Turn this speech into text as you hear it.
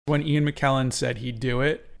When Ian McKellen said he'd do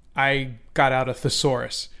it, I got out a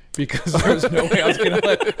thesaurus because there was no way I was going to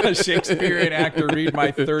let a Shakespearean actor read my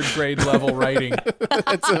third grade level writing.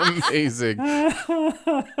 That's amazing.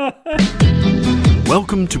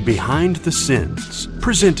 Welcome to Behind the Sins,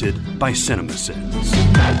 presented by CinemaSins.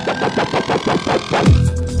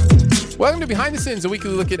 Welcome to Behind the Sins, a weekly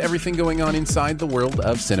look at everything going on inside the world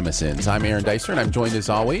of CinemaSins. I'm Aaron Dicer, and I'm joined as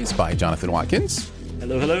always by Jonathan Watkins.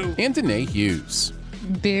 Hello, hello. And Danae Hughes.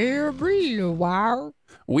 Wow.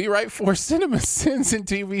 We write for CinemaSins and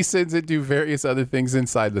TV Sins and do various other things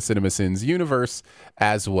inside the CinemaSins universe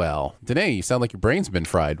as well. Danae, you sound like your brain's been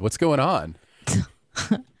fried. What's going on?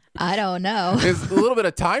 I don't know. There's a little bit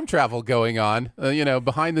of time travel going on,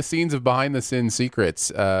 behind the scenes of Behind the Sins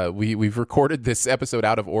Secrets. We've recorded this episode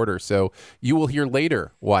out of order, so you will hear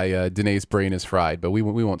later why Danae's brain is fried, but we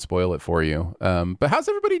won't spoil it for you. But how's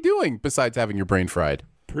everybody doing besides having your brain fried?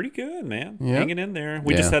 Pretty good, man. Yeah. Hanging in there.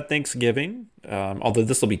 We just had Thanksgiving, although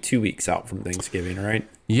this will be 2 weeks out from Thanksgiving, right?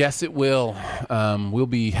 Yes, it will. We'll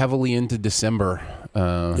be heavily into December.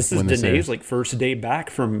 This is Danae's first day back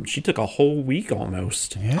from, she took a whole week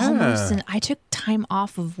almost. Yeah. Almost. And I took time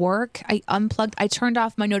off of work. I unplugged. I turned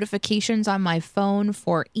off my notifications on my phone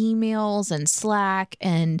for emails and Slack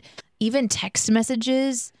and even text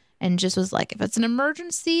messages. And just was like, if it's an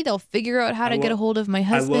emergency, they'll figure out how to get a hold of my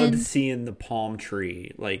husband. I loved seeing the palm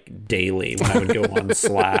tree daily when I would go on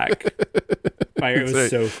Slack. It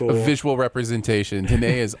was so cool. A visual representation.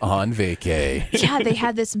 Danae is on vacay. Yeah, they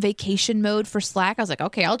had this vacation mode for Slack. I was like,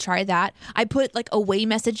 okay, I'll try that. I put away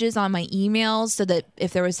messages on my emails so that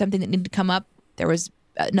if there was something that needed to come up, there was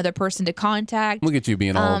another person to contact. Look at you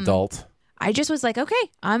being all adult. I just was like, okay,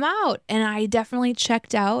 I'm out. And I definitely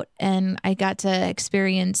checked out, and I got to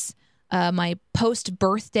experience my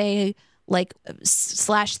post-birthday /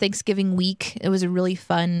 Thanksgiving week. It was a really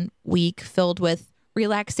fun week filled with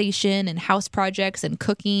relaxation and house projects and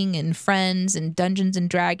cooking and friends and Dungeons and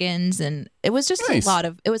Dragons. And it was just nice. a lot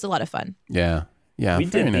of fun. Yeah. Yeah, we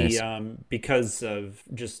very did nice. Because of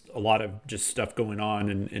just a lot of just stuff going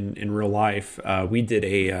on in real life. We did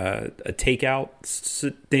a takeout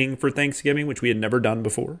thing for Thanksgiving, which we had never done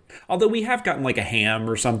before. Although we have gotten a ham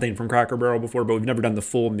or something from Cracker Barrel before, but we've never done the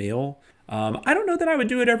full meal. I don't know that I would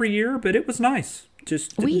do it every year, but it was nice.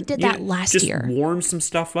 We did that last year. Just warm some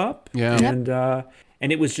stuff up. Yeah.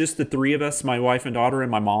 And it was just the three of us, my wife and daughter and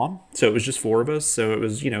my mom. So it was just four of us. So it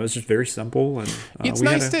was, it was just very simple. And we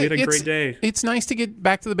had a great day. It's nice to get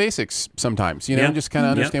back to the basics sometimes, just kind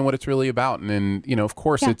of understand what it's really about. And then, of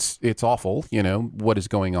course, it's awful, what is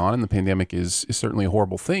going on. And the pandemic is certainly a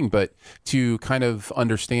horrible thing. But to kind of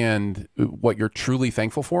understand what you're truly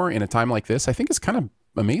thankful for in a time like this, I think is kind of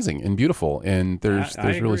amazing and beautiful. And there's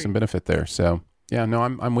really some benefit there. So. Yeah, no,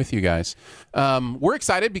 I'm with you guys. We're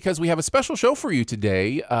excited because we have a special show for you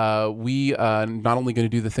today. We not only going to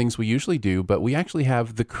do the things we usually do, but we actually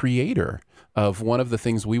have the creator of one of the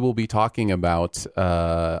things we will be talking about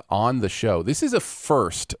on the show. This is a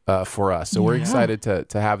first for us, so we're excited to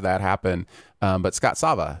have that happen. But Scott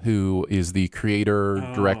Sava, who is the creator,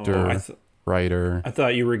 director, writer. I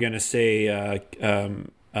thought you were going to say...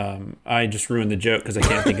 I just ruined the joke because I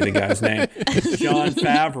can't think of the guy's name. Jon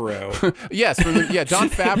Favreau. Yes, Jon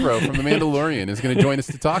Favreau from The Mandalorian is going to join us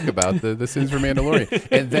to talk about the Sins for Mandalorian.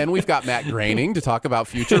 And then we've got Matt Groening to talk about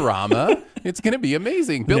Futurama. It's going to be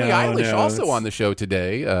amazing. Billie Eilish also on the show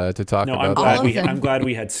today to talk about that. I'm glad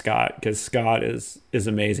we had Scott because Scott is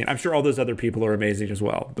amazing. I'm sure all those other people are amazing as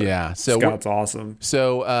well. Yeah, so Scott's awesome.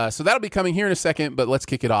 So that'll be coming here in a second, but let's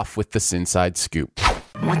kick it off with the Sinside Scoop.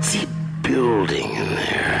 What's he building in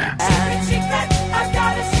there? I've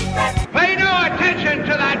got a secret. Pay no attention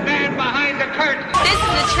to that man behind the curtain. This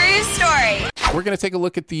is a true story. We're going to take a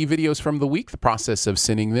look at the videos from the week, the process of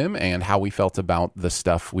sinning them, and how we felt about the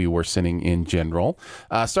stuff we were sinning in general.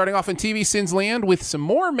 Starting off in TV Sins land with some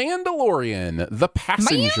more Mandalorian, The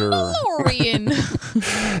Passenger.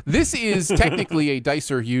 Mandalorian. This is technically a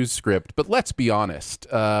Dicer Hughes script, but let's be honest.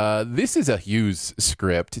 This is a Hughes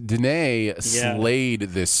script. Danae slayed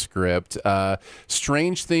this script.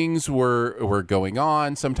 Strange things were going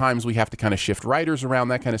on. Sometimes we have to kind of shift writers around,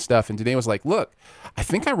 that kind of stuff. And Danae was like, look, I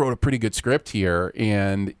think I wrote a pretty good script here.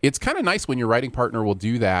 And it's kind of nice when your writing partner will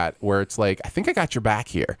do that, where it's like, I think I got your back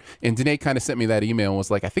here. And Danae kind of sent me that email and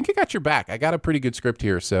was like, I think I got your back. I got a pretty good script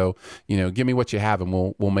here. So, give me what you have and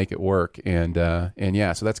we'll make it work. And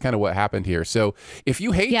yeah, so that's kind of what happened here. So if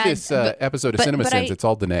you hate this episode of CinemaSins, it's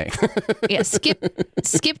all Danae. Yeah,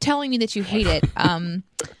 skip telling me that you hate it.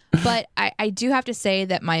 But I do have to say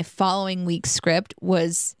that my following week's script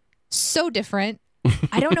was so different.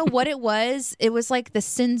 I don't know what it was. It was like the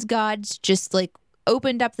Sins gods just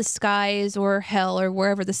opened up the skies or hell or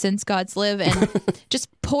wherever the sense gods live and just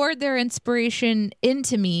poured their inspiration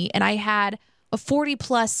into me. And I had a 40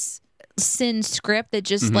 plus sin script that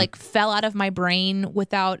just like fell out of my brain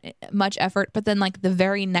without much effort. But then like the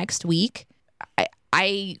very next week,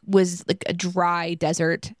 I was like a dry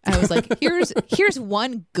desert. I was like, here's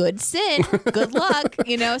one good sin. Good luck,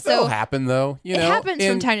 So it'll happen though. It happens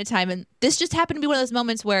from time to time, and this just happened to be one of those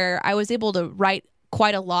moments where I was able to write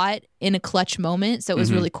quite a lot in a clutch moment. So it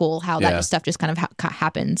was really cool how that stuff just kind of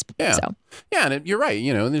happens. Yeah. So. Yeah. And you're right.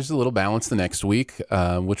 There's a little balance the next week,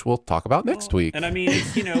 which we'll talk about next week. And I mean,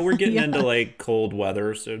 it's, we're getting into like cold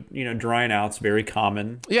weather. So, drying out's very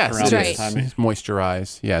common. Yes, around it this is. time.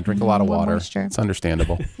 Moisturize. Yeah. Drink a lot of water. Moisture. It's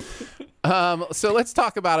understandable. So let's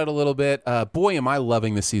talk about it a little bit. Boy, am I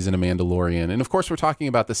loving the season of Mandalorian. And of course, we're talking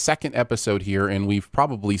about the second episode here. And we've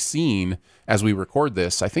probably seen, as we record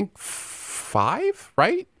this, I think 5,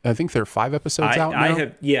 right? I think there are 5 episodes out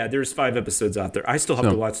now. There's 5 episodes out there. I still have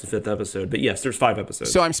to watch the 5th episode, but yes, there's 5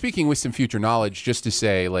 episodes. So I'm speaking with some future knowledge just to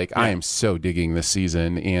say, I am so digging this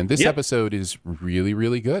season, and this episode is really,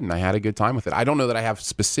 really good, and I had a good time with it. I don't know that I have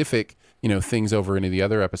specific, things over any of the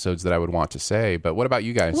other episodes that I would want to say, but what about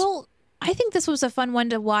you guys? Well, I think this was a fun one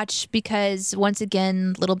to watch because once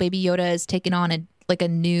again, little baby Yoda has taken on a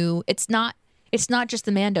new. It's not just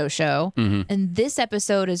the Mando show, and this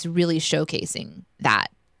episode is really showcasing that.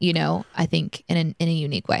 I think in a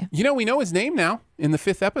unique way. We know his name now in the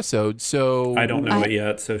 5th episode, so I don't know it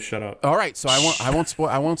yet. So shut up. All right, so I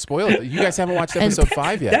won't spoil it. You guys haven't watched episode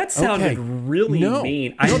 5 yet. That sounded really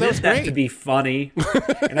mean. I meant that to be funny,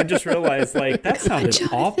 and I just realized that sounded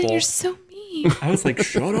awful. You're so mean. I was like,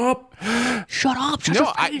 shut up. Shut up.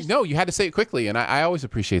 No, you had to say it quickly, and I always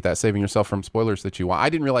appreciate that, saving yourself from spoilers that you want. I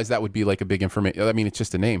didn't realize that would be like a big information. I mean, it's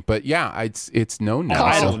just a name, but yeah, it's known now.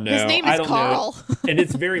 I don't know. His name is Carl. And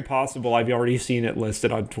it's very possible I've already seen it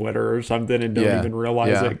listed on Twitter or something and don't even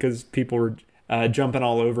realize it because people were jumping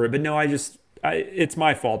all over it. But no, it's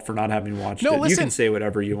my fault for not having watched it. You can say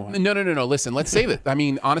whatever you want. No. Listen, let's save it. I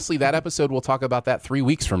mean, honestly, that episode, we'll talk about that 3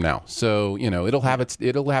 weeks from now. So, it'll have its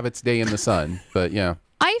day in the sun. But yeah.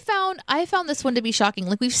 I found this one to be shocking.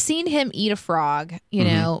 Like, we've seen him eat a frog,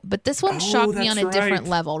 but this one shocked me on a different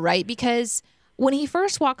level, right? Because when he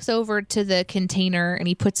first walks over to the container and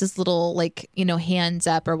he puts his little hands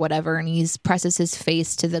up or whatever, and he presses his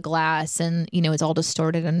face to the glass and, it's all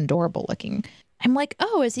distorted and adorable looking. I'm like,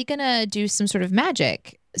 oh, is he going to do some sort of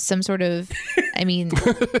magic? Some sort of, I mean,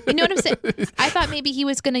 you know what I'm saying? I thought maybe he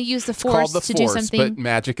was going to use the Force to do something. But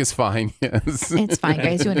magic is fine, yes. It's fine,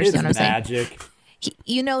 guys. You understand what I'm magic.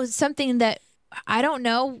 saying? Something that, I don't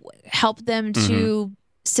know, help them to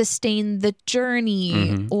sustain the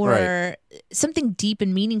journey or something deep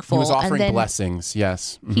and meaningful. He was offering blessings,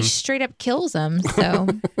 yes. He straight up kills them, so.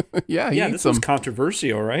 yeah, this was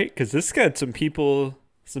controversial, right? Because this got some people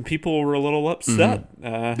were a little upset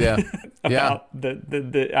about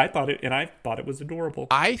the I thought it was adorable.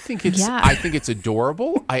 I think it's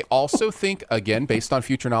adorable. I also think, again, based on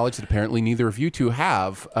future knowledge that apparently neither of you two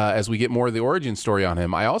have, as we get more of the origin story on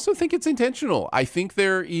him, I also think it's intentional. I think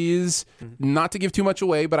there is, not to give too much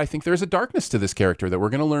away, but I think there's a darkness to this character that we're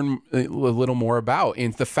going to learn a little more about.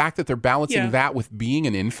 And the fact that they're balancing that with being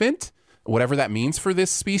an infant, whatever that means for this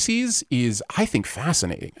species, is, I think,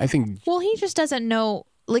 fascinating. Well, he just doesn't know.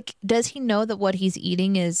 Does he know that what he's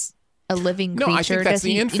eating is a living creature? No, I think that's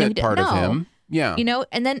the infant part of him. Yeah.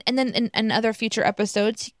 And then in other future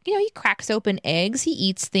episodes, he cracks open eggs, he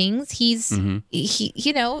eats things. He's he's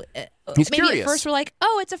maybe curious. At first we're like,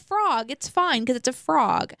 oh, it's a frog. It's fine because it's a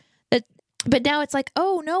frog. But now it's like,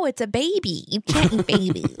 oh no, it's a baby. You can't eat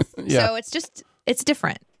babies. So it's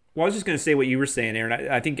different. Well, I was just going to say what you were saying, Aaron.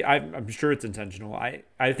 I think I'm sure it's intentional. I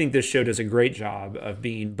think this show does a great job of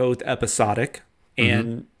being both episodic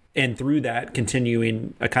and through that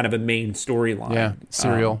continuing a kind of a main storyline. Yeah,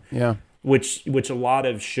 serial. Which a lot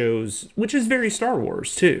of shows, which is very Star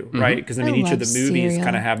Wars too, right? Because I mean, each of the movies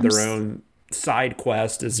kind of have their own side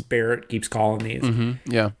quest, as Barrett keeps calling these.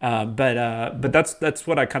 But that's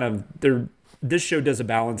what I kind of this show does a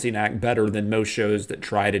balancing act better than most shows that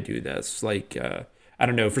try to do this. I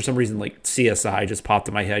don't know, for some reason, CSI just popped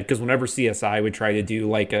in my head, because whenever CSI would try to do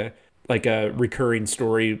like a recurring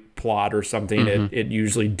story plot or something, it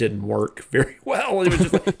usually didn't work very well. It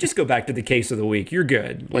was just just go back to the case of the week. You're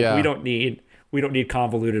good. We don't need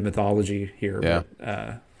convoluted mythology here.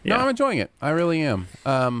 Yeah. No, I'm enjoying it. I really am.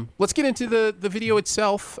 Let's get into the video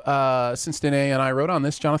itself. Since Danae and I wrote on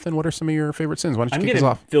this, Jonathan, what are some of your favorite sins? Why don't you kick us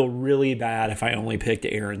off? I'm going to feel really bad if I only picked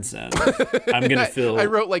Aaron's sin. I'm going to feel... I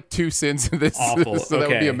wrote like 2 sins in this, awful. so that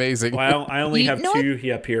would be amazing. Well, I only have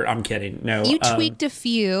 2 up here. I'm kidding. No, you tweaked a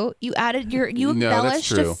few. You added you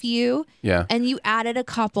embellished a few. Yeah. And you added a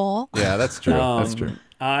couple. Yeah, that's true. That's true.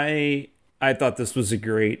 I thought this was a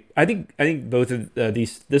great. I think both of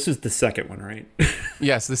these. This is the second one, right?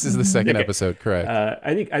 Yes, this is the second episode. Correct.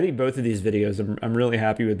 I think both of these videos. I'm really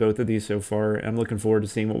happy with both of these so far. I'm looking forward to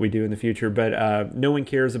seeing what we do in the future. But no one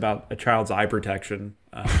cares about a child's eye protection.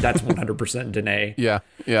 That's 100% Danae. Yeah.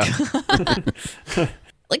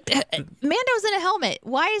 Like Mando's in a helmet.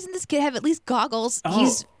 Why doesn't this kid have at least goggles?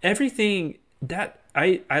 Everything that.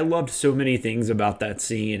 I loved so many things about that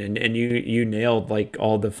scene, and you nailed like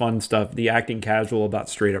all the fun stuff. The acting casual about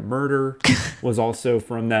straight up murder was also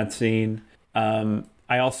from that scene. I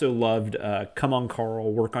also loved come on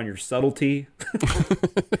Carl, work on your subtlety.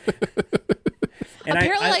 And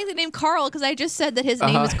apparently, I like the name Carl because I just said that his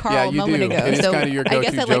name is Carl a moment ago. It's so kind of your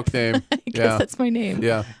go-to joke name. I guess that's my name.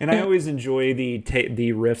 Yeah. And I always enjoy the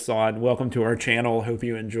riffs on "Welcome to our channel. Hope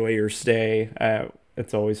you enjoy your stay."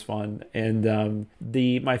 It's always fun. And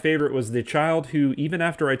my favorite was the child who, even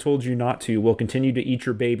after I told you not to, will continue to eat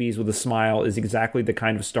your babies with a smile is exactly the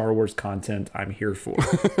kind of Star Wars content I'm here for.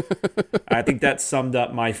 I think that summed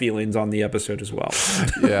up my feelings on the episode as well.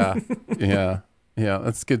 Yeah,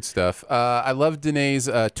 that's good stuff. I love Danae's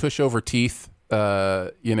tush over teeth,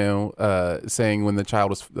 saying when the child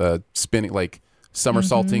was spinning, like,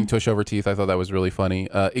 somersaulting, tush over teeth. I thought that was really funny.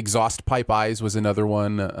 Exhaust pipe eyes was another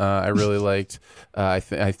one I really liked. I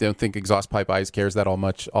don't think exhaust pipe eyes cares all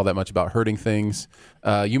that much about hurting things.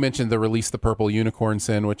 You mentioned the release the purple unicorn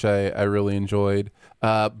sin, which I really enjoyed.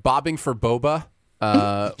 Bobbing for boba.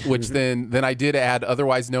 Which then I did add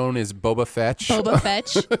otherwise known as Boba Fetch. Boba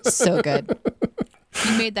Fetch, so good.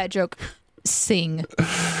 You made that joke sing.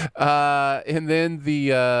 And then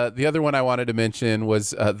the other one I wanted to mention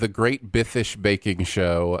was the Great Bithish Baking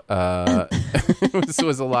Show. This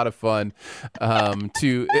was a lot of fun.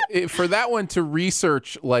 For that one to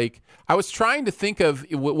research, like I was trying to think of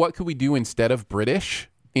what could we do instead of British.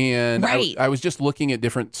 And right. I was just looking at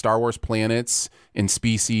different Star Wars planets and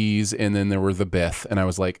species, and then there were the Bith, and I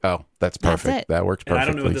was like, "Oh, that's perfect. That works perfectly." And I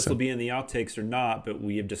don't know if this will be in the outtakes or not, but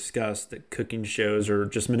we have discussed that cooking shows are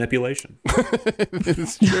just manipulation.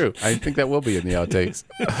 It's true. I think that will be in the outtakes.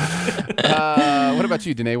 What about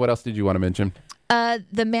you, Danae? What else did you want to mention?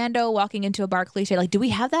 The Mando walking into a bar cliche. Like, do we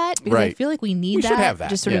have that? Because I feel like we need that. We should have that.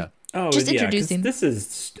 Just sort of. Just introducing. This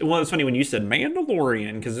is it's funny when you said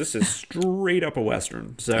Mandalorian because this is straight up a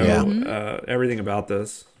Western. So everything about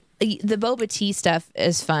this. The boba tea stuff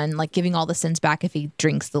is fun, like giving all the sins back if he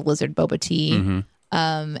drinks the lizard boba tea.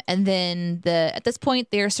 And then at this point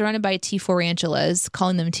they're surrounded by T4 ancholas,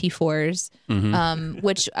 calling them T4s,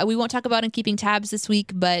 which we won't talk about in keeping tabs this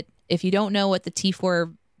week. But if you don't know what the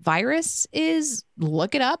T4 virus is,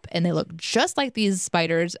 look it up, and they look just like these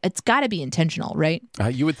spiders. It's got to be intentional, right?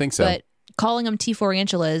 You would think so. But calling them T4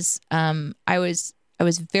 ancholas, I was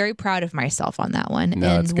very proud of myself on that one.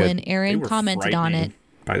 No, and when Aaron commented on it,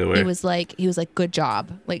 by the way, he was like, good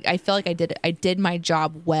job. Like, I felt like I did my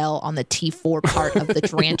job well on the T4 part of the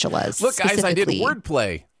tarantulas. Look, guys, I did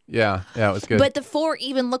wordplay. Yeah, it was good. But the 4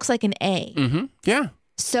 even looks like an A. Yeah.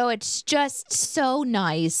 So it's just so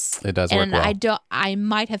nice. It does work well. And I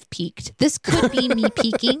might have peaked. This could be me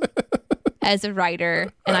peaking as a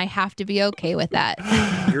writer, and I have to be okay with that.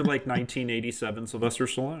 You're like 1987 Sylvester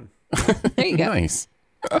Stallone. There you go. Nice.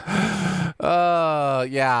 Danae,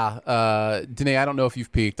 I don't know if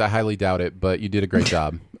you've peaked. I highly doubt it, but you did a great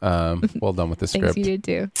job. Well done with the script. Thanks, you did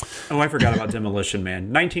too. Oh, I forgot about Demolition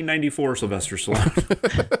Man. 1994 Sylvester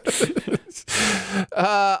Stallone.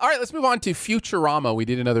 All right, let's move on to Futurama. We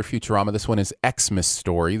did another Futurama. This one is Xmas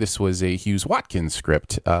Story. This was a Hughes Watkins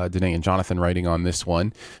script. Danae and Jonathan writing on this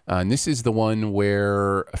one. And this is the one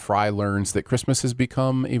where Fry learns that Christmas has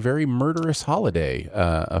become a very murderous holiday,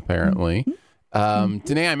 apparently.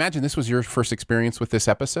 Danae, I imagine this was your first experience with this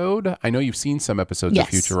episode. I know you've seen some episodes of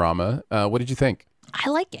Futurama. What did you think? I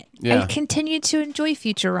like it. Yeah. I continue to enjoy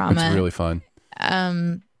Futurama. It's really fun.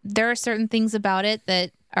 There are certain things about it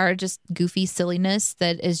that are just goofy silliness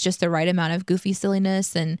that is just the right amount of goofy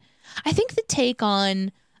silliness. And I think the take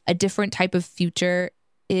on a different type of future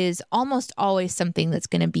is almost always something that's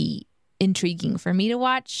going to be intriguing for me to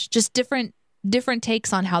watch. Just different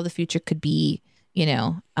takes on how the future could be,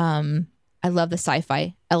 I love the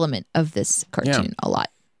sci-fi element of this cartoon a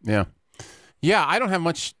lot. Yeah. Yeah, I don't have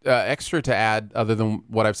much extra to add other than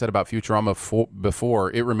what I've said about Futurama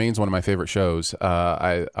before. It remains one of my favorite shows.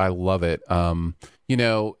 I love it.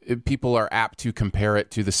 People are apt to compare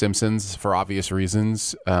it to The Simpsons for obvious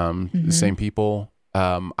reasons. The same people.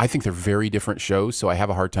 I think they're very different shows, so I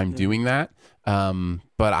have a hard time doing that.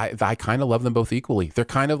 But I kind of love them both equally. They're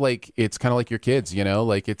kind of like, it's kind of like your kids,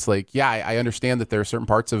 like it's like, yeah, I understand that there are certain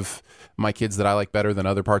parts of my kids that I like better than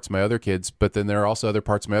other parts of my other kids, but then there are also other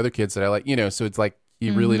parts of my other kids that I like, so it's like,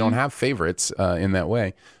 you really don't have favorites in that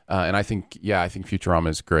way. And I think Futurama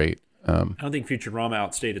is great. I don't think Futurama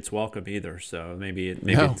outstayed its welcome either. So maybe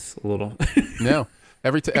it's a little. No.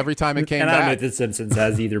 Every time it came and back. I don't know if The Simpsons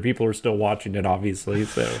has either. People are still watching it, obviously.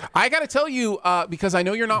 So I got to tell you, because I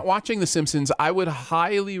know you're not watching The Simpsons, I would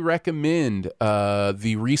highly recommend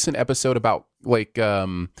the recent episode about like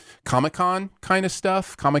Comic-Con kind of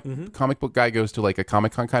stuff. Comic book guy goes to like a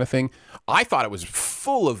Comic-Con kind of thing. I thought it was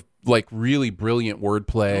full of like really brilliant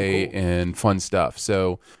wordplay and fun stuff.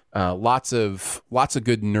 So lots of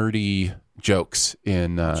good nerdy jokes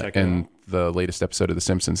in the latest episode of The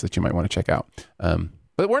Simpsons that you might want to check out.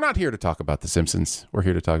 But we're not here to talk about The Simpsons. We're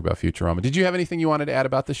here to talk about Futurama. Did you have anything you wanted to add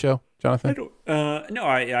about the show, Jonathan?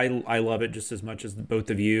 I love it just as much as both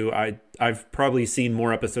of you. I've probably seen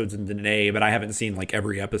more episodes than Danae, but I haven't seen like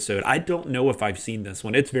every episode. I don't know if I've seen this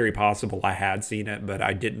one. It's very possible I had seen it, but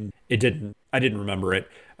I didn't remember it.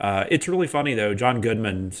 It's really funny though. John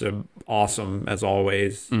Goodman's awesome as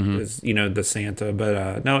always, as the Santa.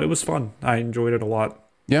 But no, it was fun. I enjoyed it a lot.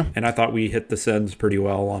 Yeah. And I thought we hit the sends pretty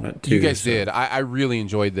well on it, too. You guys did. I really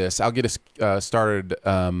enjoyed this. I'll get us started.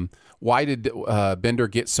 Why did Bender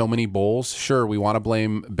get so many bowls? Sure, we want to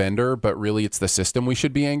blame Bender, but really it's the system we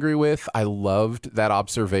should be angry with. I loved that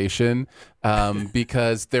observation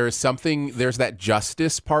because there's that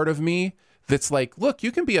justice part of me that's like, look,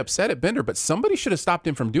 you can be upset at Bender, but somebody should have stopped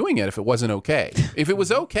him from doing it if it wasn't okay. If it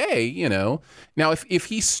was okay, Now, if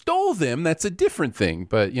he stole them, that's a different thing.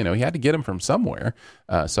 But, he had to get them from somewhere.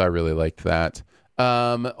 So I really liked that.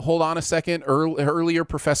 Hold on a second. Earlier,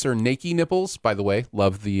 Professor Nakey Nipples, by the way,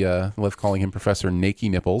 love calling him Professor Nakey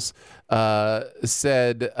Nipples,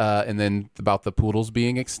 said, and then about the poodles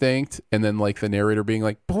being extinct, and then like the narrator being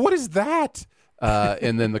like, but what is that?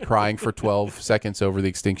 And then the crying for 12 seconds over the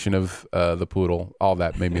extinction of the poodle. All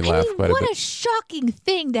that made me laugh quite a bit. What a shocking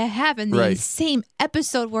thing to have in the same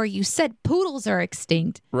episode where you said poodles are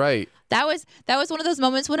extinct. Right. That was one of those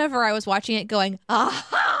moments whenever I was watching it going,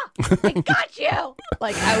 aha, I got you.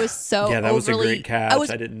 Like I was so was a great catch.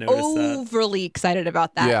 I didn't notice that. Overly excited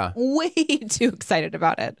about that. Yeah. Way too excited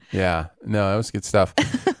about it. Yeah. No, that was good stuff.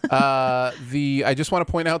 I just want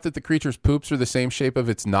to point out that the creature's poops are the same shape of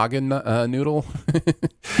its noggin noodle.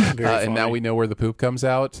 And now we know where the poop comes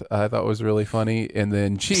out. I thought it was really funny. And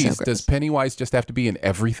then, geez, does Pennywise just have to be in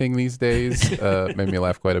everything these days? Made me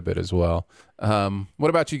laugh quite a bit as well. What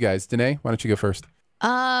about you guys? Danae, why don't you go first?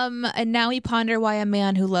 And now we ponder why a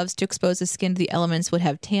man who loves to expose his skin to the elements would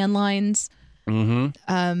have tan lines. Mm-hmm.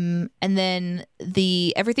 And then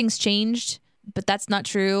everything's changed, but that's not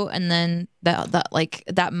true. And then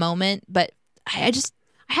that moment, but I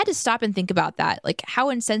had to stop and think about that, like how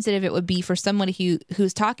insensitive it would be for someone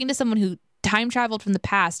who's talking to someone who time traveled from the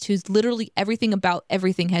past, who's literally everything about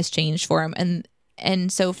everything has changed for him,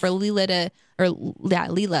 and so for Leela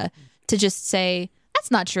to just say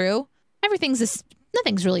that's not true,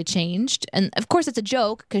 nothing's really changed, and of course it's a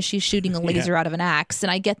joke because she's shooting a laser out of an axe,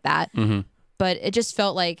 and I get that. Mm-hmm. But it just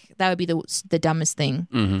felt like that would be the dumbest thing.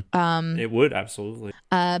 Mm-hmm. It would, absolutely.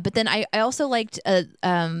 But then I also liked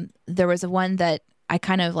there was one that I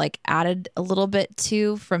kind of like added a little bit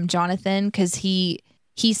to from Jonathan, because he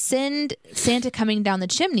sinned Santa coming down the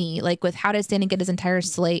chimney, like with how does Santa get his entire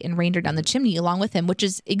sleigh and reindeer down the chimney along with him, which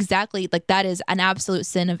is exactly like that is an absolute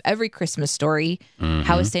sin of every Christmas story. Mm-hmm.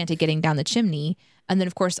 How is Santa getting down the chimney? And then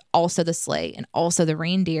of course also the sleigh and also the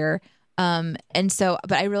reindeer. And so,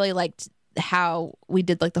 but I really liked how we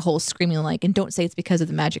did like the whole screaming like, and don't say it's because of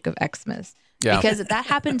the magic of Xmas. Yeah. Because that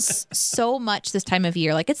happens so much this time of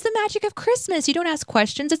year. Like, it's the magic of Christmas. You don't ask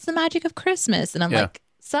questions. It's the magic of Christmas. And I'm like,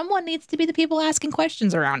 someone needs to be the people asking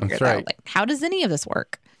questions around here. Right. Though. Like, how does any of this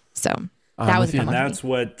work? So that was fun. And that's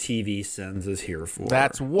what TV Sins is here for.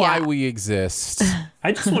 That's why we exist.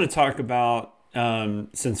 I just want to talk about,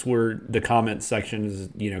 since the comment section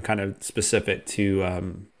is, kind of specific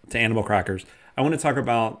to animal crackers. I want to talk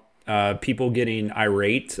about people getting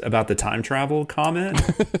irate about the time travel comment.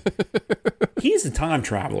 He's a time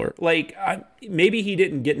traveler. Like, maybe he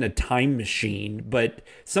didn't get in a time machine, but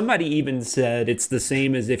somebody even said it's the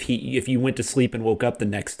same as if you went to sleep and woke up the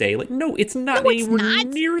next day. Like, no, it's not anywhere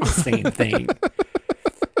near the same thing.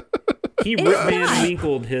 He Rip Van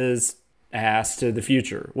Winkled his ass to the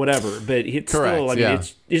future, whatever. But it's Correct, still, I mean, yeah.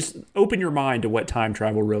 it's just open your mind to what time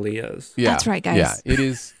travel really is. Yeah, That's right, guys. Yeah, it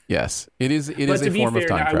is. Yes, it is. It But is to a be form fair, of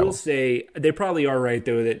time now, I travel. will say they probably are right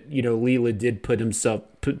though that Leela did put him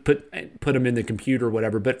in the computer or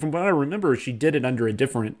whatever. But from what I remember, she did it under a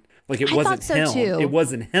different, like it I wasn't thought so, him. too. It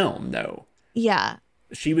wasn't him though. Yeah.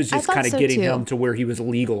 She was I just thought kind of so, getting too. him to where he was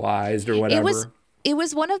legalized or whatever. It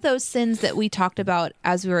was one of those sins that we talked about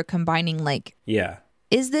as we were combining, like, Yeah.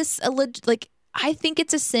 is this I think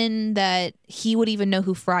it's a sin that he would even know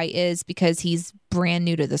who Fry is because he's brand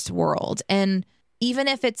new to this world. And even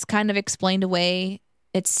if it's kind of explained away,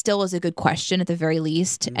 it still is a good question at the very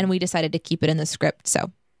least. And we decided to keep it in the script.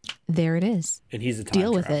 So there it is. And he's a time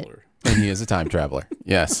Deal with it. traveler. And he is a time traveler.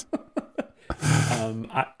 Yes.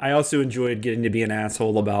 I also enjoyed getting to be an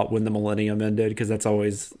asshole about when the millennium ended because that's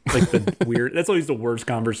always like the weird. That's always the worst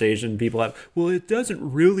conversation people have. Well, it doesn't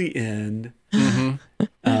really end.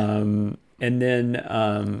 And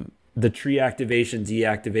then the tree activation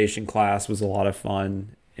deactivation class was a lot of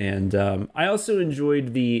fun, and I also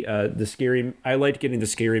enjoyed the scary. I liked getting the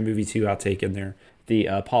Scary Movie 2 outtake in there.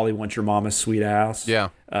 The Polly Wants Your Mama's Sweet Ass. Yeah.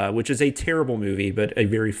 Which is a terrible movie, but a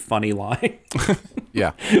very funny line.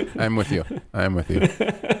 Yeah. I'm with you.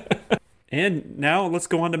 And now let's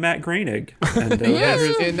go on to Matt Groening. And,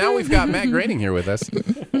 Yes. And now we've got Matt Groening here with us.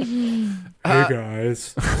 hey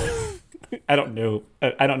guys. I don't know.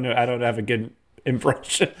 I don't have a good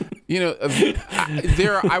impression.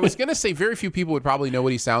 I was going to say very few people would probably know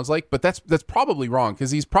what he sounds like, but that's probably wrong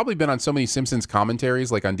because he's probably been on so many Simpsons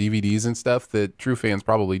commentaries, like on DVDs and stuff, that true fans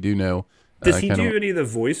probably do know. Does he do any of the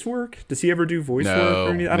voice work? Does he ever do voice work or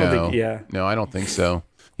anything? I don't think. Yeah. No, I don't think so.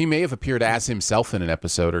 He may have appeared as himself in an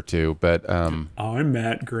episode or two, but I'm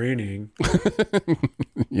Matt Groening.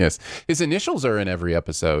 yes, his initials are in every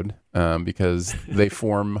episode because they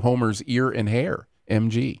form Homer's ear and hair,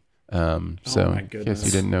 MG. So my in goodness. case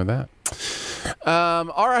you didn't know that.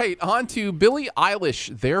 All right, on to Billie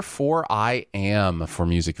Eilish, Therefore I Am for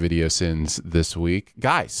music video sins this week.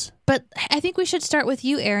 Guys. But I think we should start with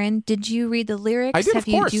you, Aaron. Did you read the lyrics? I did, of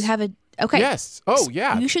course. Do you have a... Okay. Yes. Oh,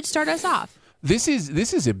 yeah. You should start us off. This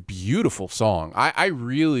is a beautiful song. I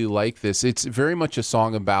really like this. It's very much a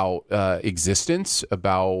song about existence,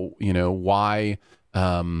 about why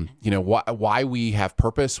why we have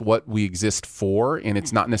purpose, what we exist for, and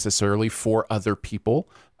it's not necessarily for other people.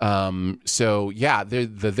 So yeah, the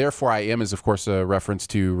Therefore I Am is of course a reference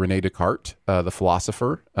to Rene Descartes, the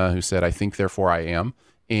philosopher, who said, "I think, therefore I am."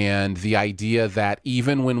 And the idea that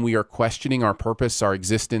even when we are questioning our purpose, our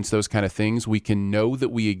existence, those kind of things, we can know that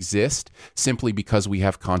we exist simply because we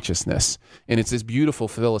have consciousness. And it's this beautiful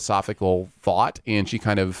philosophical thought. And she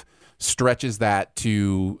kind of stretches that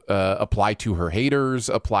to apply to her haters,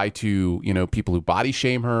 apply to, people who body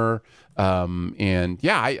shame her. And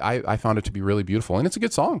yeah, I found it to be really beautiful. And it's a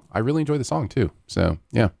good song. I really enjoy the song too. So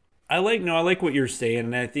yeah. I like what you're saying.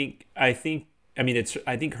 And I think I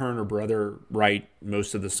think her and her brother write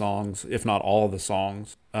most of the songs, if not all of the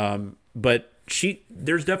songs. But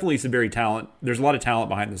there's definitely there's a lot of talent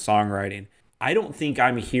behind the songwriting. I don't think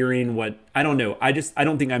I'm hearing I don't know. I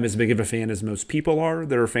don't think I'm as big of a fan as most people are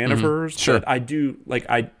that are a fan of hers. Sure. But I do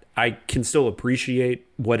I can still appreciate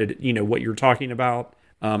what you're talking about.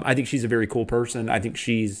 I think she's a very cool person. I think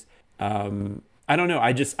she's, I don't know.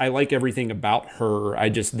 I like everything about her.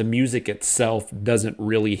 The music itself doesn't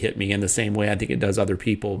really hit me in the same way I think it does other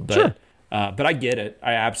people. But, sure. But I get it.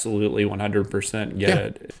 I absolutely 100% get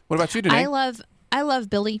it. What about you, Danae? I love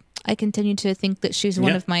Billie. I continue to think that she's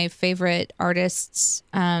one of my favorite artists.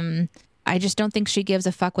 I just don't think she gives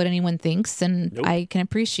a fuck what anyone thinks, and nope. I can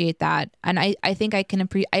appreciate that. And I think I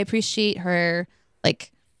appreciate her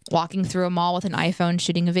like walking through a mall with an iPhone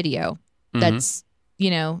shooting a video. That's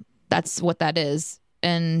that's what that is,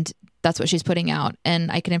 and that's what she's putting out.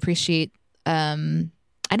 And I can appreciate. I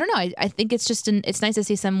don't know. I think it's just it's nice to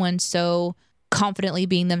see someone so confidently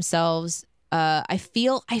being themselves. I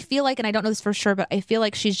feel like, and I don't know this for sure, but I feel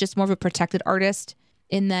like she's just more of a protected artist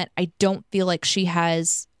in that I don't feel like she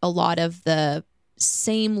has a lot of the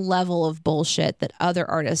same level of bullshit that other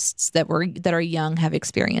artists that are young have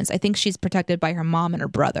experienced. I think she's protected by her mom and her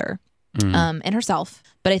brother, and herself,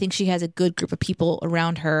 but I think she has a good group of people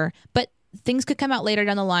around her. But things could come out later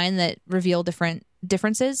down the line that reveal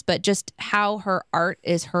differences, but just how her art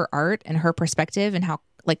is her art and her perspective and how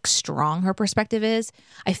like strong her perspective is,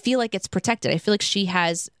 I feel like it's protected. I feel like she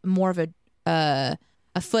has more of a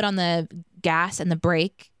foot on the gas and the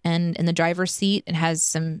brake and in the driver's seat, and has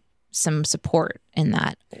some support in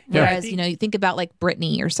that. Whereas, you think about like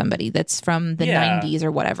Britney or somebody that's from the 90s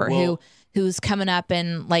or whatever, who's coming up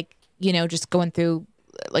and like, just going through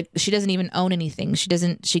like she doesn't even own anything.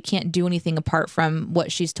 She can't do anything apart from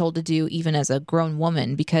what she's told to do, even as a grown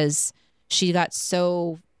woman, because she got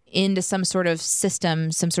so into some sort of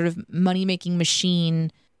system, some sort of money-making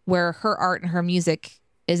machine where her art and her music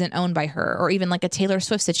isn't owned by her, or even like a Taylor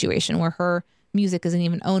Swift situation where her music isn't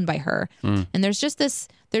even owned by her. And there's just this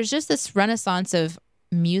renaissance of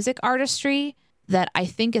music artistry that I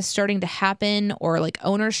think is starting to happen, or like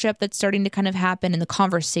ownership that's starting to kind of happen, and the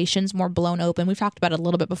conversation's more blown open. We've talked about it a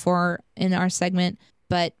little bit before in our segment,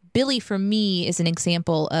 but Billie for me is an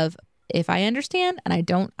example of, if I understand, and I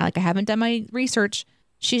haven't done my research,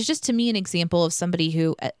 she's just to me an example of somebody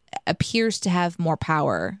who appears to have more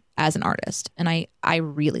power as an artist, and I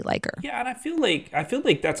really like her. Yeah, and I feel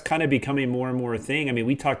like that's kind of becoming more and more a thing. I mean,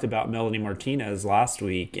 we talked about Melanie Martinez last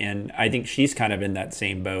week, and I think she's kind of in that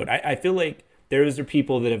same boat. I feel like those are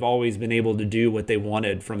people that have always been able to do what they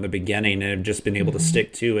wanted from the beginning and have just been able to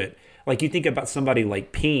stick to it. Like you think about somebody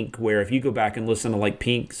like Pink, where if you go back and listen to like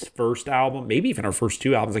Pink's first album, maybe even her first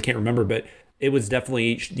two albums, I can't remember, but it was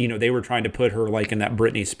definitely, they were trying to put her like in that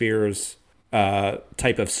Britney Spears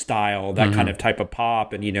type of style, that kind of type of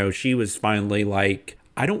pop. And, she was finally like,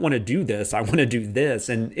 I don't want to do this. I want to do this.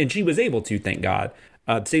 And she was able to, thank God.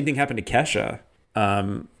 The same thing happened to Kesha,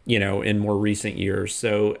 in more recent years.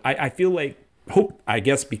 So I feel like,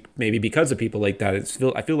 maybe because of people like that,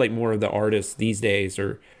 I feel like more of the artists these days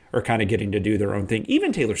are kind of getting to do their own thing.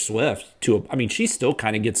 Even Taylor Swift, she still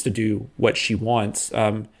kind of gets to do what she wants.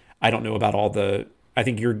 I don't know about I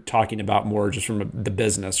think you're talking about more just from the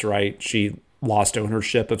business, right? She lost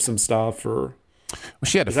ownership of some stuff, or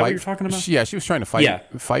she had to fight. Is that what you're talking about? Yeah, she was trying to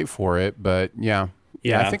fight for it, but yeah.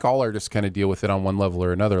 I think all artists kind of deal with it on one level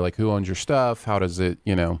or another. Like, who owns your stuff? How does it,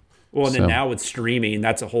 Well, and then now with streaming,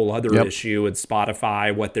 that's a whole other issue with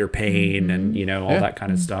Spotify, what they're paying, and all that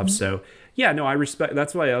kind of stuff. So yeah, no, I respect.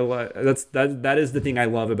 That's why that is the thing I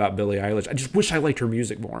love about Billie Eilish. I just wish I liked her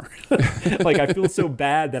music more. Like I feel so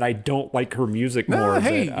bad that I don't like her music more.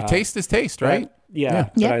 Hey, taste is taste, right?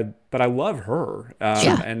 But I love her,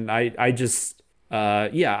 and I just.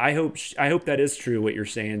 I hope that is true what you're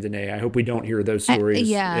saying, Danae. I hope we don't hear those stories.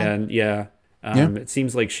 It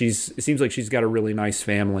seems like she's got a really nice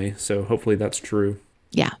family, so hopefully that's true.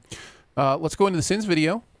 Yeah. Let's go into the Sins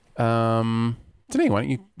video. Danae, why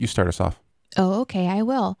don't you start us off? Oh, okay, I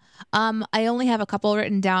will. I only have a couple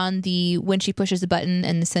written down. When she pushes the button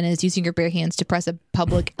and the sin is using your bare hands to press a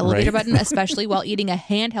public elevator button, especially while eating a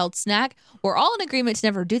handheld snack. We're all in agreement to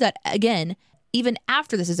never do that again, even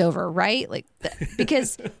after this is over, right? Like,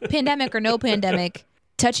 because pandemic or no pandemic,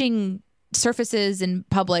 touching surfaces in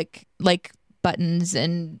public, like buttons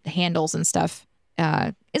and handles and stuff,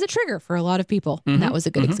 is a trigger for a lot of people. And that was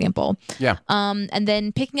a good example. Yeah. And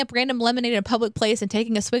then picking up random lemonade in a public place and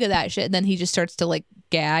taking a swig of that shit, and then he just starts to like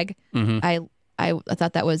gag. I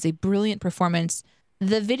thought that was a brilliant performance.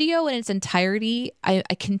 The video in its entirety, I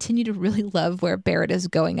continue to really love where Barrett is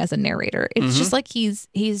going as a narrator. It's just like he's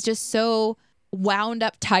just so wound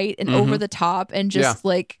up tight and over the top and just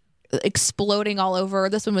like exploding all over.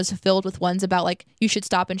 This one was filled with ones about like you should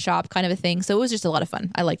stop and shop kind of a thing. So it was just a lot of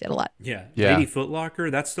fun. I liked it a lot. Yeah. Lady Foot Locker,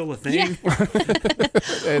 that's still a thing.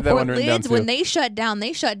 Yeah. Or lids, when they shut down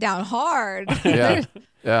hard. Yeah.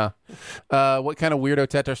 Yeah. What kind of weirdo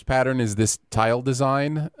Tetris pattern is this tile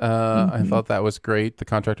design? I thought that was great. The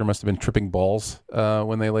contractor must have been tripping balls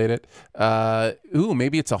when they laid it.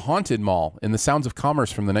 Maybe it's a haunted mall, and the sounds of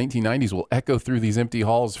commerce from the 1990s will echo through these empty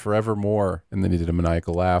halls forevermore. And then he did a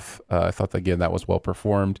maniacal laugh. I thought, again, that was well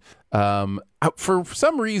performed. For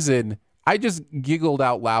some reason, I just giggled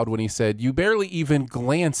out loud when he said, "You barely even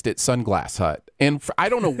glanced at Sunglass Hut." And I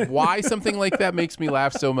don't know why something like that makes me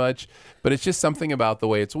laugh so much, but it's just something about the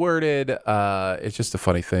way it's worded. It's just a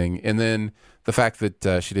funny thing. And then the fact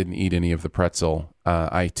that she didn't eat any of the pretzel,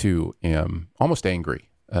 I too am almost angry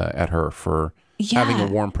at her for having a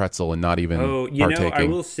warm pretzel and not even partaking. I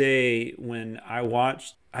will say when I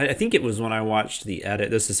watched, I think it was when I watched the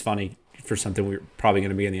edit, this is funny for something we're probably going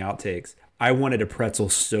to be in the outtakes. I wanted a pretzel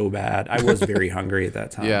so bad. I was very hungry at that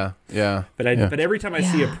time. Yeah. But every time I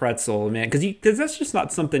see a pretzel, man, because that's just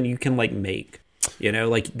not something you can like make.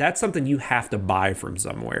 Like that's something you have to buy from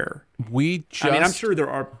somewhere. I'm sure there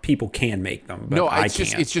are people can make them, but I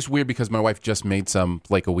can't. It's just weird because my wife just made some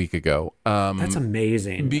like a week ago. That's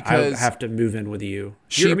amazing. Because I have to move in with you.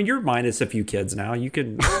 You're minus a few kids now. You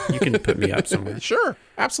can put me up somewhere. Sure,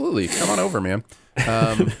 absolutely. Come on over, man.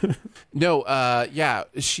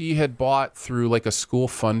 She had bought through like a school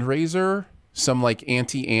fundraiser some like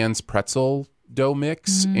Auntie Anne's pretzel dough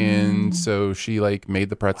mix, and so she like made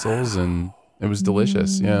the pretzels and it was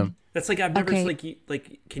delicious. That's like I've never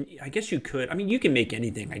I guess you could. I mean, you can make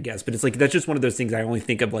anything, I guess, but it's like that's just one of those things I only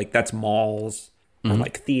think of like that's malls or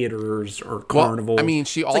like theaters or carnivals. I mean,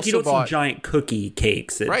 she it's also like you don't bought see giant cookie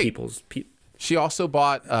cakes at people's. She also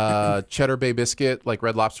bought Cheddar Bay biscuit, like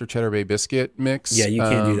Red Lobster Cheddar Bay biscuit mix. Yeah, you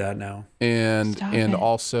can't do that now. And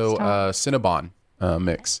also Cinnabon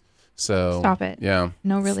mix. So stop it. Yeah.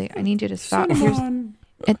 No, really, I need you to stop.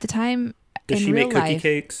 At the time Does in she real make cookie life,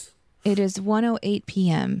 cakes? it is 1:08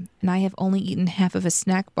 p.m. and I have only eaten half of a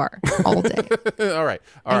snack bar all day. All right.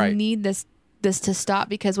 I need this to stop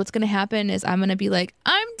because what's going to happen is I'm going to be like,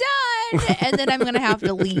 I'm done, and then I'm going to have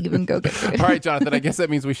to leave and go get food. All right, Jonathan, I guess that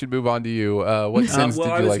means we should move on to you. What sins did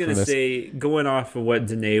you like from this? I was going to say, going off of what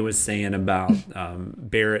Danae was saying about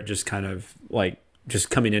Barrett just kind of like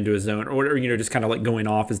just coming into his own, or just kind of like going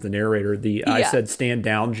off as the narrator. I said, "Stand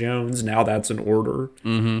down, Jones." Now that's an order.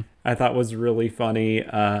 Mm-hmm. I thought was really funny.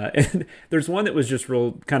 And there's one that was just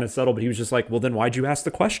real kind of subtle, but he was just like, "Well, then why'd you ask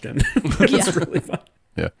the question?" It was really fun.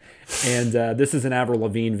 Yeah. And this is an Avril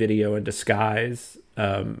Lavigne video in disguise.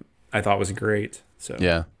 I thought was great. So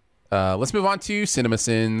yeah. Let's move on to Cinema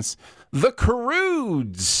Sins. The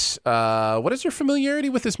Croods. What is your familiarity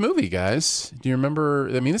with this movie, guys? Do you remember?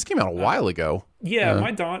 I mean, this came out a while ago. Yeah,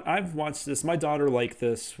 I've watched this. My daughter liked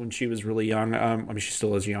this when she was really young. I mean, she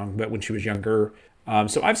still is young, but when she was younger.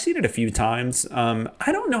 So I've seen it a few times.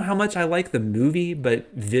 I don't know how much I like the movie, but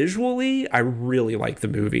visually, I really like the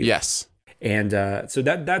movie. Yes. And so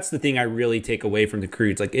that's the thing I really take away from the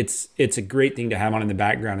Croods. Like it's a great thing to have on in the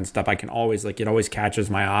background and stuff. I can always it always catches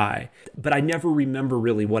my eye, but I never remember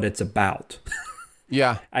really what it's about.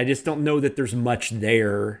 Yeah, I just don't know that there's much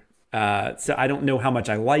there. So I don't know how much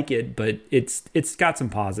I like it, but it's got some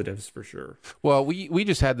positives for sure. Well, we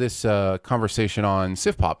just had this conversation on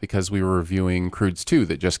Civ Pop because we were reviewing Croods 2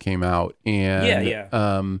 that just came out,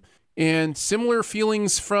 and and similar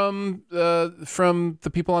feelings from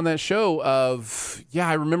the people on that show of,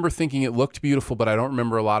 I remember thinking it looked beautiful, but I don't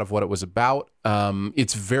remember a lot of what it was about.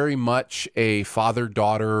 It's very much a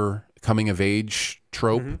father-daughter coming of age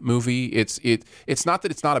trope movie. It's not that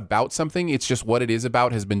it's not about something, it's just what it is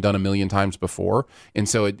about has been done a million times before. And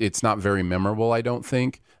so it's not very memorable, I don't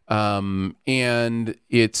think. And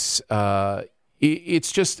it's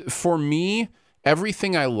just, for me,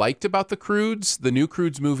 everything I liked about the Croods, the new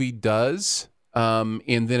Croods movie does, and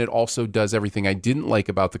then it also does everything I didn't like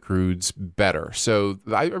about the Croods better. So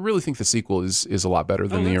I really think the sequel is a lot better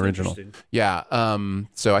than the original. Yeah.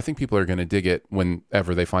 So I think people are going to dig it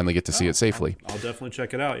whenever they finally get to see it safely. I'll definitely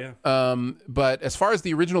check it out. Yeah. But as far as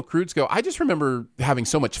the original Croods go, I just remember having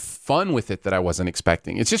so much fun with it that I wasn't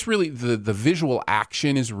expecting. It's just really the visual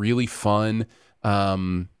action is really fun.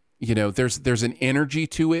 There's an energy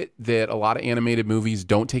to it that a lot of animated movies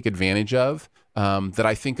don't take advantage of, that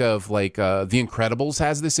I think of, like The Incredibles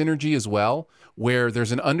has this energy as well, where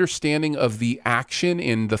there's an understanding of the action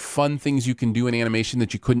and the fun things you can do in animation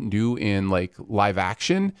that you couldn't do in like live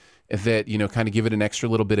action that, kind of give it an extra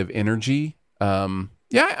little bit of energy.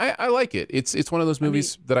 I like it. It's one of those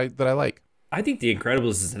movies that I like. I think The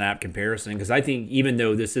Incredibles is an apt comparison because I think even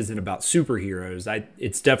though this isn't about superheroes,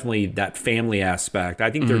 it's definitely that family aspect.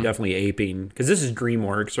 I think they're definitely aping, because this is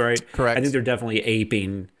DreamWorks, right? Correct. I think they're definitely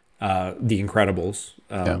aping The Incredibles,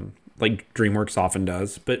 like DreamWorks often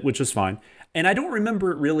does, which is fine. And I don't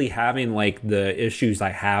remember it really having like the issues I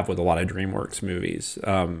have with a lot of DreamWorks movies.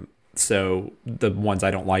 So the ones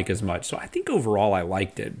I don't like as much. So I think overall I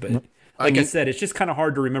liked it, but I said, it's just kind of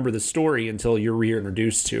hard to remember the story until you're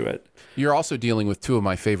reintroduced to it. You're also dealing with two of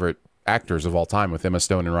my favorite actors of all time with Emma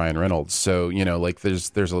Stone and Ryan Reynolds. So, there's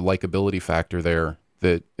a likability factor there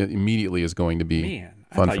that immediately is going to be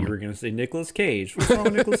fun. I thought you were going to say Nicolas Cage. What's wrong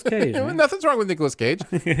with Nicolas Cage? Nothing's wrong with Nicolas Cage.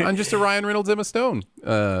 I'm just a Ryan Reynolds, Emma Stone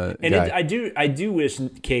guy. I do wish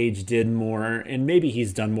Cage did more, and maybe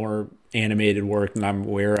he's done more animated work than I'm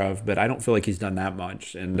aware of, but I don't feel like he's done that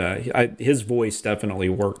much. And his voice definitely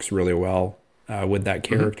works really well with that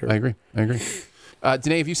character. I agree.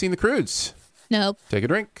 Danae, have you seen The Croods? Nope. Take a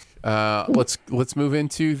drink. Let's move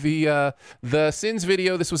into the Sins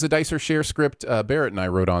video. This was a Dicer Share script. Barrett and I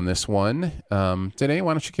wrote on this one. Danae,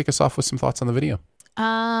 why don't you kick us off with some thoughts on the video?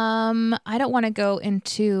 I don't want to go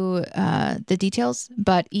into the details,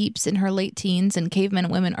 but Eeps in her late teens and cavemen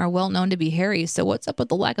and women are well known to be hairy. So what's up with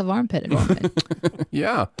the lack of armpit involvement?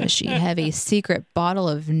 Yeah. Does she have a secret bottle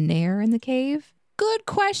of Nair in the cave? Good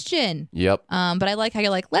question. Yep. But I like how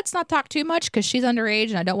you're like, let's not talk too much because she's underage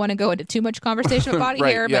and I don't want to go into too much conversation about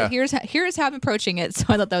body hair. Yeah. But here's how I'm approaching it. So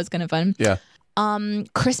I thought that was kind of fun. Yeah.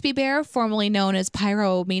 Crispy Bear, formerly known as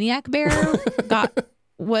Pyromaniac Bear,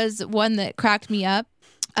 was one that cracked me up.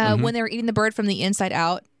 When they were eating the bird from the inside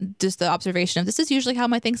out, just the observation of this is usually how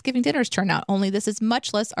my Thanksgiving dinners turn out. Only this is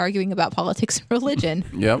much less arguing about politics and religion.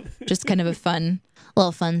 Yep. Just kind of a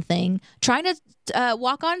little fun thing. Trying to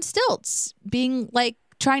walk on stilts, being like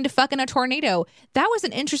trying to fuck in a tornado. That was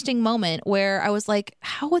an interesting moment where I was like,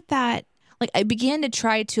 how would that, like, I began to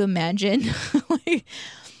try to imagine, like,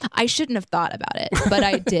 I shouldn't have thought about it, but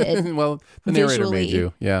I did. Well, the narrator visually. made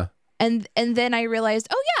you. Yeah. And then I realized,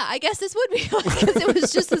 oh yeah, I guess this would be because it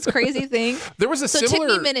was just this crazy thing. There was a So it took similar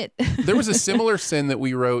me a minute. there was a similar sin that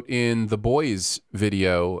we wrote in the boys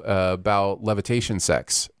video about levitation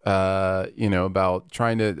sex. About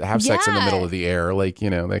trying to have sex in the middle of the air, like,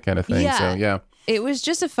 that kind of thing. Yeah. So yeah. It was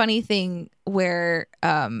just a funny thing where,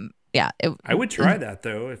 I would try that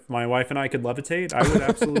though. If my wife and I could levitate, I would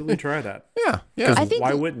absolutely try that. Yeah. Yeah. I think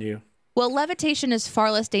why wouldn't you? well, levitation is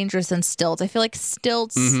far less dangerous than stilts. I feel like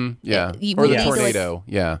stilts, Yeah. you Or would the need, tornado.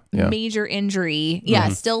 Yeah. Yeah. major injury. Yeah,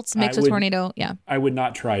 stilts mixed with tornado. Yeah. I would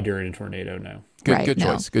not try during a tornado. No. Good no.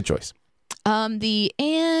 choice. Good choice.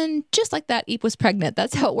 And just like that, Eep was pregnant.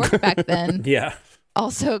 That's how it worked back then. Yeah.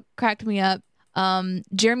 Also cracked me up.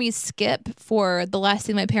 Jeremy's skip for the last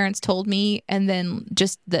thing my parents told me, and then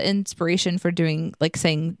just the inspiration for doing, like,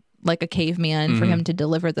 saying like a caveman for him to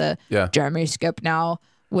deliver the Jeremy skip now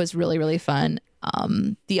was really, really fun.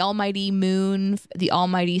 The almighty moon, the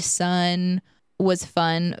almighty sun was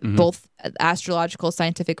fun, both astrological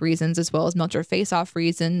scientific reasons as well as melt your face off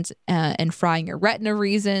reasons, and frying your retina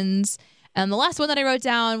reasons. And the last one that I wrote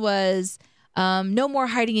down was no more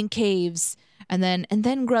hiding in caves. And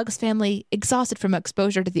then Grug's family, exhausted from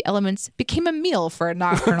exposure to the elements, became a meal for a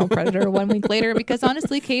nocturnal predator 1 week later, because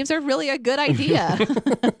honestly, caves are really a good idea.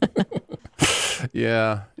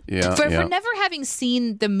 Yeah. For never having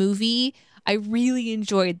seen the movie, I really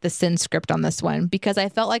enjoyed the Sin script on this one, because I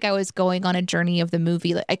felt like I was going on a journey of the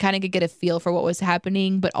movie. Like, I kind of could get a feel for what was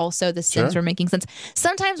happening, but also the Sins were making sense.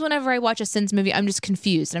 Sometimes whenever I watch a Sins movie, I'm just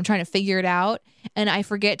confused and I'm trying to figure it out, and I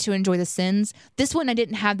forget to enjoy the Sins. This one, I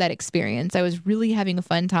didn't have that experience. I was really having a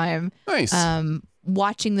fun time. Nice.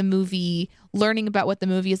 Watching the movie, learning about what the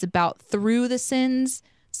movie is about through the Sins.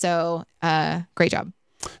 So, great job.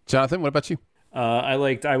 Jonathan, what about you? I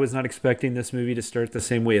was not expecting this movie to start the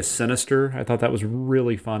same way as Sinister. I thought that was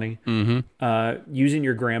really funny. Using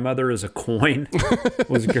your grandmother as a coin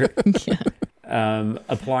was great.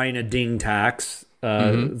 Applying a ding tax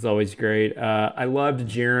is always great. I loved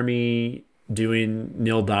Jeremy doing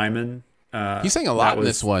Neil Diamond. He sang a lot in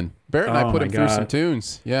this one. Barrett and I put him through some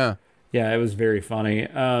tunes. Yeah. Yeah, it was very funny.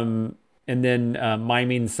 And then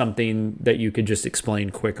miming something that you could just explain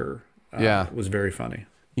quicker was very funny.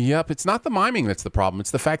 Yep, it's not the miming that's the problem.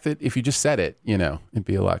 It's the fact that if you just said it, it'd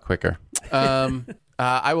be a lot quicker.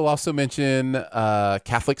 I will also mention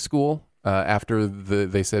Catholic school. After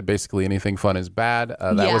they said basically anything fun is bad.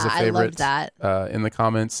 That was a favorite. I loved that. In the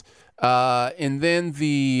comments. And then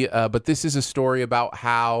but this is a story about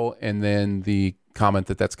how, and then the comment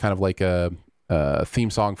that's kind of like a theme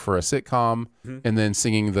song for a sitcom, and then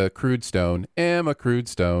singing the Crude Stone. Am a Crude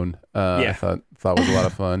Stone. I thought was a lot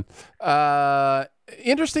of fun.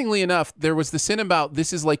 Interestingly enough, there was the sin about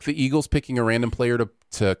this is like the Eagles picking a random player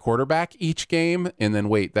to quarterback each game, and then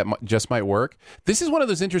wait, that just might work. This is one of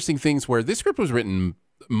those interesting things where this script was written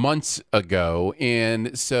months ago,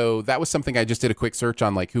 and so that was something I just did a quick search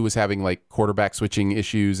on, like who was having like quarterback switching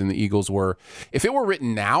issues, and the Eagles were. If it were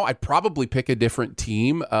written now, I'd probably pick a different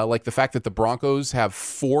team. Like the fact that the Broncos have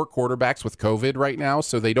 4 quarterbacks with COVID right now,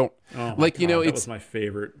 so they don't that was my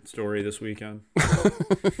favorite story this weekend.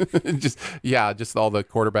 just all the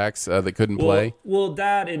quarterbacks that couldn't play. Well,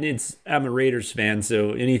 that, and I'm a Raiders fan,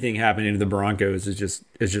 so anything happening to the Broncos is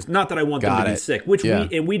just not that I want them to be sick, which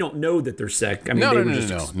we don't know that they're sick. I mean,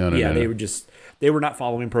 they were not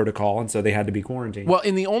following protocol, and so they had to be quarantined. Well,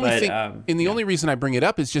 and the only reason I bring it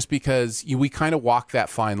up is just because we kind of walk that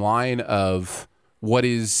fine line of what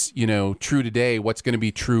is true today, what's going to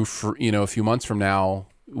be true for a few months from now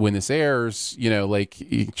when this airs. Like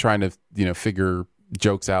trying to figure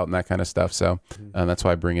jokes out and that kind of stuff. So that's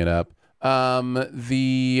why I bring it up.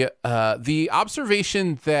 The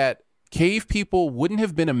observation that cave people wouldn't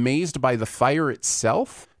have been amazed by the fire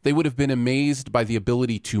itself. They would have been amazed by the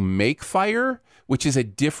ability to make fire, which is a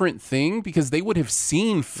different thing because they would have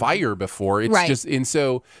seen fire before. It's just, and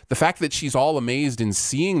so the fact that she's all amazed in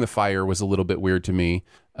seeing the fire was a little bit weird to me.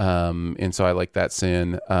 And so I like that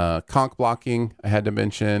sin. Conch blocking, I had to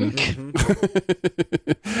mention.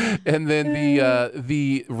 And then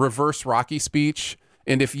the reverse Rocky speech.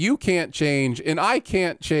 And if you can't change and I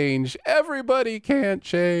can't change, everybody can't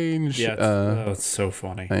change. Yeah, it's so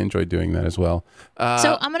funny. I enjoyed doing that as well.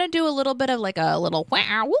 So I'm going to do a little bit of like a little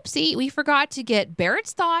whoopsie. We forgot to get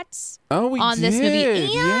Barrett's thoughts on this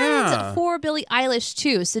movie and for Billie Eilish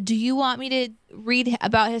too. So do you want me to read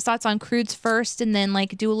about his thoughts on Croods first and then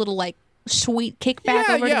like do a little like sweet kickback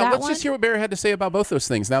over to that one? Let's just hear what Barrett had to say about both those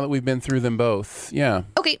things now that we've been through them both. Yeah.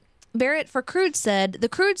 Okay. Barrett for Croods said, the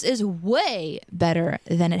Croods is way better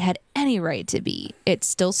than it had any right to be. It's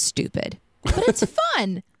still stupid, but it's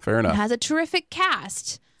fun. Fair enough. It has a terrific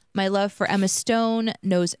cast. My love for Emma Stone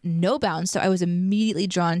knows no bounds, so I was immediately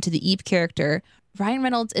drawn to the Eep character. Ryan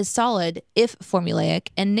Reynolds is solid, if formulaic,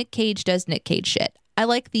 and Nick Cage does Nick Cage shit. I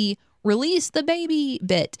like the release the baby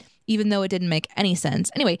bit, even though it didn't make any sense.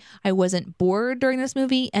 Anyway, I wasn't bored during this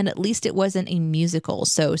movie, and at least it wasn't a musical,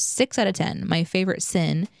 so 6 out of 10. My favorite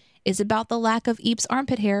sin is about the lack of Eep's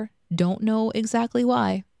armpit hair. Don't know exactly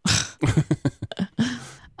why.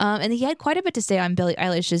 And he had quite a bit to say on Billie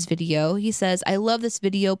Eilish's video. He says, I love this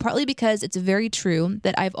video partly because it's very true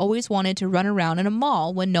that I've always wanted to run around in a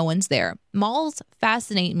mall when no one's there. Malls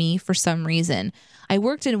fascinate me for some reason. I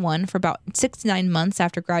worked in one for about 6 to 9 months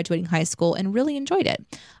after graduating high school and really enjoyed it.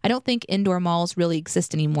 I don't think indoor malls really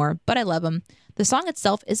exist anymore, but I love them. The song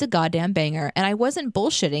itself is a goddamn banger, and I wasn't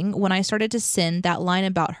bullshitting when I started to sing that line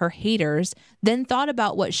about her haters, then thought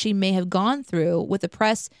about what she may have gone through with the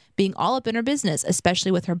press being all up in her business, especially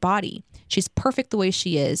with her body. She's perfect the way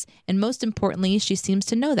she is, and most importantly, she seems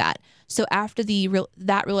to know that. So after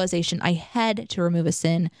that realization, I had to remove a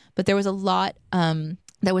sin, but there was a lot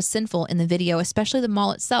that was sinful in the video, especially the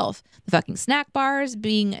mall itself. The fucking snack bars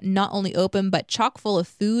being not only open, but chock full of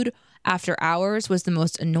food after hours was the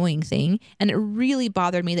most annoying thing, and it really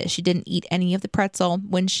bothered me that she didn't eat any of the pretzel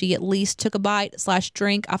when she at least took a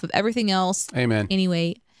bite/drink off of everything else. Amen.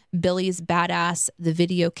 Anyway, Billie's badass. The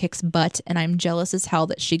video kicks butt, and I'm jealous as hell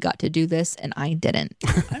that she got to do this and I didn't.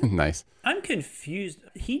 Nice. I'm confused.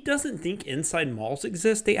 He doesn't think inside malls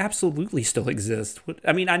exist. They absolutely still exist.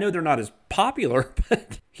 I mean, I know they're not as popular,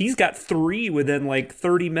 but he's got 3 within like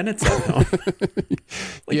 30 minutes of them.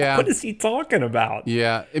 What is he talking about?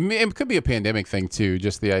 Yeah, it could be a pandemic thing too.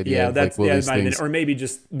 Just the idea of like, or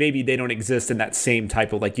maybe they don't exist in that same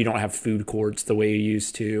type of like you don't have food courts the way you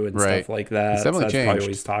used to and stuff like that. It's definitely that's changed. Probably what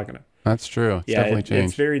he's talking about. That's true. It's definitely changed.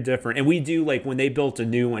 It's very different. And we do like when they built a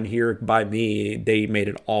new one here by me, they made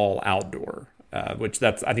it all outdoor, which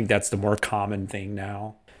I think that's the more common thing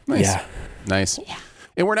now. Nice. Yeah. Nice. Yeah.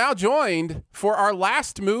 And we're now joined for our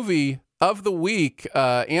last movie of the week.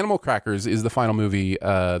 Animal Crackers is the final movie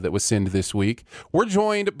that was sinned this week. We're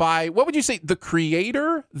joined by, what would you say, the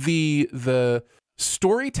creator, the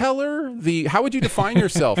storyteller, how would you define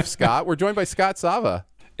yourself, Scott? We're joined by Scott Sava.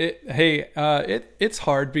 It's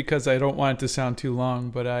hard because I don't want it to sound too long,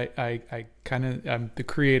 but I'm the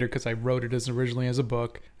creator because I wrote it originally as a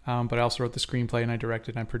book, but I also wrote the screenplay and I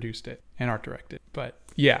directed and I produced it and art directed. But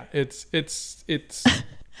yeah, it's.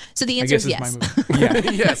 So the answer is yes. My movie.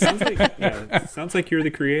 Yeah. Yes. Sounds like you're the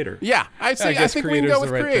creator. Yeah, I think we can go with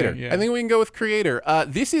creator. Yeah. I think we can go with creator.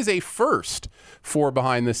 This is a first for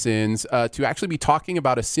Behind the Sins to actually be talking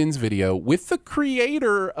about a Sins video with the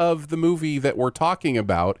creator of the movie that we're talking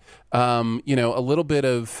about. A little bit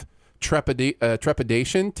of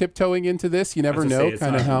trepidation tiptoeing into this. You never know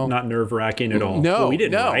kind of how. Not nerve-wracking at all. No, we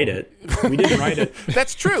didn't write it. We didn't write it.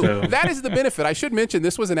 That's true. So. That is the benefit. I should mention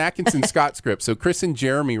this was an Atkinson Scott script. So Chris and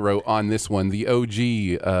Jeremy wrote on this one. The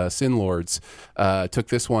OG Sin Lords took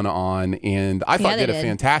this one on, and I thought did a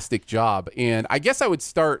fantastic job. And I guess I would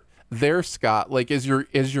start there, Scott. Like as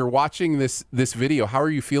you're watching this video, how are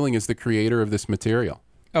you feeling as the creator of this material?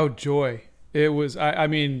 Oh, joy. It was, like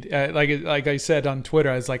I said on Twitter,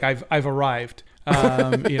 I was like, I've arrived.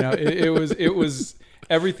 It was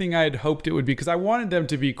everything I had hoped it would be because I wanted them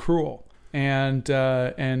to be cruel, and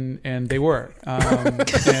they were.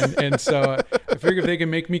 And so I figured if they can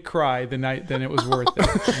make me cry, then it was worth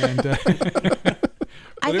it. And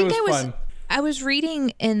I think it was fun. I was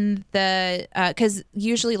reading in the because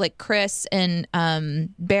usually like Chris and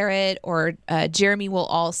Barrett or Jeremy will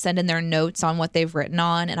all send in their notes on what they've written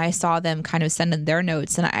on, and I saw them kind of send in their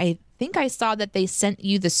notes, and I think I saw that they sent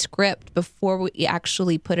you the script before we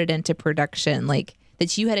actually put it into production, like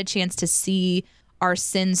that you had a chance to see our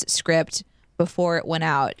Sins script before it went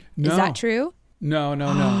out. No. Is that true? No.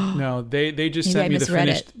 They just Maybe sent I me the misread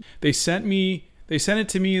finished. It. They sent it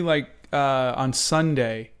to me like on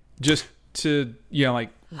Sunday just to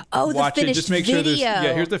watch the it, just make video.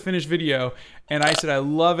 sure here's the finished video, And I said, I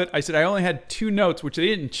love it. I said, I only had 2 notes, which they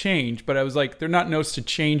didn't change, but I was like, they're not notes to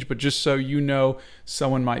change, but just so you know,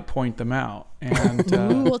 someone might point them out. And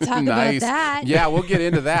Ooh, we'll talk about that. Yeah, we'll get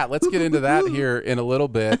into that. Let's get into that here in a little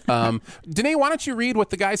bit. Danae, why don't you read what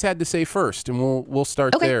the guys had to say first, and we'll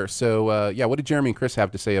start there. So, what did Jeremy and Chris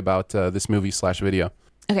have to say about this movie/video?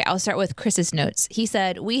 Okay, I'll start with Chris's notes. He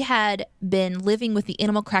said, we had been living with the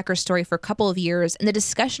Animal Cracker story for a couple of years, and the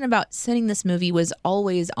discussion about sending this movie was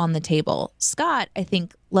always on the table. Scott, I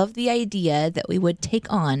think, loved the idea that we would take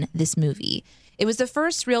on this movie. It was the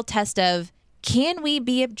first real test of, can we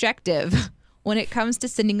be objective when it comes to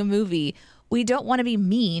sending a movie? We don't want to be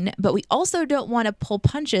mean, but we also don't want to pull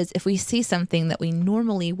punches if we see something that we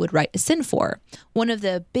normally would write a sin for. One of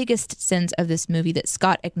the biggest sins of this movie that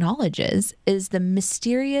Scott acknowledges is the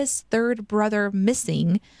mysterious third brother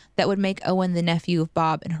missing that would make Owen the nephew of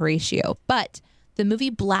Bob and Horatio. But the movie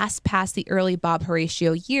blasts past the early Bob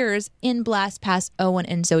Horatio years and blasts past Owen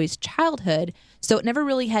and Zoe's childhood, so it never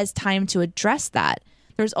really has time to address that.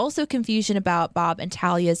 There's also confusion about Bob and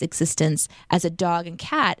Talia's existence as a dog and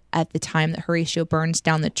cat at the time that Horatio burns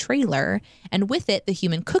down the trailer, and with it, the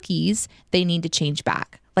human cookies they need to change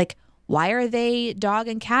back. Like, why are they dog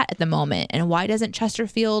and cat at the moment? And why doesn't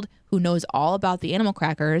Chesterfield, who knows all about the animal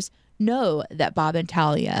crackers, know that Bob and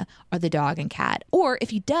Talia are the dog and cat? Or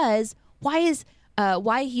if he does, why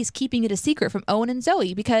he's keeping it a secret from Owen and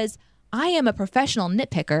Zoe? Because I am a professional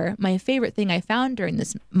nitpicker. My favorite thing I found during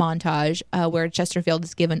this montage where Chesterfield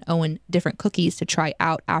is given Owen different cookies to try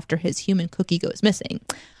out after his human cookie goes missing.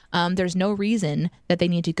 There's no reason that they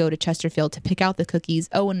need to go to Chesterfield to pick out the cookies.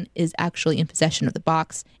 Owen is actually in possession of the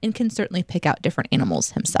box and can certainly pick out different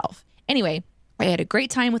animals himself. Anyway, I had a great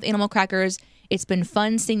time with Animal Crackers. It's been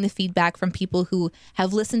fun seeing the feedback from people who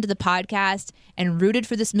have listened to the podcast and rooted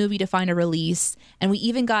for this movie to find a release. And we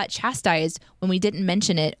even got chastised when we didn't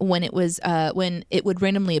mention it when it would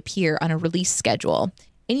randomly appear on a release schedule.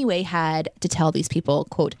 Anyway, had to tell these people,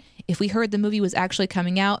 quote, if we heard the movie was actually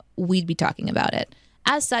coming out, we'd be talking about it.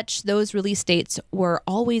 As such, those release dates were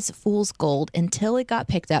always fool's gold until it got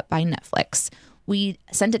picked up by Netflix. We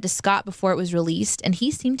sent it to Scott before it was released, and he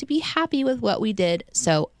seemed to be happy with what we did,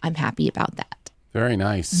 so I'm happy about that. Very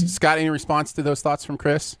nice. Scott, any response to those thoughts from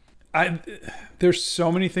Chris? There's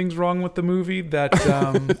so many things wrong with the movie that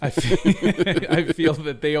I feel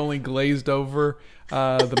that they only glazed over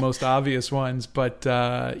the most obvious ones. But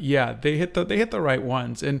yeah, they hit the right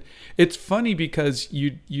ones. And it's funny because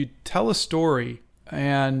you tell a story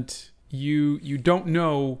and you don't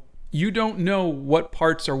know what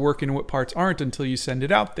parts are working and what parts aren't until you send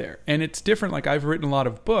it out there. And it's different. Like, I've written a lot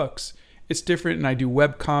of books. It's different, and I do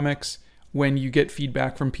web comics. When you get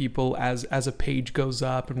feedback from people as a page goes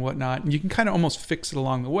up and whatnot, and you can kind of almost fix it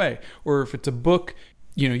along the way. Or if it's a book,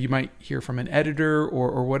 you might hear from an editor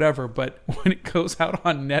or whatever. But when it goes out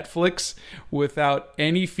on Netflix without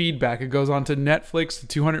any feedback, it goes on to Netflix to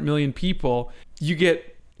 200 million people. You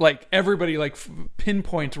get like everybody like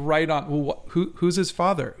pinpoints right on. Well, who's his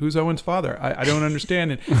father? Who's Owen's father? I don't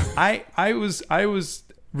understand. And I was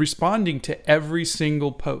responding to every single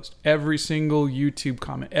post, every single YouTube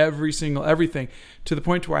comment, everything, to the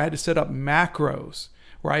point where I had to set up macros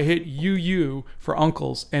where I hit UU for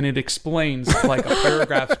uncles and it explains like a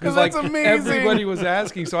paragraph because like amazing. Everybody was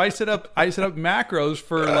asking. So I set up macros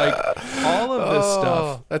for like all of this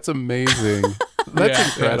stuff. That's amazing. That's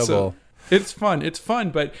incredible. Yeah, so it's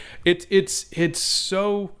fun, but it's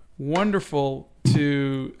so wonderful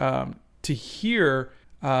to hear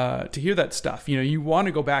that stuff. You want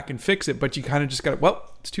to go back and fix it, but you kind of just got to,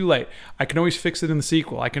 well, it's too late. I can always fix it in the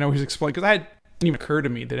sequel. I can always explain, because it didn't even occur to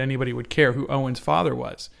me that anybody would care who Owen's father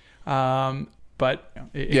was. But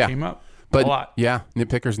it came up a lot. Yeah,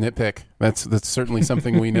 nitpickers nitpick. That's certainly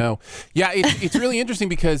something we know. Yeah, it's really interesting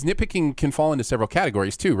because nitpicking can fall into several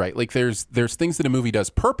categories too, right? Like there's things that a movie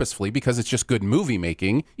does purposefully because it's just good movie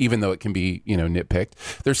making, even though it can be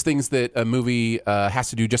nitpicked. There's things that a movie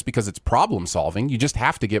has to do just because it's problem solving. You just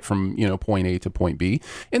have to get from point A to point B.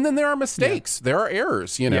 And then there are mistakes. Yeah. There are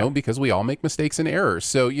errors, because we all make mistakes and errors.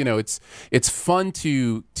 So it's fun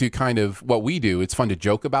to kind of what we do. It's fun to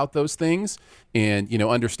joke about those things and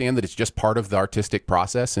understand that it's just part of the artistic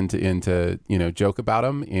process and to joke about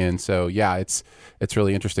them. And so it's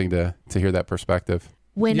really interesting to hear that perspective.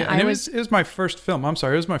 It was my first film. I'm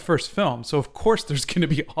sorry, it was my first film. So of course there's going to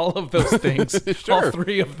be all of those things, Sure. all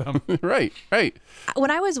three of them. Right.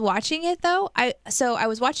 When I was watching it though, I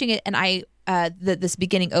was watching it and this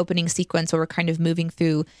beginning opening sequence where we're kind of moving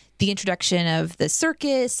through the introduction of the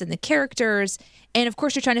circus and the characters. And of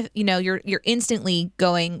course you're trying to, you're instantly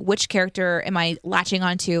going, which character am I latching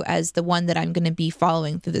onto as the one that I'm going to be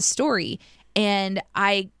following through the story? And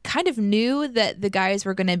I kind of knew that the guys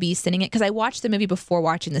were going to be sending it because I watched the movie before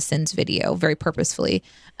watching the Sins video very purposefully.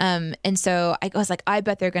 And so I was like, I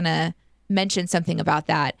bet they're going to mention something about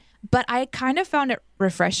that. But I kind of found it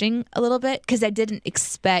refreshing a little bit because I didn't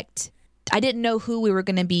know who we were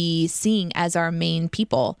going to be seeing as our main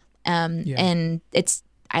people. And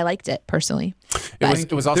I liked it personally.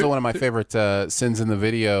 It was also one of my favorite sins in the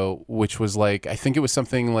video, which was like, I think it was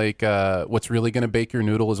something like, what's really going to bake your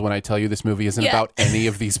noodle is when I tell you this movie isn't about any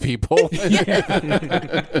of these people. That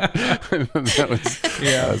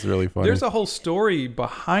was really funny. There's a whole story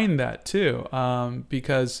behind that too,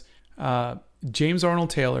 because James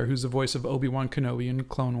Arnold Taylor, who's the voice of Obi-Wan Kenobi in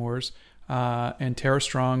Clone Wars, and Tara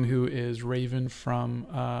Strong, who is Raven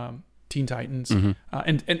from Teen Titans,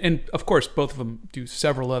 and of course both of them do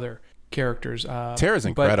several other characters. Tara's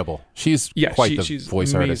incredible. She's quite the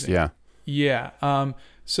voice amazing. artist.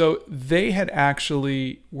 So they had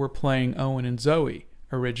actually were playing Owen and Zoe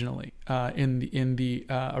originally in the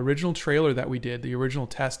original trailer that we did, the original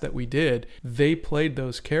test that we did. They played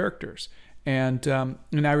those characters, and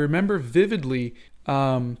I remember vividly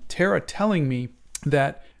Tara telling me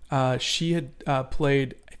that she had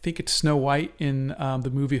played, I think it's Snow White in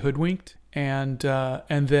the movie Hoodwinked, and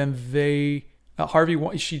then they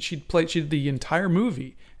she did the entire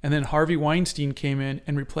movie, and then Harvey Weinstein came in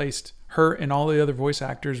and replaced her and all the other voice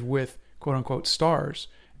actors with quote unquote stars,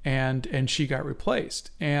 and she got replaced.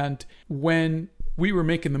 And when we were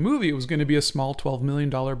making the movie, it was going to be a small $12 million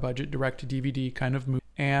budget direct to DVD kind of movie,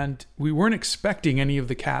 and we weren't expecting any of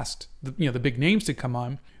the cast, the big names to come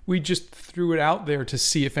on. We just threw it out there to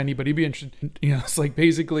see if anybody would be interested. It's like,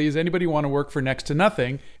 basically, does anybody want to work for next to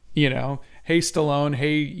nothing? Hey Stallone,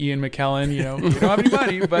 hey Ian McKellen, we don't have any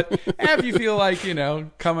money, but if you feel like,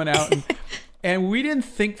 coming out. And we didn't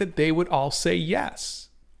think that they would all say yes.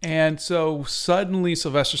 And so suddenly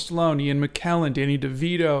Sylvester Stallone, Ian McKellen, Danny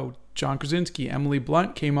DeVito, John Krasinski, Emily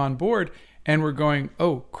Blunt came on board, and we're going,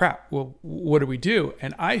 oh crap, well, what do we do?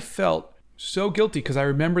 And I felt so guilty because I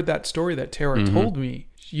remembered that story that Tara told me.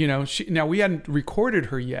 Now we hadn't recorded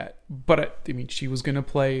her yet, but she was going to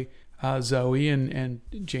play Zoe, and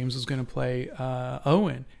James was going to play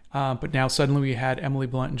Owen. But now suddenly we had Emily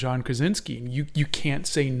Blunt and John Krasinski, and you can't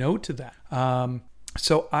say no to that.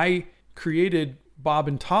 So I created Bob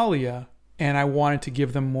and Talia, and I wanted to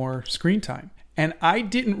give them more screen time. And I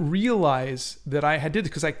didn't realize that I had did it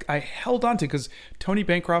because I held on to it because Tony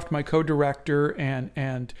Bancroft, my co-director,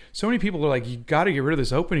 and so many people are like, you got to get rid of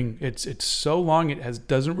this opening. It's so long. It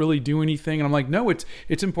doesn't really do anything. And I'm like, no,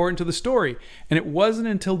 it's important to the story. And it wasn't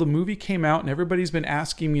until the movie came out and everybody's been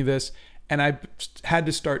asking me this, and I had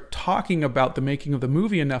to start talking about the making of the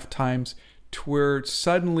movie enough times to where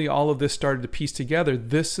suddenly all of this started to piece together.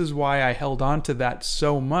 This is why I held on to that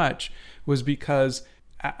so much, was because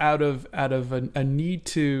out of a need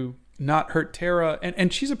to not hurt Tara,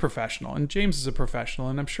 and she's a professional, and James is a professional,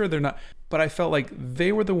 and I'm sure they're not, but I felt like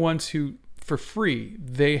they were the ones who, for free,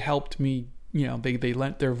 they helped me, they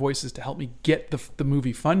lent their voices to help me get the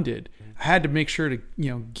movie funded. I had to make sure to,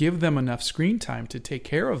 give them enough screen time to take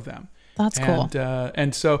care of them. That's cool.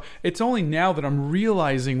 And so it's only now that I'm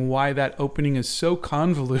realizing why that opening is so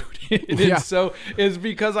convoluted. Is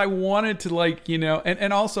because I wanted to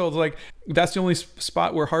and also like, that's the only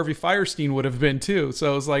spot where Harvey Fierstein would have been too.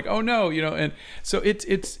 So it's like, oh no, and so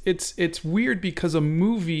it's weird because a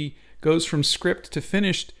movie goes from script to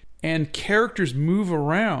finished and characters move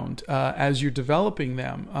around as you're developing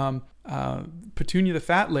them. Petunia the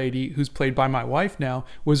Fat Lady, who's played by my wife now,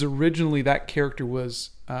 was originally, that character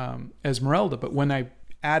was Esmeralda, but when I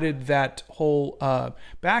added that whole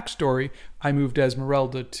backstory, I moved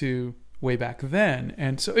Esmeralda to way back then.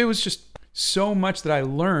 And so it was just so much that I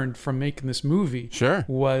learned from making this movie. Sure.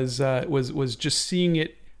 Was just seeing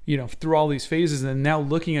it, through all these phases, and now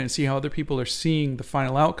looking at it and see how other people are seeing the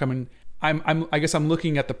final outcome. And I guess I'm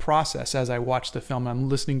looking at the process as I watch the film. I'm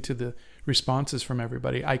listening to the responses from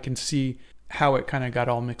everybody. I can see how it kind of got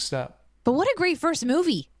all mixed up. But what a great first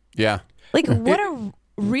movie. Yeah. Like, what a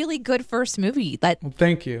really good first movie. Well,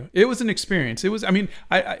 thank you. It was an experience. It was,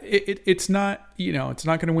 it's not, it's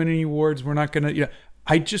not going to win any awards. We're not going to,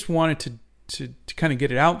 I just wanted to kind of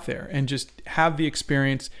get it out there and just have the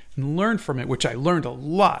experience and learn from it, which I learned a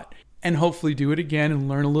lot, and hopefully do it again and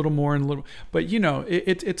learn a little more and a little, but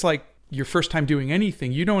it's like your first time doing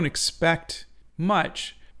anything. You don't expect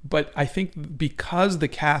much, but I think because the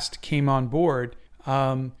cast came on board,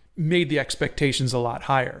 made the expectations a lot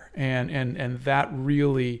higher, and that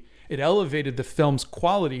really, it elevated the film's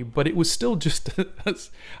quality. But it was still just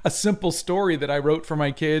a simple story that I wrote for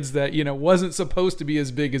my kids that wasn't supposed to be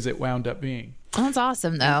as big as it wound up being. That's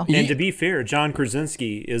awesome, though. And to be fair, John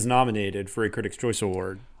Krasinski is nominated for a Critics' Choice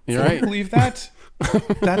Award. You're Can right. you believe that?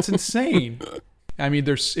 That's insane. I mean,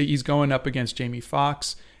 he's going up against Jamie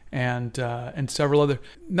Foxx and several other.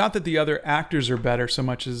 Not that the other actors are better so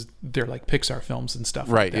much as they're like Pixar films and stuff.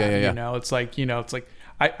 Right. Like that. Yeah. You know, it's like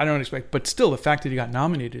I don't expect, but still, the fact that he got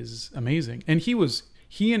nominated is amazing. And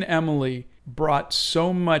he and Emily brought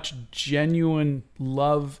so much genuine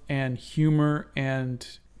love and humor and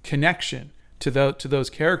connection to those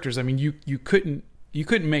characters. I mean, you couldn't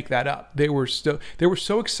make that up. They were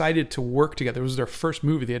so excited to work together. It was their first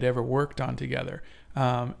movie they had ever worked on together.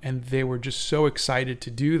 And they were just so excited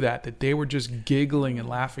to do that they were just giggling and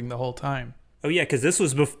laughing the whole time. Oh yeah, because this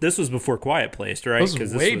was before Quiet Place, right? This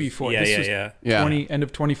was way before. Yeah, this yeah. was end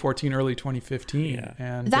of 2014, early 2015. Yeah.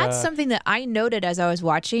 And That's something that I noted as I was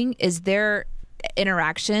watching, is their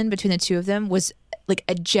interaction between the two of them was like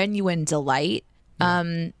a genuine delight.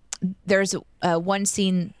 There's one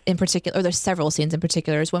scene in particular, or there's several scenes in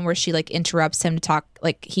particular. There's one where she like interrupts him to talk,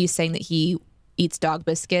 like he's saying that he eats dog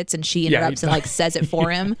biscuits, and she interrupts and like says it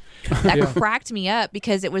for him. That cracked me up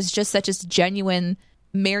because it was just such a genuine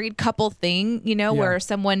married couple thing, you know, where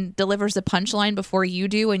someone delivers a punchline before you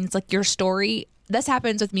do, and it's like your story. This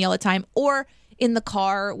happens with me all the time. Or in the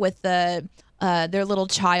car with their little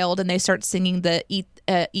child, and they start singing the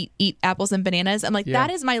eat apples and bananas. I'm like,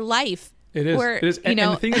 that is my life. It is. Where, it is. And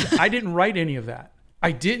the thing is, I didn't write any of that.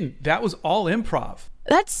 I didn't. That was all improv.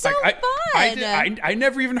 That's so fun. I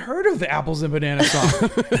never even heard of the Apples and Banana song.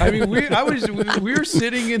 I mean, we were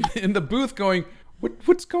sitting in the booth going,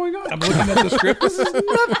 what's going on? I'm looking at the script. This is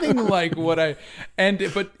nothing like what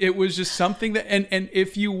but it was just something that, and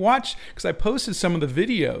if you watch, because I posted some of the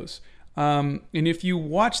videos, and if you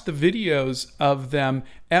watch the videos of them,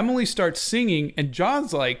 Emily starts singing and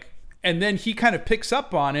John's like, and then he kind of picks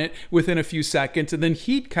up on it within a few seconds, and then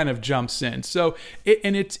he kind of jumps in. So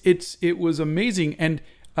it was amazing. And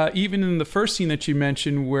even in the first scene that you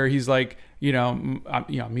mentioned, where he's like, I'm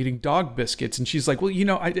eating dog biscuits, and she's like, well,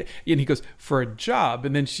 and he goes, for a job,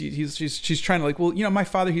 and then she's trying to like, well, my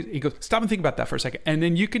father, he goes, stop and think about that for a second, and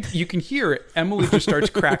then you can hear it. Emily just starts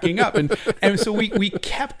cracking up, and so we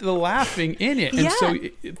kept the laughing in it, and so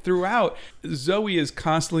throughout, Zoe is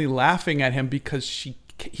constantly laughing at him because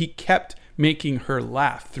he kept making her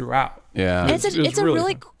laugh throughout. Yeah, it's a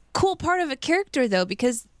really cool part of a character though,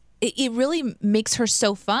 because it really makes her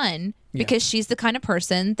so fun. Because she's the kind of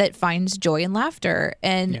person that finds joy in laughter.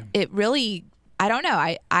 And it really, I don't know,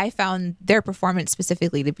 I found their performance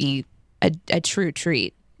specifically to be a true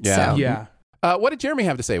treat. Yeah. So. Yeah. What did Jeremy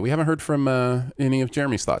have to say? We haven't heard from any of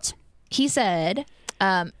Jeremy's thoughts. He said,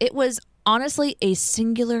 it was honestly a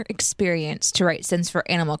singular experience to write scenes for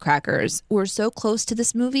Animal Crackers. We're so close to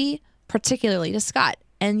this movie, particularly to Scott.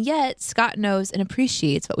 And yet, Scott knows and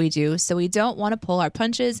appreciates what we do, so we don't want to pull our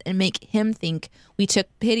punches and make him think we took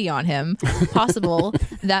pity on him. Possible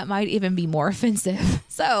that might even be more offensive.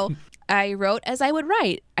 So I wrote as I would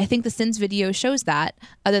write. I think the Sins video shows that,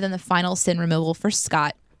 other than the final sin removal for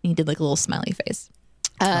Scott. He did like a little smiley face.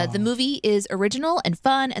 The movie is original and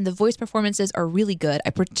fun, and the voice performances are really good.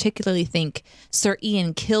 I particularly think Sir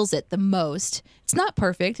Ian kills it the most. It's not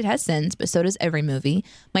perfect. It has sins, but so does every movie.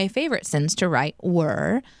 My favorite sins to write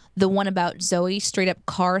were the one about Zoe straight up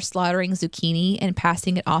car slaughtering zucchini and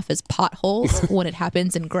passing it off as potholes when it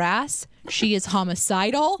happens in grass. She is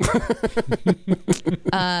homicidal.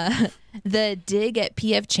 The dig at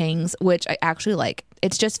P.F. Chang's, which I actually like.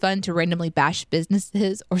 It's just fun to randomly bash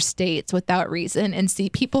businesses or states without reason and see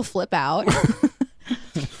people flip out.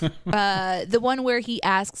 The one where he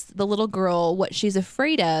asks the little girl what she's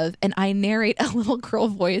afraid of, and I narrate a little girl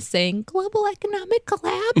voice saying, global economic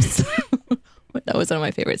collapse. That was one of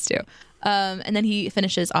my favorites too. And then he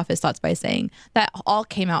finishes off his thoughts by saying, that all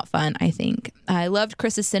came out fun, I think. I loved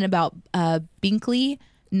Chris's sin about Binkley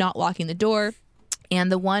not locking the door. And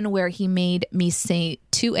the one where he made me say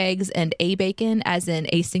 2 eggs and a bacon, as in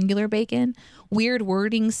a singular bacon. Weird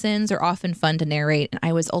wording sins are often fun to narrate, and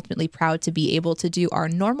I was ultimately proud to be able to do our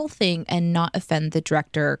normal thing and not offend the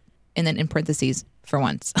director, and then in parentheses, for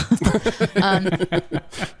once.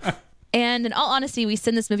 And in all honesty, we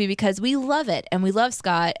send this movie because we love it, and we love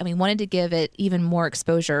Scott, and we wanted to give it even more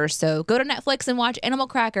exposure. So go to Netflix and watch Animal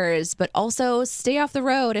Crackers, but also stay off the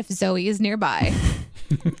road if Zoe is nearby.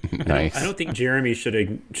 Nice. I don't think Jeremy should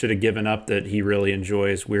have given up that he really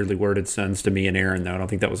enjoys weirdly worded sins to me and Aaron, though. I don't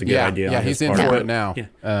think that was a good idea. Yeah, he's in for it now. Yeah.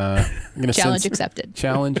 I'm gonna Challenge accepted.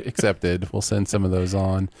 Challenge accepted. We'll send some of those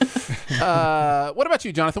on. What about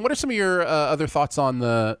you, Jonathan? What are some of your other thoughts on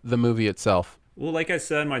the movie itself? Well, like I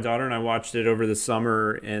said, my daughter and I watched it over the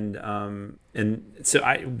summer, and so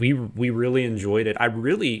we really enjoyed it. I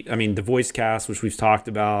mean, the voice cast, which we've talked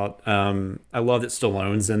about. I love that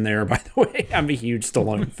Stallone's in there. By the way, I'm a huge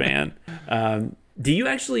Stallone fan. Do you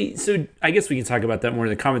actually? So I guess we can talk about that more in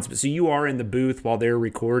the comments. But so you are in the booth while they're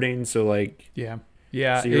recording. So like, yeah.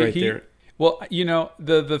 So you're right there. Well,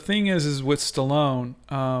 the thing is with Stallone.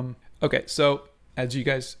 Okay, so as you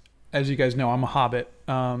guys know, I'm a hobbit.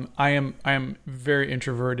 I am very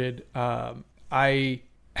introverted. I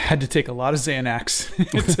had to take a lot of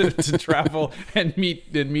Xanax to travel and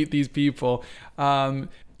meet these people.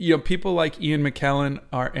 People like Ian McKellen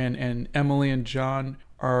and Emily and John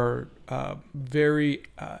are very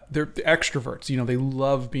they're extroverts. They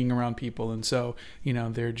love being around people, and so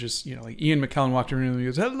they're just like Ian McKellen walked around and he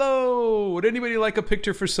goes, "Hello, would anybody like a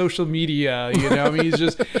picture for social media?" I mean, he's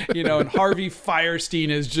just and Harvey Firestein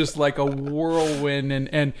is just like a whirlwind,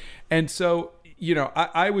 and so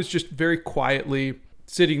I was just very quietly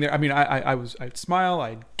sitting there. I mean, I'd smile.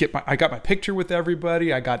 I got my picture with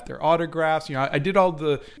everybody. I got their autographs. I did all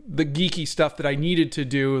the geeky stuff that I needed to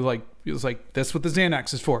do. Like it was like, that's what the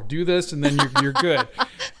Xanax is for. Do this, and then you're good.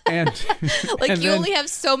 And like you only have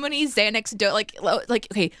so many Xanax. Like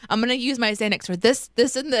okay, I'm gonna use my Xanax for this,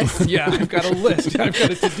 and this. Yeah, I've got a list. I've got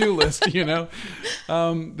a to-do list. Any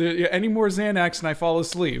more Xanax and I fall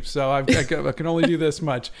asleep. So I can only do this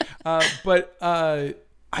much. But I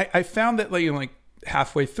found that like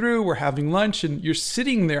halfway through, we're having lunch, and you're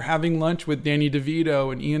sitting there having lunch with Danny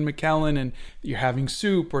DeVito and Ian McKellen, and you're having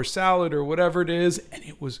soup or salad or whatever it is, and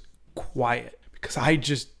it was quiet because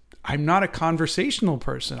I'm not a conversational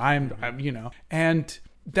person. I'm and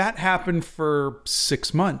that happened for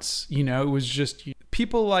 6 months. It was just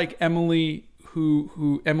people like Emily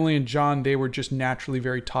who Emily and John, they were just naturally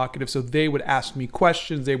very talkative. So they would ask me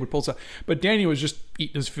questions, they would pull stuff. But Danny was just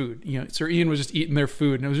eating his food. Sir Ian was just eating their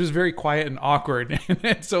food. And it was just very quiet and awkward.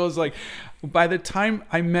 And so it was like, by the time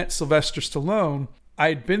I met Sylvester Stallone, I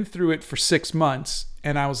had been through it for 6 months.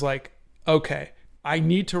 And I was like, okay, I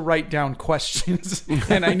need to write down questions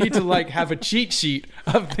and I need to have a cheat sheet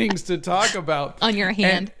of things to talk about. On your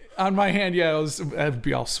hand. On my hand, yeah, I'd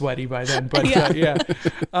be all sweaty by then. But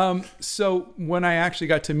yeah. So when I actually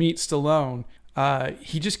got to meet Stallone,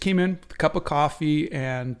 he just came in with a cup of coffee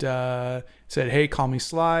and said, "Hey, call me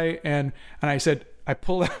Sly." And I said, I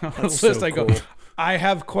pulled out a list. So I go, cool. "I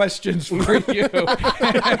have questions for you."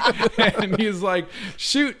 And he's like,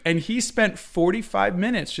 "Shoot." And he spent 45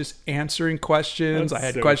 minutes just answering questions. That's I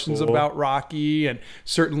had so questions cool. about Rocky and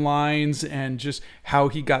certain lines and just how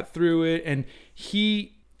he got through it. And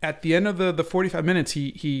he, at the end of the 45 minutes,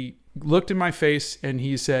 he looked in my face and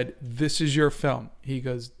he said, "This is your film." He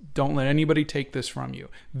goes, "Don't let anybody take this from you.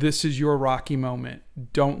 This is your Rocky moment.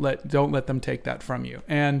 Don't let them take that from you."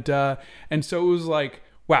 And so it was like,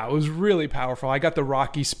 wow, it was really powerful. I got the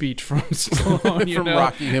Rocky speech from Stallone, from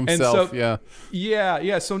Rocky himself. And so,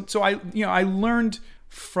 yeah. So I learned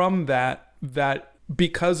from that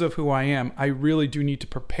because of who I am, I really do need to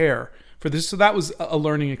prepare for this. So that was a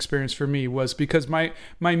learning experience for me, was because my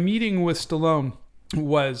meeting with Stallone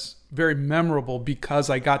was very memorable because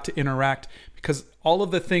I got to interact, because all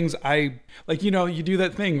of the things you do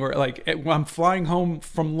that thing where when I'm flying home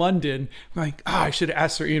from London, I'm like, I should have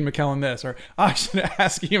asked Sir Ian McKellen this, or I should have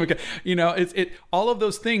asked Ian McKellen. All of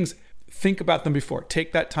those things, think about them before,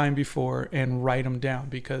 take that time before and write them down,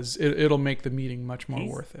 because it'll make the meeting much more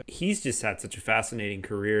worth it. He's just had such a fascinating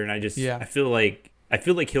career. And I feel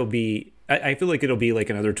like he'll be, I feel like it'll be like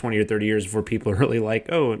another 20 or 30 years before people are really like,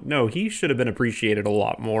 oh no, he should have been appreciated a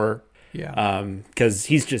lot more. Yeah. Because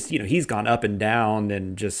he's just, he's gone up and down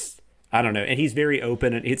and just, I don't know. And he's very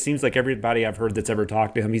open. And it seems like everybody I've heard that's ever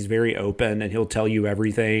talked to him, he's very open and he'll tell you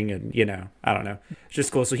everything. And, I don't know. It's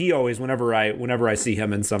just cool. So he always, whenever I see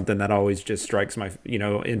him in something, that always just strikes my,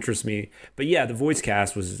 interests me. But yeah, the voice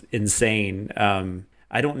cast was insane.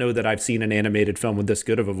 I don't know that I've seen an animated film with this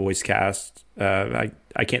good of a voice cast. I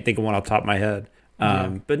can't think of one off the top of my head.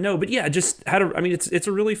 But yeah, just it's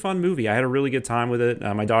a really fun movie. I had a really good time with it.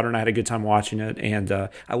 My daughter and I had a good time watching it, and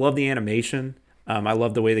I love the animation. I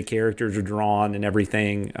love the way the characters are drawn and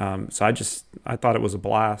everything. So I thought it was a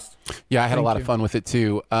blast. Yeah, I had a lot of fun with it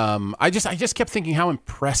too. I just kept thinking how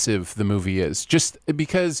impressive the movie is, just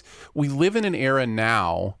because we live in an era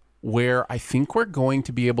now where I think we're going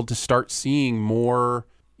to be able to start seeing more,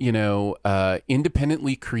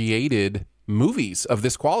 independently created movies of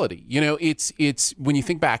this quality. It's when you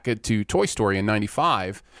think back to Toy Story in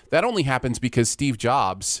 '95, that only happens because Steve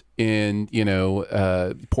Jobs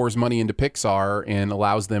pours money into Pixar and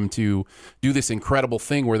allows them to do this incredible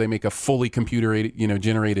thing where they make a fully computer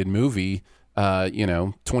generated movie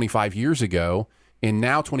 25 years ago. And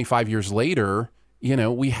now 25 years later,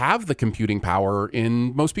 we have the computing power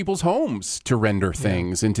in most people's homes to render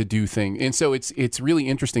things and to do things. And so it's really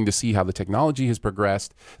interesting to see how the technology has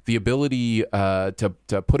progressed, the ability to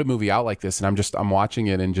put a movie out like this. And I'm watching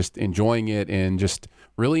it and just enjoying it and just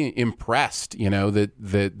really impressed,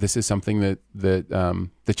 that this is something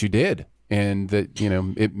that you did and that,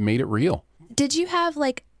 it made it real. Did you have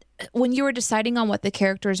when you were deciding on what the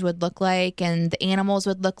characters would look like and the animals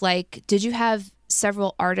would look like, did you have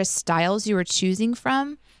several artist styles you were choosing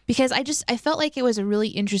from? Because I felt like it was a really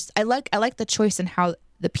interesting. I like the choice in how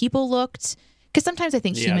the people looked, because sometimes I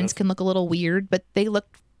think humans can look a little weird, but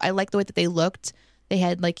I like the way that they looked. They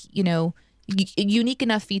had unique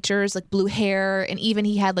enough features, like blue hair, and even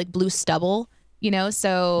he had blue stubble,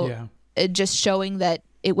 so it just showing that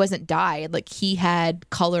it wasn't dyed, he had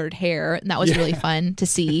colored hair, and that was really fun to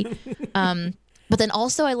see. But then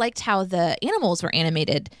also I liked how the animals were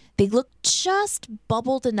animated. They looked just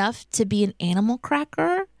bubbled enough to be an animal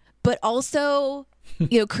cracker, but also,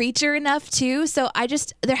 creature enough too. So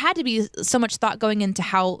there had to be so much thought going into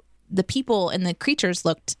how the people and the creatures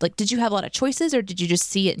looked. Did you have a lot of choices, or did you just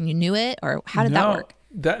see it and you knew it, or how did that work?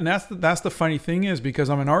 That's the funny thing is, because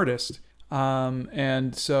I'm an artist,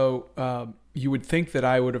 and so you would think that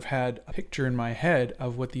I would have had a picture in my head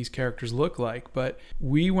of what these characters look like, but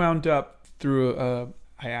we wound up through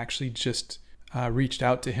I actually just reached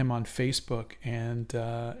out to him on Facebook, and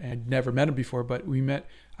I'd never met him before, but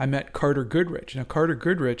I met Carter Goodrich. Now, Carter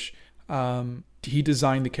Goodrich, he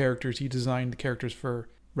designed the characters. He designed the characters for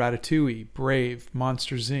Ratatouille, Brave,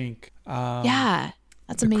 Monsters, Inc.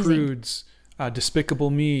 That's amazing. Croods, Despicable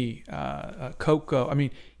Me, Coco. I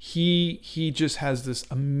mean, he just has this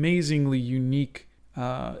amazingly unique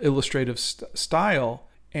illustrative style,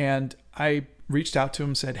 and I reached out to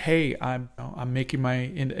him and said, hey, I'm making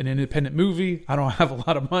an independent movie. I don't have a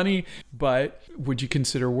lot of money, but would you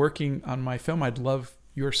consider working on my film? I'd love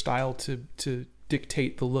your style to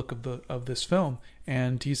dictate the look of this film.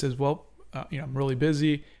 And he says, well, I'm really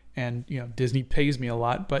busy, and Disney pays me a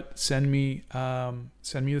lot, but send me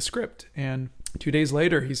the script. And 2 days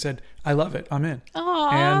later, he said, I love it. I'm in.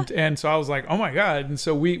 Aww. And so I was like, oh my God. And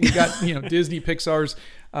so we got, Disney Pixar's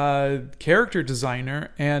character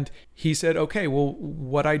designer, and he said, okay, well,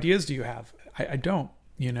 what ideas do you have? I don't,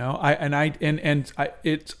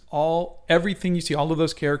 it's all, everything you see, all of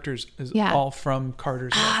those characters is all from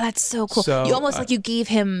Carter's work. That's so cool. So, you almost you gave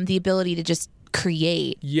him the ability to just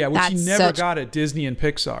create. Yeah, which he never got at Disney and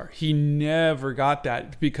Pixar. He never got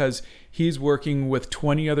that, because he's working with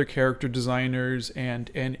 20 other character designers,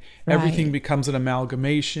 and everything becomes an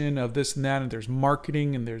amalgamation of this and that, and there's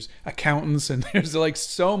marketing and there's accountants, and there's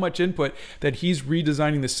so much input that he's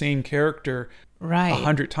redesigning the same character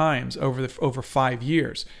 100 times over 5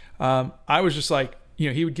 years. I was just like,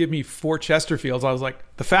 he would give me 4 Chesterfields. I was like,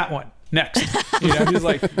 the fat one. Next, he's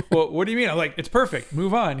like, well, what do you mean? I was like, it's perfect.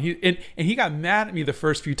 Move on. He got mad at me the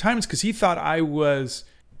first few times because he thought I was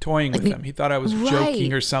toying with him. He thought I was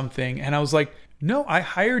joking or something. And I was like, no, I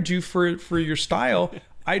hired you for your style.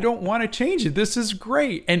 I don't want to change it. This is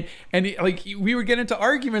great. And we would get into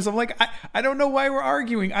arguments. I'm like, I don't know why we're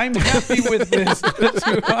arguing. I'm happy with this. Let's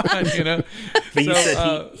move on. But you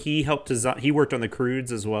said he helped design. He worked on the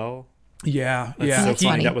Croods as well. Yeah, that's so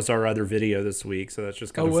funny. That was our other video this week, so that's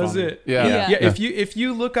just kind of funny. Was it? Yeah. If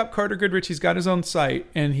you look up Carter Goodrich, he's got his own site,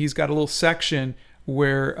 and he's got a little section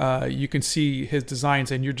where you can see his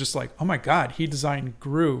designs, and you're just like, oh my God, he designed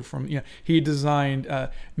Gru he designed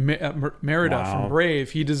Merida from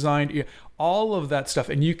Brave, he designed all of that stuff,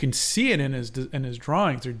 and you can see it in his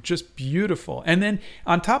drawings. They're just beautiful. And then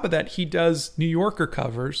on top of that, he does New Yorker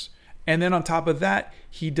covers. And then on top of that,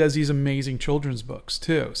 he does these amazing children's books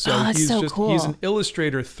too. So he's an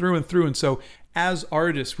illustrator through and through. And so as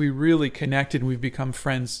artists, we really connected, and we've become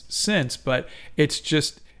friends since. But it's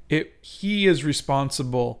just he is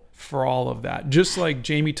responsible for all of that. Just like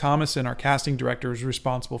Jamie Thomason, our casting director, is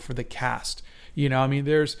responsible for the cast.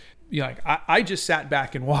 There's I just sat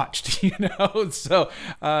back and watched. So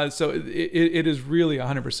it is really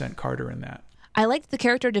 100% Carter in that. I liked the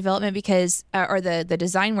character development because, or the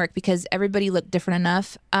design work, because everybody looked different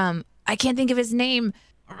enough. I can't think of his name,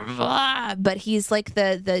 but he's like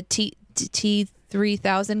the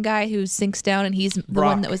T-3000 guy who sinks down, and he's the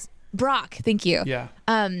one that was Brock. Thank you. Yeah.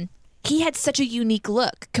 He had such a unique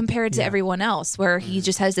look compared to everyone else, where he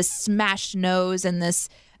just has this smashed nose and this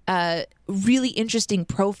really interesting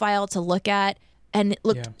profile to look at, and it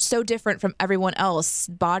looked so different from everyone else.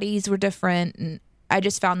 Bodies were different, and I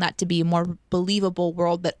just found that to be a more believable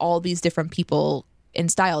world, that all these different people and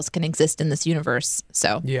styles can exist in this universe.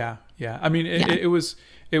 So yeah. I mean, it was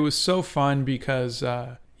it was so fun because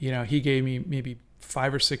he gave me maybe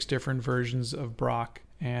 5 or 6 different versions of Brock,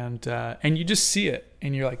 and you just see it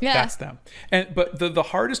and you're like, that's them. But the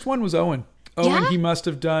hardest one was Owen. He must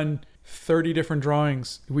have done 30 different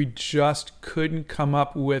drawings. We just couldn't come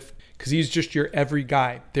up with, because he's just your every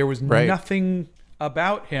guy. There was nothing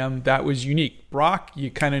about him that was unique. Brock,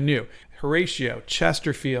 you kind of knew. Horatio,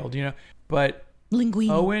 Chesterfield, but Linguini.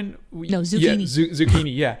 Owen, zucchini.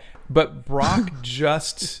 Zucchini, yeah. But Brock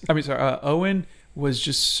Owen was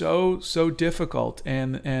just so difficult,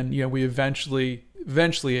 and we eventually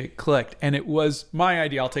it clicked, and it was my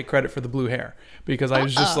idea. I'll take credit for the blue hair, because I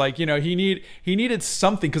was just like, he needed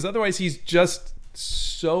something, because otherwise he's just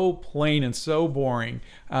so plain and so boring.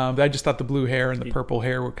 But I just thought the blue hair and the purple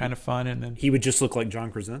hair were kind of fun, and then he would just look like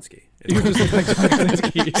John Krasinski. He would just look like John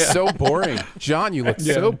Krasinski. Yeah. So boring, John. You look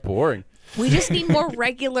so boring. We just need more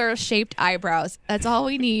regular shaped eyebrows. That's all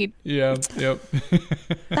we need. Yeah. Yep.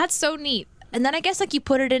 That's so neat. And then I guess you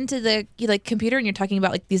put it into the computer, and you're talking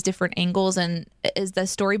about these different angles. And is the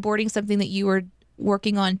storyboarding something that you were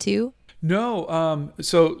working on too? No.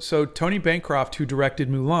 So Tony Bancroft, who directed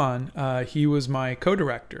Mulan, he was my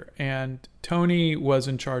co-director, and Tony was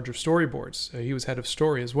in charge of storyboards. He was head of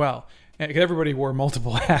story as well. And everybody wore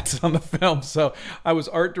multiple hats on the film. So I was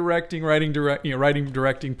art directing, writing,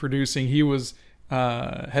 directing, producing. He was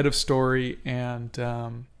head of story and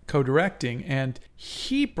co-directing, and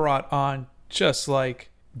he brought on just like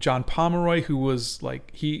John Pomeroy, who was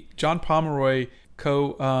John Pomeroy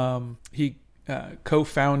co-founded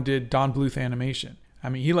Don Bluth Animation. I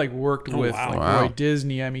mean, he worked with Roy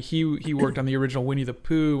Disney. I mean, he worked on the original Winnie the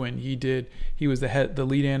Pooh, and he was the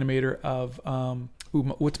lead animator of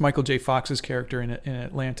what's Michael J. Fox's character in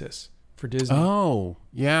Atlantis for Disney? Oh,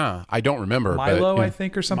 yeah. I don't remember. Milo, but, I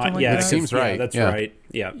think, or something like that. It seems right. That's right.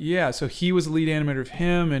 Yeah. Yeah, so he was the lead animator of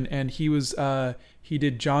him, and he was he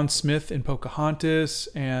did John Smith in Pocahontas,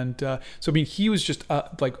 and so I mean, he was just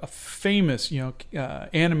a famous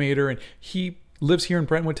animator, and he lives here in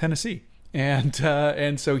Brentwood, Tennessee. And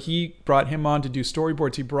so he brought him on to do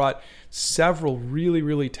storyboards. He brought several really,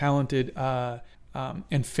 really talented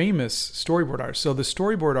and famous storyboard artists. So the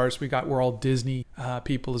storyboard artists we got were all Disney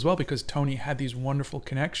people as well, because Tony had these wonderful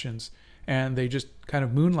connections, and they just kind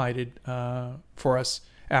of moonlighted for us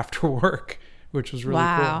after work, which was really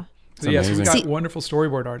cool. So yes, we got wonderful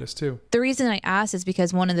storyboard artists too. The reason I asked is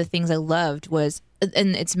because one of the things I loved was,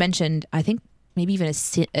 and it's mentioned, I think maybe even a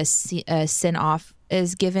sin off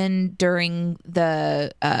is given during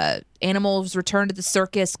the Animals Return to the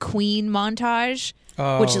Circus Queen montage,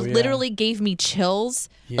 which literally gave me chills.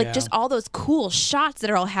 Yeah. Just all those cool shots that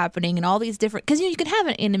are all happening, and all these different, because you can have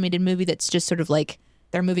an animated movie that's just sort of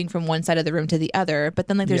they're moving from one side of the room to the other, but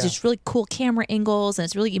then there's just really cool camera angles, and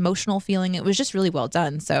it's really emotional feeling. It was just really well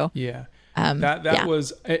done. So that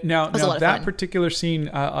was now that fun. Particular scene,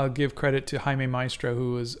 I'll give credit to Jaime Maestro,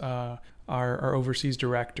 who was our overseas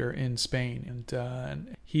director in Spain,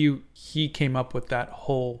 and he came up with that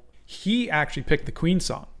whole. He actually picked the Queen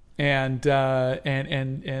song, and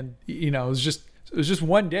it was just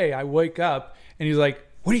one day I wake up and he's like,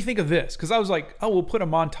 what do you think of this? Because I was like, oh, we'll put a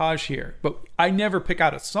montage here. But I never pick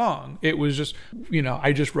out a song. It was just,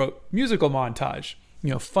 I just wrote musical montage.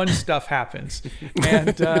 Fun stuff happens.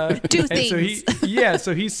 And do things.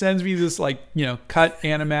 So he sends me this cut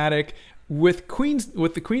animatic with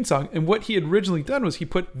the Queen song. And what he had originally done was he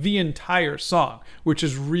put the entire song, which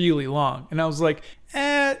is really long. And I was like,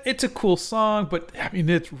 it's a cool song, but I mean,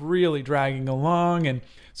 it's really dragging along. And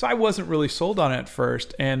so I wasn't really sold on it at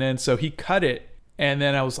first. And then so he cut it. And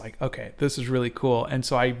then I was like, okay, this is really cool. And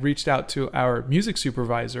so I reached out to our music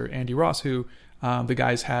supervisor, Andy Ross, who the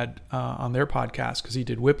guys had on their podcast, because he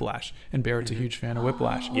did Whiplash, and Barrett's a huge fan of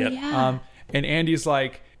Whiplash. Yep. Yeah. And Andy's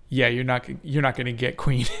like, yeah, you're not going to get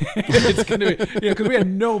Queen. It's going to be, because we had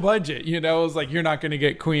no budget. I was like, you're not going to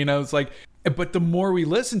get Queen. I was like, but the more we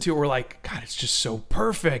listened to it, we're like, God, it's just so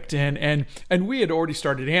perfect. And we had already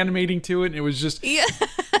started animating to it, and it was just,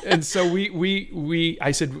 and so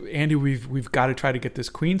I said, Andy, we've got to try to get this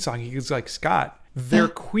Queen song. He was like, Scott, they're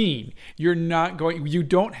Queen. You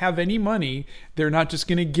don't have any money. They're not just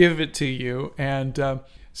going to give it to you. And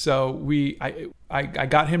so I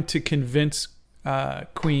got him to convince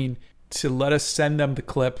Queen to let us send them the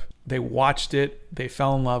clip. They watched it. They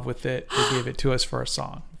fell in love with it. They gave it to us for a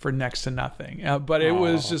song for next to nothing. But it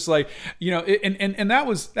was just and that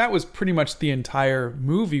was pretty much the entire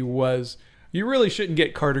movie was, you really shouldn't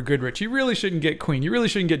get Carter Goodrich. You really shouldn't get Queen. You really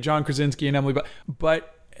shouldn't get John Krasinski and Emily.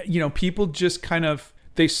 But people just kind of,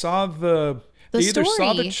 they saw they either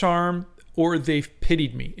saw the charm or they've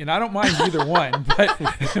pitied me. And I don't mind either one, but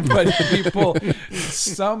people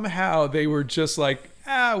somehow they were just like,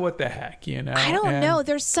 what the heck, I don't know.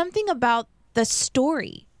 There's something about the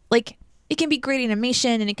story. Like, it can be great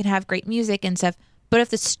animation and it can have great music and stuff, but if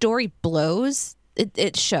the story blows,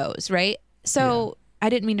 it shows, right? So I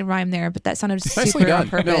didn't mean to rhyme there, but that sounded super on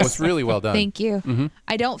purpose. No, it's really well done. Thank you. Mm-hmm.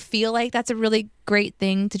 I don't feel like that's a really great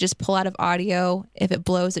thing to just pull out of audio. If it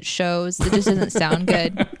blows, it shows. It just doesn't sound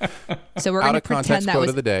good. So we're going to pretend that was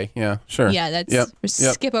of the day. Yeah, sure. Yeah, that's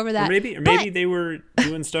skip over that. Or maybe they were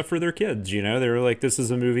doing stuff for their kids. They were like, "This is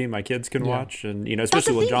a movie my kids can watch," and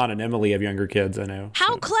especially when John and Emily have younger kids. I know.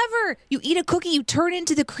 How clever! You eat a cookie, you turn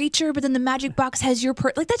into the creature, but then the magic box has your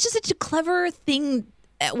like. That's just such a clever thing.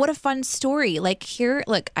 What a fun story. Like, here,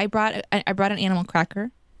 look, I brought an animal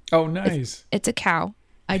cracker. Oh, nice. It's a cow.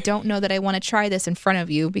 I don't know that I want to try this in front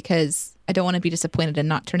of you because I don't want to be disappointed and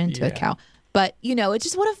not turn into a cow. But, it's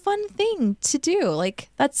just what a fun thing to do. Like,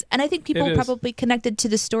 and I think people probably connected to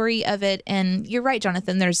the story of it. And you're right,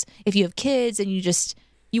 Jonathan, if you have kids and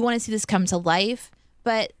you want to see this come to life,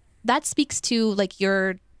 but that speaks to like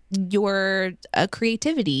your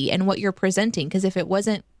creativity and what you're presenting. Because if it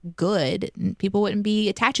wasn't good, people wouldn't be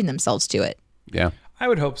attaching themselves to it. Yeah, I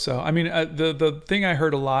would hope so. I mean, the thing I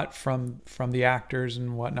heard a lot from the actors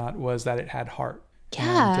and whatnot was that it had heart.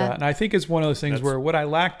 Yeah, and I think it's one of those things where what I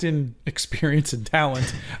lacked in experience and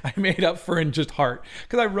talent, I made up for in just heart.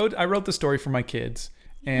 Because I wrote the story for my kids,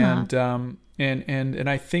 and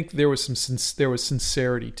I think there was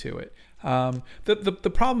sincerity to it.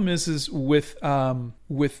 The problem is with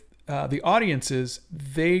the audiences,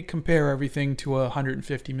 they compare everything to a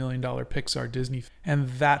 $150 million Pixar Disney, and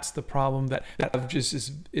that's the problem that just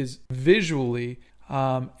is visually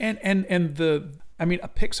a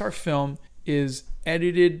Pixar film is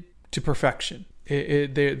edited to perfection.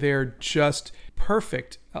 They're just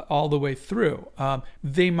perfect all the way through.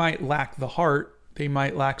 They might lack the heart. They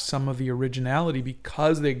might lack some of the originality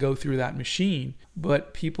because they go through that machine,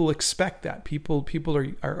 but people expect that. People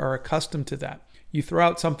are accustomed to that. You throw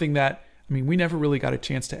out something that, we never really got a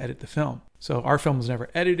chance to edit the film. So our film was never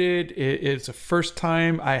edited. It's the first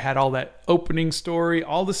time I had all that opening story,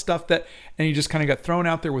 all the stuff and you just kind of got thrown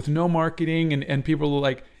out there with no marketing, and people were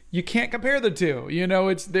like, you can't compare the two.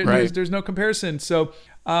 There's no comparison. So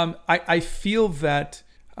I feel that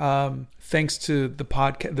thanks to the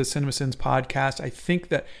podcast, the CinemaSins podcast, I think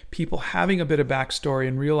that people having a bit of backstory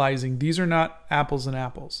and realizing these are not apples and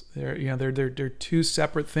apples. They're two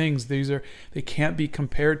separate things. They can't be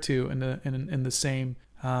compared to in the same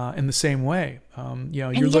way.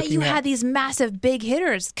 You had these massive big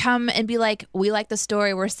hitters come and be like, "We like the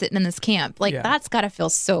story. We're sitting in this camp." That's got to feel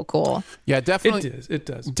so coul. Yeah, definitely. It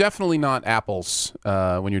does. Definitely not apples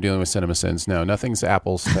when you're dealing with CinemaSins. No, nothing's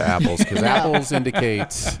apples to apples because apples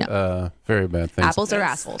indicate very bad things. Apples are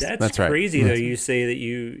assholes. That's right. Crazy though. You say that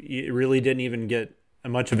you really didn't even get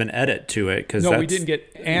much of an edit to it because we didn't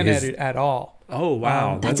get an edit at all. Oh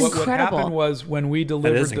wow, that's incredible. What happened was when we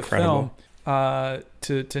delivered the film to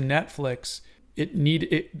Netflix,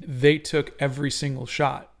 they took every single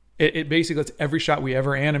shot. It basically, it's every shot we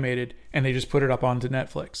ever animated, and they just put it up onto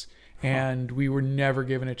Netflix. And we were never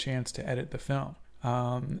given a chance to edit the film.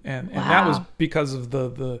 And that was because of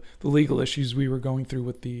the legal issues we were going through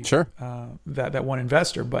with the that one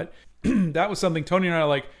investor. But that was something Tony and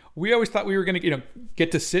I we always thought we were going to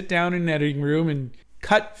get to sit down in an editing room and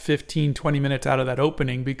cut 15-20 minutes out of that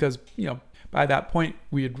opening because by that point,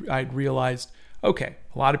 I'd realized, okay,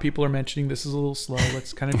 a lot of people are mentioning this is a little slow.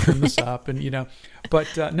 Let's kind of trim this up,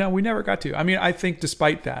 but no, we never got to. I think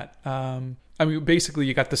despite that, basically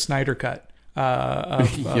you got the Snyder cut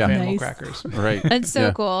of Animal Crackers. Right. That's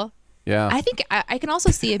so cool. Yeah. I think I can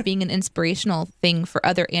also see it being an inspirational thing for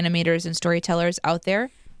other animators and storytellers out there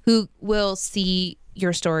who will see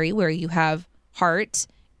your story where you have heart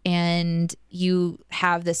and you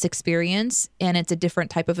have this experience and it's a different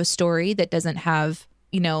type of a story that doesn't have,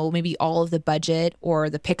 maybe all of the budget or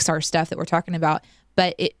the Pixar stuff that we're talking about.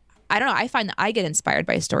 But I don't know. I find that I get inspired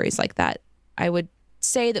by stories like that. I would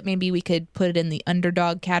say that maybe we could put it in the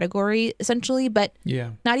underdog category essentially, but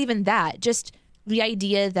not even that. Just the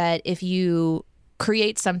idea that if you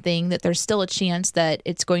create something that there's still a chance that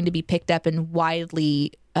it's going to be picked up and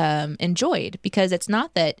widely enjoyed, because it's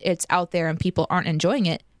not that it's out there and people aren't enjoying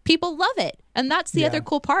it. People love it. And that's the other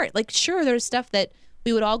cool part. Like, sure, there's stuff that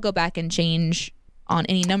we would all go back and change on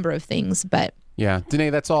any number of things, but yeah, Danae,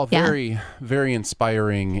 that's all very, very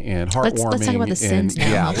inspiring and heartwarming. Let's talk about the sins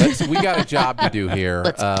now. Yeah, we got a job to do here.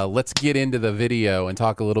 Let's get into the video and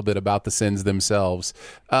talk a little bit about the sins themselves.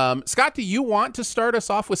 Scott, do you want to start us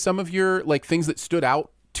off with some of your things that stood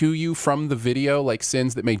out to you from the video, like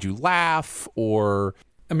sins that made you laugh or...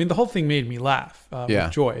 the whole thing made me laugh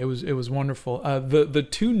with joy. It was wonderful. The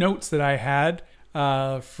two notes that I had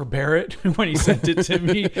for Barrett when he sent it to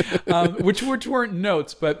me, which weren't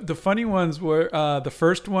notes, but the funny ones were the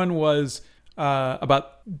first one was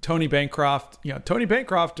about Tony Bancroft. Tony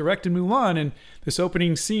Bancroft directed Mulan, and this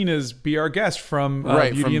opening scene is "Be Our Guest" from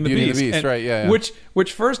Beauty and the Beast. And, right? Yeah.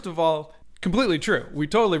 Which first of all, completely true. We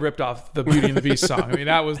totally ripped off the Beauty and the Beast song. I mean,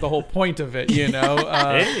 that was the whole point of it,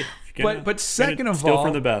 Hey, but second of still all,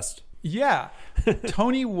 from the best. Yeah,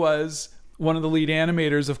 Tony was one of the lead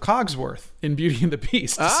animators of Cogsworth in Beauty and the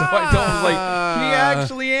Beast. So I told him, he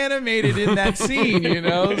actually animated in that scene,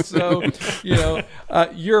 So,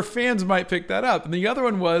 your fans might pick that up. And the other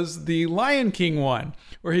one was the Lion King one,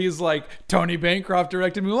 where he's like, Tony Bancroft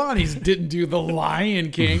directed Mulan. He didn't do the Lion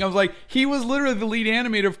King. I was like, he was literally the lead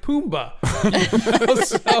animator of Pumbaa.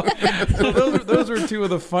 So those were two of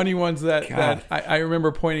the funny ones that I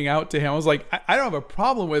remember pointing out to him. I was like, I don't have a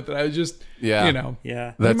problem with it. I was just, Yeah, you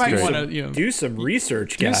might want to, do some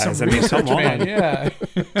research, guys. Do some research, man. Yeah.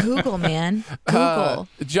 Google, man. Google.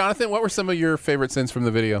 Jonathan, what were some of your favorite scenes from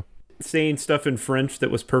the video? Saying stuff in French that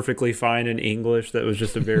was perfectly fine in English. That was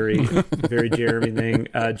just a very, very Jeremy thing.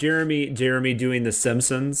 Jeremy doing The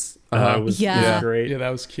Simpsons was great. Yeah, that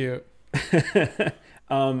was cute.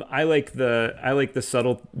 I like the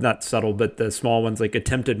subtle, not subtle, but the small ones, like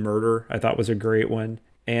attempted murder. I thought was a great one,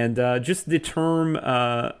 and just the term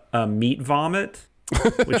meat vomit,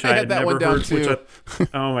 which I had never heard. Too.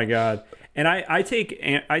 Oh my god! And I take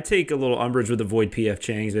a little umbrage with avoid P.F.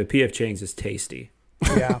 Chang's, but P.F. Chang's is tasty.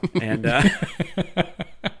 Yeah, and I've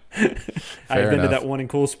been to that one in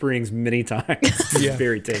Cool Springs many times. It's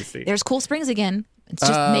very tasty. There's Cool Springs again. It's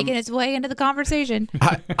just making its way into the conversation.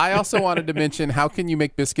 I also wanted to mention, how can you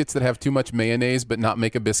make biscuits that have too much mayonnaise but not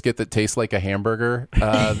make a biscuit that tastes like a hamburger?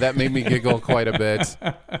 That made me giggle quite a bit.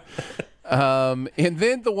 And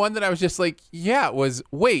then the one that I was just like, was,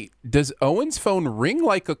 wait, does Owen's phone ring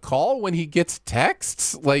like a call when he gets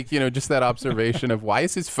texts? Like, just that observation of why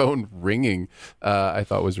is his phone ringing? I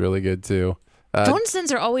thought was really good too. Phone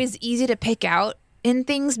sins are always easy to pick out in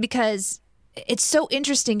things because it's so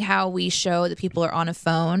interesting how we show that people are on a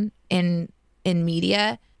phone in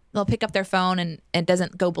media. They'll pick up their phone and it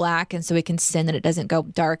doesn't go black, and so we can sin that it doesn't go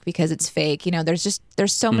dark because it's fake.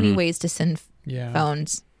 There's so many ways to sin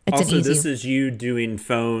phones. It's also, an easy. This is you doing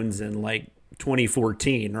phones in like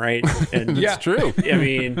 2014, right? And It's true. I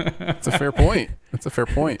mean, it's a fair point.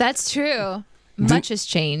 That's true. Much has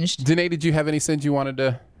changed. Danae, did you have any sins you wanted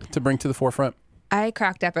to bring to the forefront? I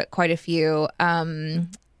cracked up at quite a few.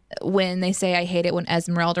 When they say I hate it when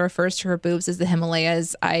Esmeralda refers to her boobs as the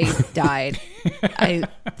Himalayas, I died. I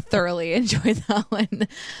thoroughly enjoyed that one.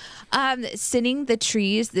 Sinning the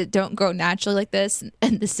trees that don't grow naturally like this,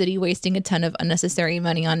 and the city wasting a ton of unnecessary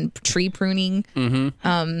money on tree pruning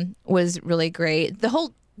was really great. The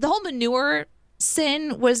whole manure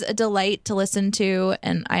sin was a delight to listen to,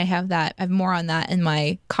 and I have more on that in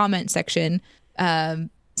my comment section.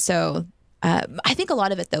 So I think a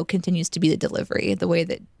lot of it though continues to be the delivery, the way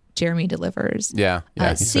that Jeremy delivers. Yeah.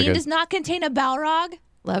 Scene does not contain a Balrog.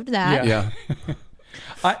 Loved that. Yeah.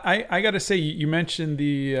 I got to say, you mentioned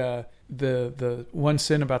the one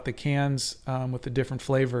sin about the cans with the different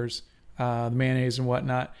flavors, the mayonnaise and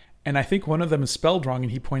whatnot, and I think one of them is spelled wrong,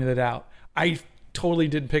 and he pointed it out. I totally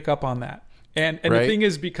didn't pick up on that. And the thing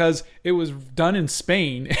is, because it was done in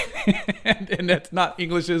Spain, and that's not,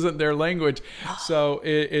 English isn't their language, so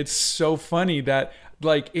it's so funny that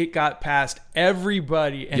it got past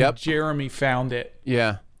everybody, and Jeremy found it.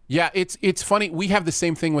 Yeah. Yeah, it's funny. We have the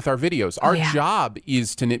same thing with our videos. Our job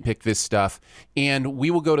is to nitpick this stuff, and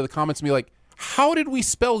we will go to the comments and be like, how did we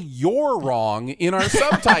spell "your" wrong in our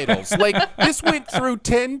subtitles? This went through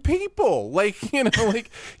 10 people.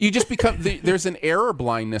 You just become, there's an error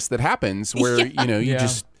blindness that happens where, you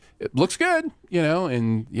just, it looks good,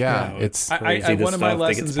 and it's crazy. One of my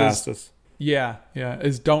lessons is,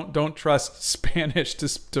 is don't trust Spanish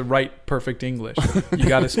to write perfect English. You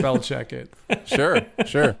got to spell check it. Sure.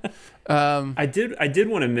 I did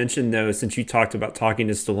want to mention though, since you talked about talking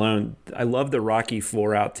to Stallone, I love the Rocky IV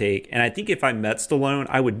outtake, and I think if I met Stallone,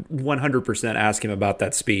 I would 100% ask him about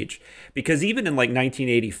that speech, because even in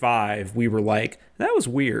 1985, we were like, that was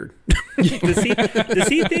weird. Does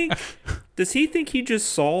he think he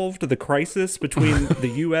just solved the crisis between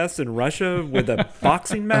the U.S. and Russia with a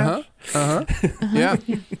boxing match? Yeah.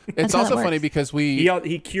 It's also funny because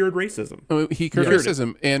he cured racism. He cured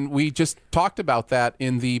racism, and we just talked about that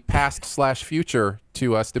in the past/future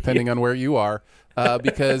to us, depending on where you are,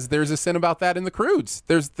 because there's a sin about that in the Crudes.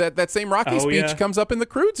 There's that same Rocky speech comes up in the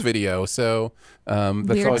Crudes video, so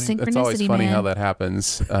that's always funny how that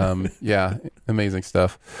happens. Amazing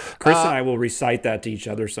stuff. Chris and I will recite that to each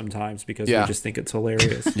other sometimes because we just think it's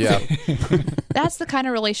hilarious. Yeah. That's the kind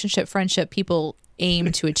of relationship, friendship people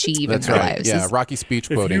aim to achieve That's in their right. lives. Yeah, Rocky speech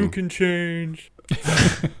quoting. If you can change.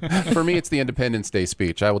 For me, it's the Independence Day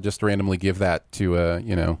speech. I will just randomly give that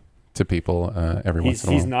to to people every once in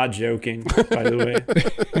a while. He's not joking, by the way.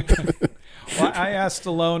 Well, I asked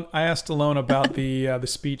Alone about the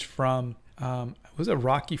speech from was it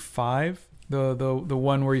Rocky V? The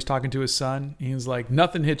one where he's talking to his son. He's like,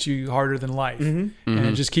 nothing hits you harder than life, and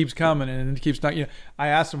it just keeps coming and it keeps not. I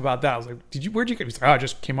asked him about that. I was like, where'd you get? He's like, oh, I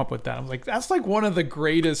just came up with that. I was like, that's like one of the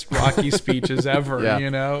greatest Rocky speeches ever. Yeah.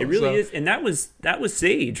 It really is, and that was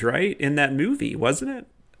Sage, right, in that movie, wasn't it?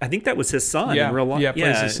 I think that was his son in real life. Yeah,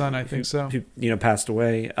 plays his son. I think so. Who passed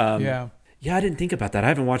away. Yeah, I didn't think about that. I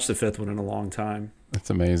haven't watched the fifth one in a long time. That's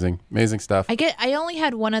amazing stuff. I only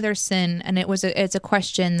had one other sin, and it's a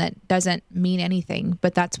question that doesn't mean anything,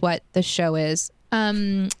 but that's what the show is.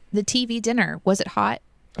 The TV dinner, was it hot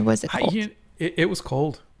or was it cold? It was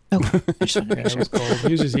cold. Okay. It was cold.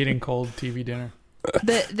 He was just eating cold TV dinner.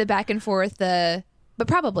 The back and forth, but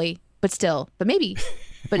still, but maybe,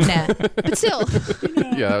 but nah, but still.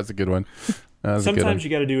 Yeah, that was a good one. Sometimes you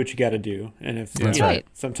got to do what you got to do, and if That's right.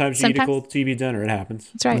 Sometimes you eat a cold TV dinner, it happens.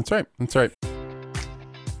 That's right. That's right.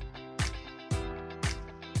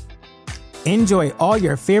 Enjoy all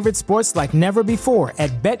your favorite sports like never before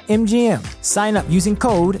at BetMGM. Sign up using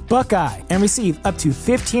code Buckeye and receive up to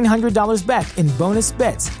 $1,500 back in bonus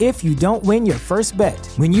bets if you don't win your first bet.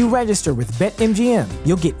 When you register with BetMGM,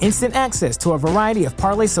 you'll get instant access to a variety of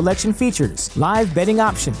parlay selection features, live betting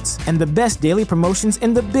options, and the best daily promotions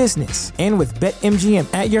in the business. And with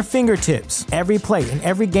BetMGM at your fingertips, every play and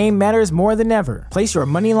every game matters more than ever. Place your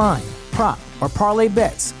money line, prop, or parlay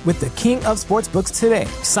bets with the king of sportsbooks today.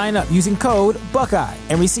 Sign up using code Buckeye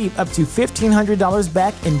and receive up to $1,500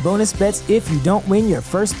 back in bonus bets if you don't win your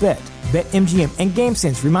first bet. BetMGM and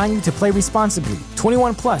GameSense remind you to play responsibly.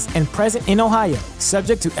 21 plus and present in Ohio,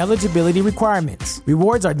 subject to eligibility requirements.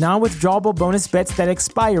 Rewards are non-withdrawable bonus bets that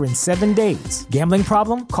expire in 7 days. Gambling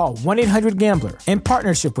problem? Call 1-800-GAMBLER in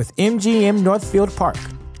partnership with MGM Northfield Park.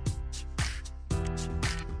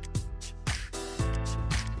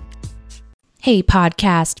 Hey,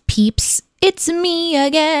 podcast peeps, it's me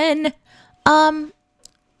again.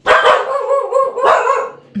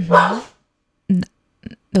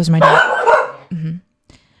 Those are my dogs.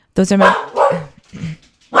 Those are my.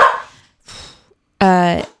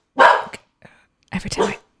 Every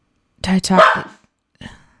time I talk,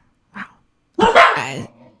 wow.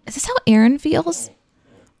 Is this how Aaron feels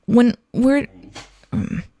when we're?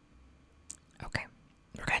 Okay,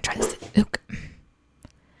 we're gonna try this. Okay.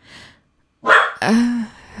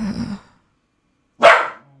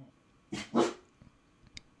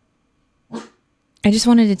 I just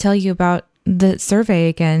wanted to tell you about the survey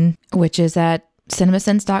again, which is at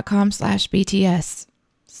cinemasense.com/BTS.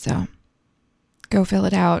 So go fill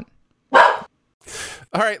it out. All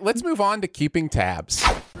right, let's move on to keeping tabs.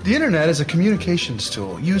 The internet is a communications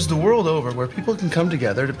tool used the world over where people can come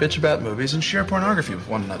together to bitch about movies and share pornography with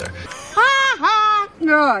one another.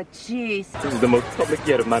 Oh, jeez. This is the most public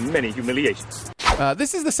yet of my many humiliations.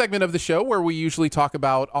 This is the segment of the show where we usually talk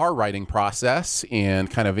about our writing process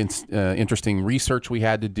and kind of interesting research we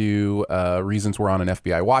had to do, reasons we're on an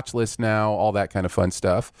FBI watch list now, all that kind of fun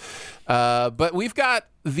stuff. But we've got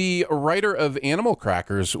the writer of Animal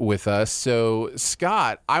Crackers with us. So,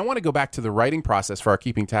 Scott, I want to go back to the writing process for our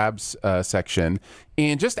Keeping Tabs section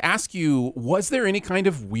and just ask you, was there any kind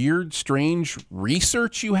of weird, strange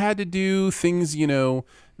research you had to do? Things,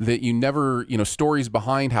 that you never, stories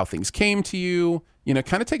behind how things came to you?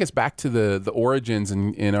 Kind of take us back to the origins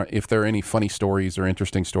and if there are any funny stories or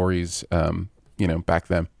interesting stories, back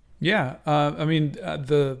then. Yeah.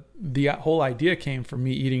 The whole idea came from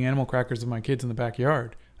me eating animal crackers with my kids in the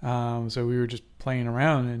backyard. So we were just playing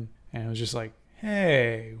around and it was just like,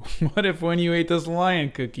 hey, what if when you ate this lion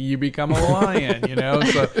cookie, you become a lion,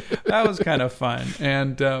 So that was kind of fun.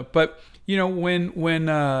 And, but when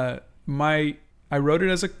I wrote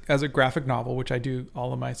it as a graphic novel, which I do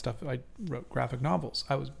all of my stuff. I wrote graphic novels.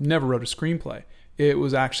 Never wrote a screenplay. It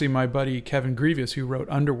was actually my buddy Kevin Grievous who wrote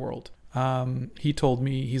Underworld. He told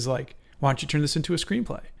me, he's like, why don't you turn this into a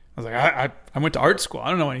screenplay? I was like, I went to art school. I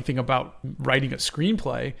don't know anything about writing a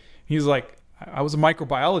screenplay. He's like, I was a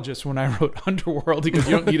microbiologist when I wrote Underworld because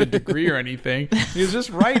you don't need a degree or anything. You just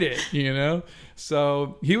write it,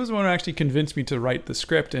 So he was the one who actually convinced me to write the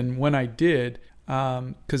script. And when I did,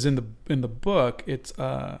 because in the book, it's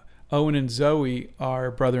Owen and Zoe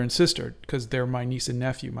are brother and sister because they're my niece and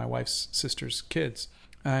nephew, my wife's sister's kids.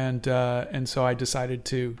 And so I decided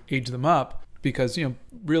to age them up because,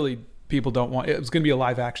 really people don't want, it was going to be a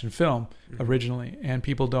live action film originally, and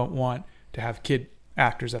people don't want to have kid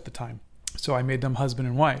actors at the time. So I made them husband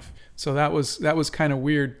and wife. So that was kind of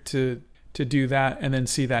weird to do that and then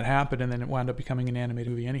see that happen, and then it wound up becoming an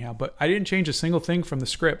animated movie anyhow. But I didn't change a single thing from the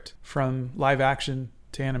script, from live action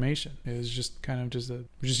to animation. It was just kind of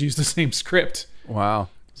we just used the same script. Wow.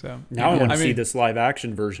 So now I want to see this live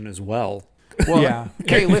action version as well. Well, yeah.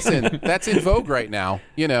 Hey, listen, that's in vogue right now.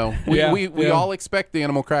 You know, we all expect the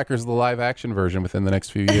Animal Crackers, the live action version, within the next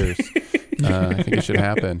few years. I think it should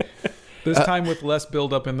happen. This time with less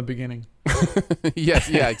build-up in the beginning. Yes,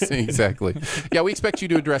 yeah, exactly. Yeah, we expect you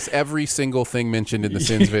to address every single thing mentioned in the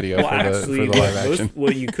Sins video for the live action.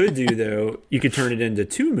 What you could do, though, you could turn it into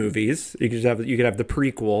 2 movies. You could have the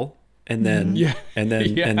prequel, and then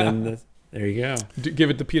there you go.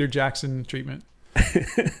 Give it the Peter Jackson treatment.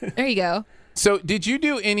 There you go. So did you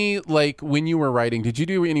do any, like, when you were writing, did you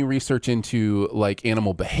do any research into, like,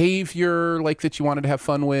 animal behavior, like, that you wanted to have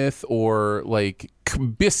fun with, or, like,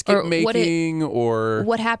 biscuit making, or...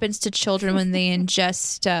 What happens to children when they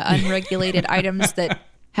ingest unregulated items that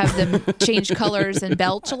have them change colors and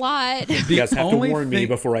belch a lot? You guys have to warn me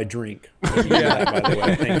before I drink. Yeah, by the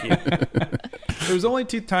way. Thank you. There was only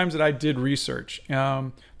 2 times that I did research.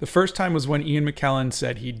 The first time was when Ian McKellen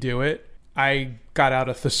said he'd do it. I got out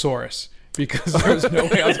a thesaurus, because there was no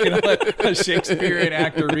way I was going to let a Shakespearean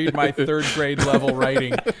actor read my 3rd grade level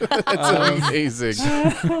writing. That's amazing.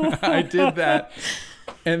 I did that.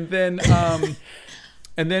 And then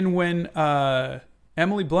when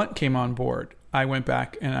Emily Blunt came on board, I went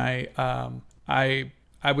back and I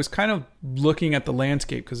was kind of looking at the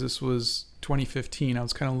landscape, because this was 2015. I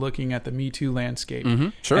was kind of looking at the Me Too landscape. Mm-hmm,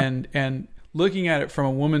 sure. And looking at it from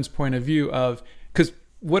a woman's point of view because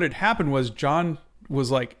what had happened was John was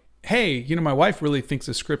like, hey, my wife really thinks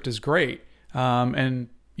the script is great. And,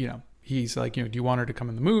 he's like, do you want her to come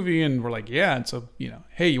in the movie? And we're like, yeah. And so,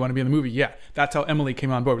 hey, you want to be in the movie? Yeah. That's how Emily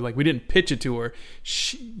came on board. Like, we didn't pitch it to her.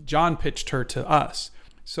 John pitched her to us.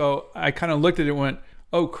 So I kind of looked at it and went,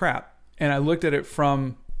 oh, crap. And I looked at it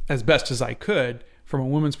from, as best as I could, from a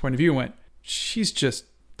woman's point of view, and went, she's just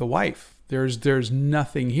the wife. There's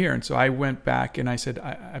nothing here. And so I went back and I said,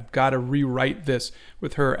 I've got to rewrite this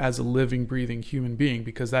with her as a living, breathing human being,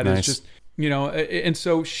 because that is just, and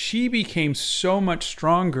so she became so much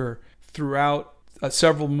stronger throughout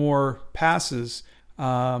several more passes,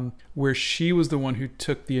 where she was the one who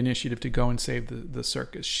took the initiative to go and save the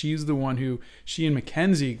circus. She's the one she and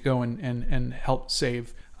Mackenzie go and help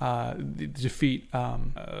save defeat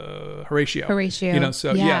Horatio.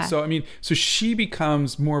 So she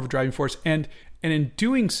becomes more of a driving force, and in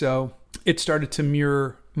doing so, it started to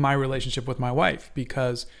mirror my relationship with my wife,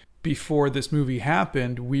 because before this movie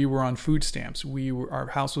happened, we were on food stamps. Our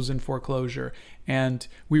house was in foreclosure, and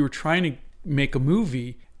we were trying to make a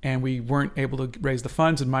movie, and we weren't able to raise the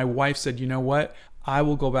funds. And my wife said, you know what? I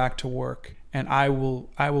will go back to work, and I will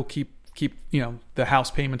keep the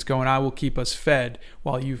house payments going. I will keep us fed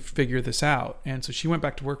while you figure this out. And so she went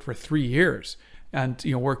back to work for 3 years, and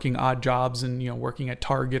working odd jobs and working at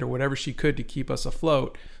Target or whatever she could to keep us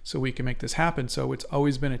afloat so we can make this happen. So it's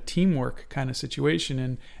always been a teamwork kind of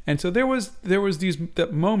situation. And so there was that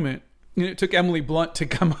moment. It took Emily Blunt to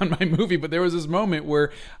come on my movie, but there was this moment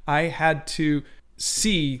where I had to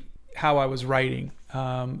see how I was writing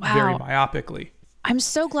very myopically. I'm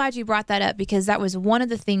so glad you brought that up, because that was one of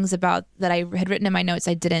the things about that I had written in my notes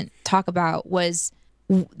I didn't talk about, was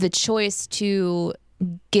the choice to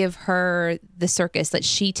give her the circus, that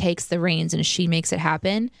she takes the reins and she makes it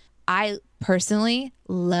happen. I personally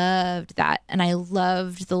loved that. And I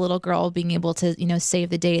loved the little girl being able to, save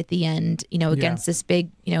the day at the end, against this big,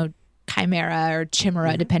 chimera or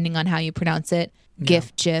chimera, depending on how you pronounce it.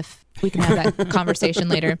 GIF. We can have that conversation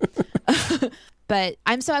later. But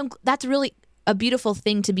that's really a beautiful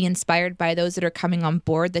thing to be inspired by those that are coming on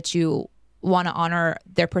board, that you want to honor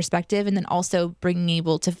their perspective, and then also being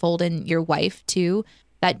able to fold in your wife too.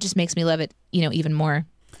 That just makes me love it, even more.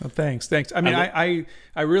 Oh, thanks. I mean,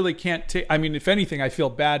 I really can't take. I mean, if anything, I feel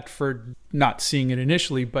bad for not seeing it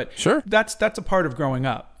initially, but sure, that's a part of growing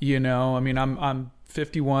up. I mean, I'm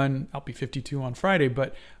 51. I'll be 52 on Friday,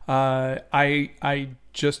 but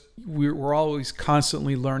we're always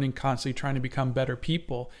constantly learning, constantly trying to become better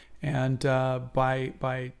people, and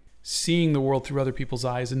by seeing the world through other people's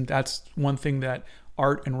eyes, and that's one thing that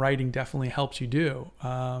art and writing definitely helps you do.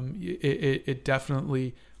 It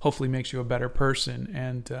definitely, hopefully, makes you a better person,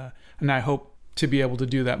 and I hope to be able to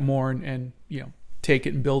do that more, and take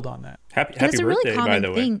it and build on that. Happy birthday, really by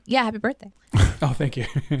the way. Yeah, happy birthday. Oh, thank you.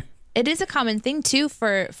 It is a common thing too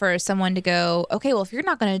for someone to go, okay, well, if you're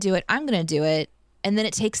not going to do it, I'm going to do it, and then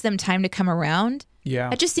it takes them time to come around.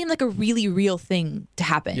 Yeah, it just seemed like a really real thing to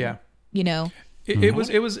happen. Yeah, It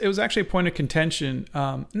was actually a point of contention,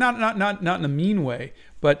 not in a mean way,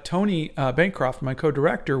 but Tony Bancroft, my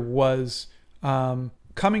co-director, was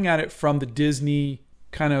coming at it from the Disney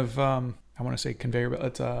kind of I want to say conveyor belt,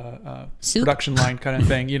 it's a production line kind of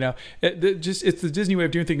thing. It's the Disney way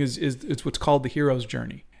of doing things. It's what's called the hero's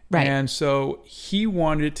journey. Right. And so he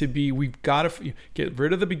wanted it to be, we've got to get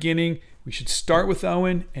rid of the beginning. We should start with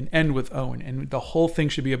Owen and end with Owen, and the whole thing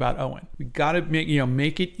should be about Owen. We got to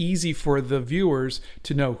make it easy for the viewers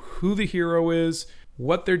to know who the hero is,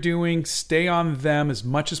 what they're doing, stay on them as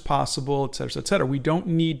much as possible, et cetera, et cetera. We don't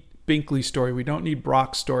need Binkley's story. We don't need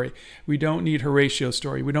Brock's story. We don't need Horatio's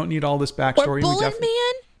story. We don't need all this backstory. Or Bullet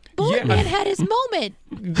Man. Bullet Man had his moment.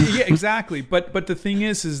 Yeah, exactly. But the thing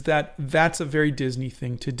is that that's a very Disney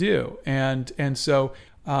thing to do. And so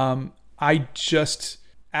I just,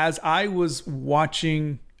 as I was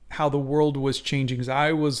watching how the world was changing, as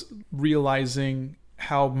I was realizing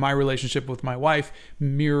how my relationship with my wife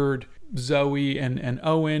mirrored Zoe and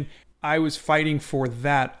Owen, I was fighting for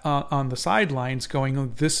that on the sidelines going, oh,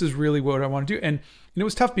 this is really what I want to do. And it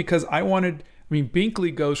was tough because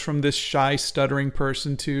Binkley goes from this shy, stuttering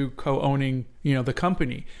person to co-owning, the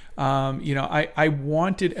company. I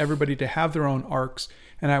wanted everybody to have their own arcs,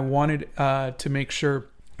 and I wanted to make sure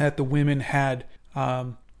that the women had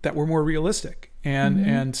that were more realistic.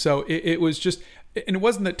 And so it was just, and it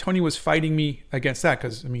wasn't that Tony was fighting me against that,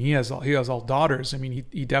 because he has all daughters.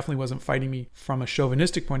 He definitely wasn't fighting me from a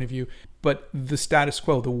chauvinistic point of view. But the status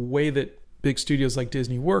quo, the way that big studios like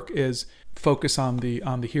Disney work, is focus on the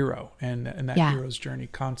hero and that hero's journey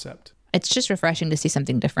concept. It's just refreshing to see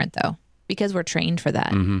something different, though, because we're trained for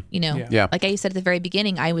that. Yeah. Like I said at the very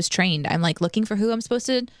beginning, I was trained. I'm like looking for who am I supposed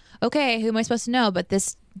to know? But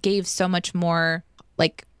this gave so much more,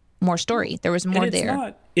 more story. There was more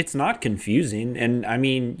there. It's not confusing. And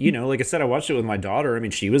like I said, I watched it with my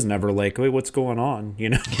daughter. She was never like, wait, what's going on?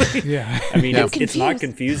 Yeah. It's not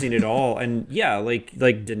confusing at all. And yeah, like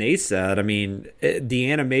Danae said,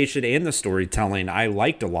 the animation and the storytelling I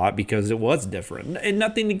liked a lot because it was different. And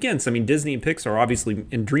nothing against, Disney and Pixar, obviously,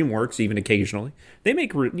 and DreamWorks even occasionally, they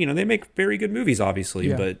make very good movies,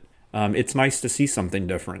 obviously, but it's nice to see something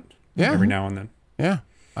different every now and then. Yeah.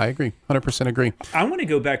 I agree. 100% agree. I want to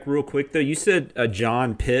go back real quick, though. You said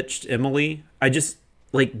John pitched Emily. I just,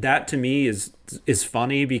 that to me is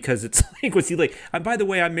funny because it's like, was he like, by the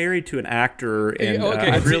way, I'm married to an actor. And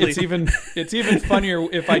it's even funnier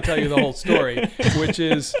if I tell you the whole story, which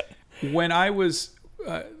is when I was,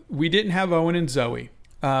 we didn't have Owen and Zoe.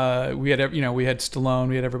 We had Stallone,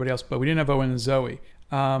 we had everybody else, but we didn't have Owen and Zoe.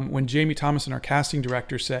 When Jamie Thomason, our casting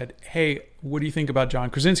director, said, hey, what do you think about John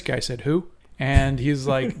Krasinski? I said, who? And he's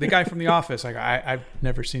like, the guy from The Office. I've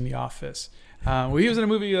never seen The Office. He was in a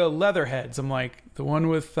movie, Leatherheads. I'm like, the one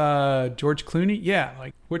with George Clooney? Yeah.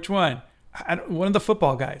 Like, which one? One of the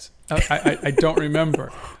football guys. I don't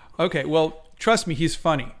remember. Okay, well, trust me, he's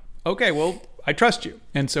funny. Okay, well, I trust you.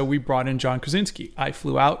 And so we brought in John Krasinski. I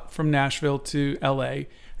flew out from Nashville to LA.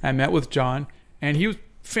 I met with John, and he was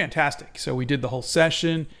fantastic. So we did the whole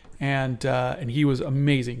session, and he was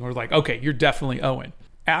amazing. We're like, okay, you're definitely Owen.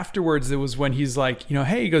 Afterwards, it was when he's like,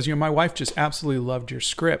 hey, he goes, my wife just absolutely loved your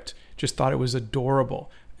script. Just thought it was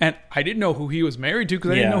adorable. And I didn't know who he was married to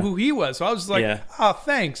because I didn't know who he was. So I was just like, oh,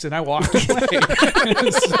 thanks. And I walked away.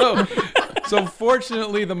 So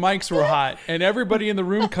fortunately, the mics were hot. And everybody in the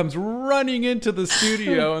room comes running into the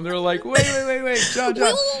studio. And they're like, wait, John.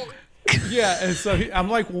 Yeah, and so I'm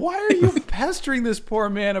like, why are you pestering this poor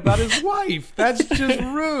man about his wife? That's just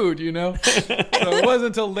rude, So it wasn't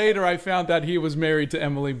until later I found that he was married to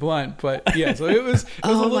Emily Blunt. But yeah, so it was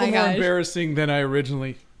a little more embarrassing than I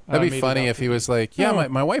originally That'd be funny if he was like,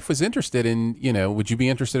 my wife was interested in, would you be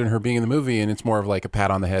interested in her being in the movie? And it's more of like a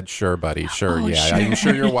pat on the head. Sure, buddy. Sure. I'm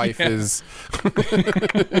sure your wife is,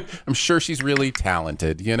 I'm sure she's really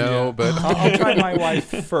talented, but I'll try my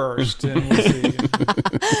wife first and we'll see.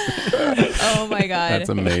 Oh my God. That's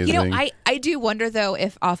amazing. I do wonder though,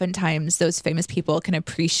 if oftentimes those famous people can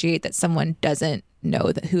appreciate that someone doesn't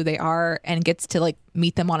know who they are and gets to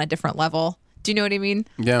meet them on a different level. Do you know what I mean?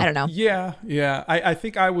 Yeah. I don't know. Yeah. I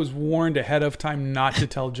think I was warned ahead of time not to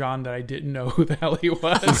tell John that I didn't know who the hell he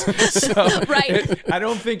was. So right. I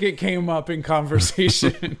don't think it came up in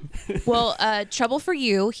conversation. Well, trouble for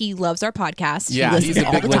you. He loves our podcast. Yeah, he's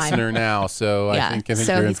a big listener now. So I think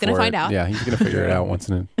so he's going to find out. Yeah, he's going to figure it out once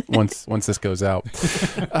this goes out.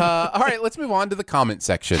 All right, let's move on to the comment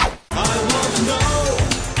section. I want to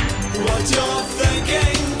know what you're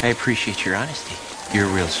thinking. I appreciate your honesty. You're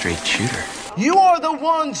a real straight shooter. You are the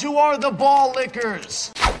ones who are the ball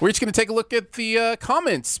lickers. We're just going to take a look at the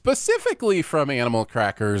comments specifically from Animal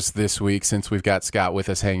Crackers this week, since we've got Scott with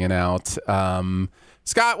us hanging out.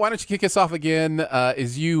 Scott, why don't you kick us off again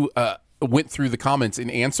as you went through the comments and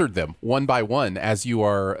answered them one by one, as you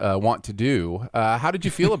are wont to do. How did you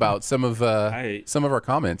feel about some of our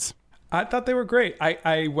comments? I thought they were great.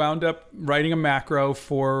 I wound up writing a macro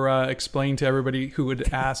for explaining to everybody who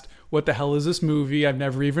had asked, what the hell is this movie? I've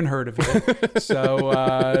never even heard of it.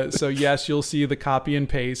 So yes, you'll see the copy and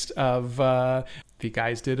paste of the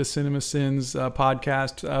guys did a Cinema Sins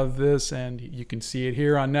podcast of this, and you can see it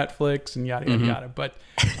here on Netflix and yada, yada, yada. But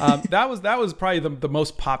that was probably the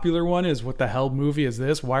most popular one, is what the hell movie is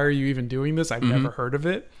this? Why are you even doing this? I've never heard of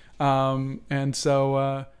it. So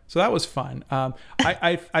that was fun.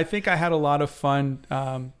 I think I had a lot of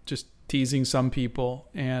fun just teasing some people,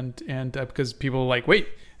 and because people were like, wait,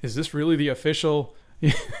 is this really the official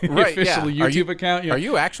YouTube account? Are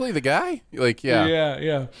you actually the guy? Like,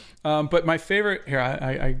 yeah. But my favorite here,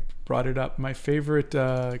 I brought it up. My favorite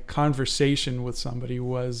conversation with somebody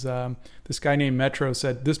was this guy named Metro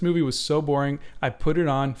said, this movie was so boring, I put it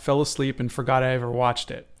on, fell asleep, and forgot I ever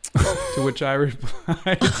watched it. To which I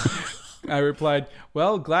replied,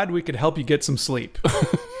 well, glad we could help you get some sleep.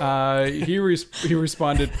 He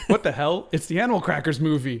responded, what the hell? It's the Animal Crackers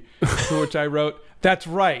movie. To which I wrote, that's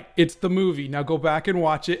right. It's the movie. Now go back and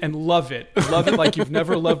watch it and love it. Love it like you've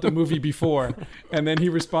never loved a movie before. And then he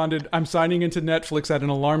responded, I'm signing into Netflix at an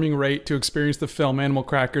alarming rate to experience the film Animal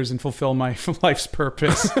Crackers and fulfill my life's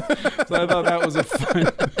purpose. So I thought that was a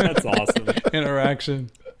fun That's awesome.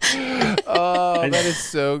 interaction. Oh, that is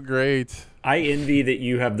so great. I envy that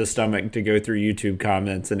you have the stomach to go through YouTube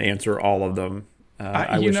comments and answer all of them.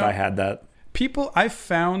 I wish I had that. I've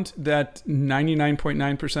found that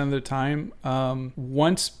 99.9% of the time,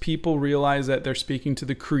 once people realize that they're speaking to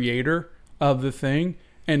the creator of the thing,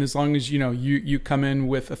 and as long as you come in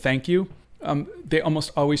with a thank you, they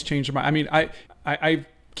almost always change their mind. I mean, I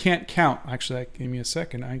can't count. Actually, give me a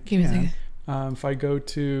second. I can. If I go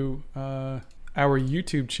to our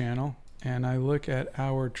YouTube channel and I look at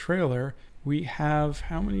our trailer, we have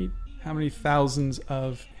how many thousands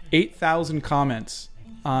of 8,000 comments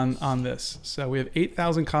on this. So we have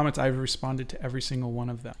 8,000 comments. I've responded to every single one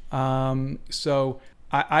of them. So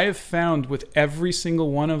I have found with every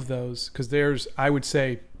single one of those, because there's, I would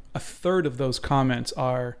say, a third of those comments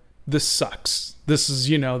are, this sucks. This is,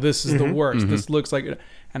 this is the worst. This looks like it.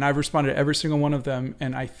 And I've responded to every single one of them.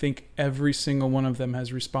 And I think every single one of them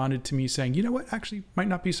has responded to me saying, you know what, actually might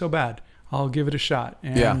not be so bad. I'll give it a shot.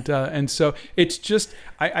 And so it's just,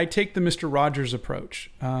 I take the Mr. Rogers approach.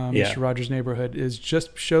 Mr. Rogers' Neighborhood is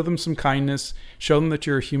just show them some kindness, show them that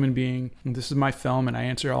you're a human being. And this is my film, and I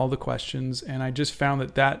answer all the questions. And I just found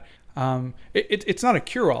that it's not a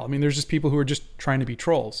cure-all. I mean, there's just people who are just trying to be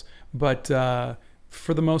trolls. But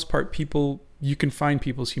for the most part, you can find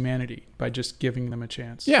people's humanity by just giving them a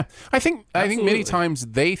chance. Yeah. I think many times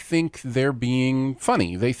they think they're being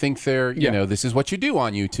funny. They think they're, this is what you do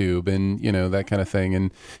on YouTube and, that kind of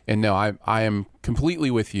thing. And no, I am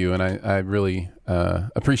completely with you. And I really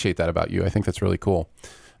appreciate that about you. I think that's really cool.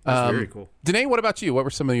 That's very cool. Danae, what about you? What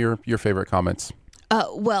were some of your favorite comments?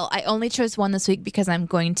 Well, I only chose one this week because I'm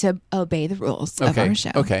going to obey the rules of our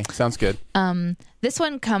show. Okay. Sounds good. This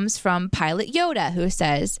one comes from Pilot Yoda, who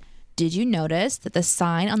says, did you notice that the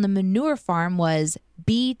sign on the manure farm was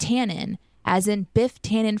B. Tannen, as in Biff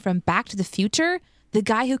Tannen from Back to the Future? The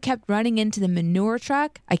guy who kept running into the manure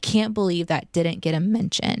truck? I can't believe that didn't get a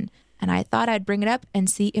mention. And I thought I'd bring it up and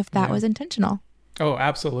see if that was intentional. Oh,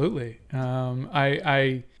 absolutely.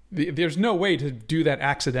 There's no way to do that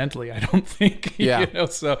accidentally, I don't think.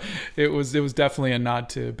 So it was definitely a nod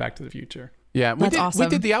to Back to the Future. Yeah, we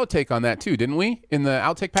did the outtake on that too, didn't we? In the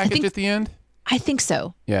outtake package at the end? I think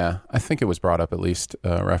so. Yeah, I think it was brought up, at least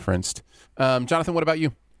referenced. Jonathan, what about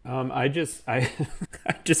you? I just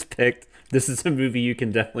picked, this is a movie you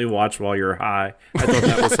can definitely watch while you're high. I thought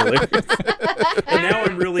that was hilarious. And now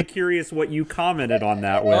I'm really curious what you commented on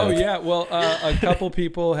that with. Oh, yeah. Well, a couple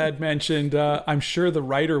people had mentioned, I'm sure the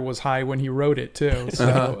writer was high when he wrote it, too.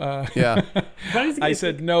 So, I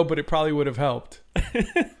said no, but it probably would have helped.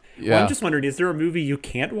 Yeah. Well, I'm just wondering, is there a movie you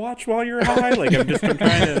can't watch while you're high? Like, I'm trying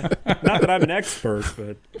to, not that I'm an expert,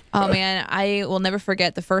 but. Oh, man, I will never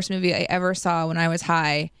forget the first movie I ever saw when I was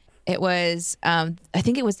high. It was, I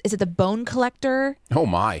think it was, is it The Bone Collector? Oh,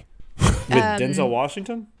 my. With Denzel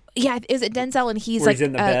Washington? Yeah, is it Denzel? And he's he's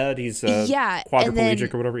in the bed, he's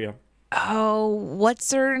quadriplegic or whatever, yeah. Oh,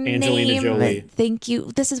 what's her name? Angelina Jolie. Thank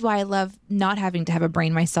you. This is why I love not having to have a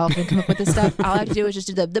brain myself and come up with this stuff. All I have to do is just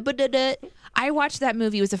do the. I watched that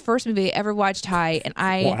movie. It was the first movie I ever watched high, and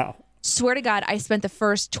I swear to God, I spent the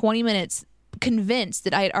first 20 minutes convinced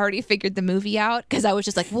that I had already figured the movie out because I was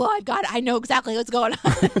just like, well, I know exactly what's going on.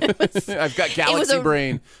 I've got galaxy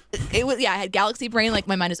brain. I had galaxy brain. Like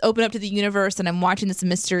my mind is open up to the universe and I'm watching this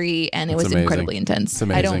mystery and it was incredibly intense. It's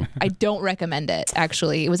amazing. I don't recommend it,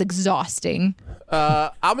 actually. It was exhausting.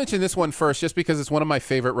 I'll mention this one first just because it's one of my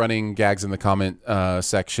favorite running gags in the comment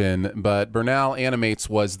section. But Bernal Animates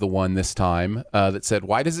was the one this time that said,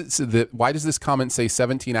 why does this comment say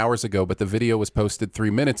 17 hours ago, but the video was posted 3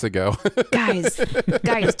 minutes ago? Guys,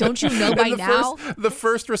 don't you know by now? The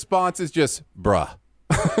first response is just, bruh.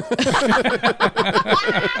 That's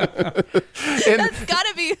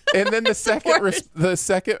gotta be. And then the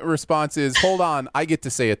second response is, hold on, I get to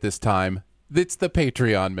say it this time. It's the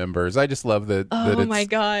Patreon members. I just love that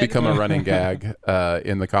it's become a running gag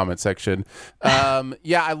in the comment section.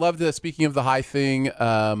 I love the, speaking of the high thing,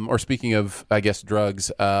 or speaking of, I guess,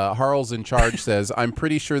 drugs, Harl's in charge says, I'm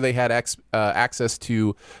pretty sure they had access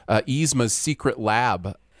to Yzma's secret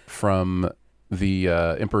lab from the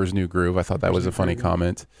Emperor's New Groove. I thought that was a funny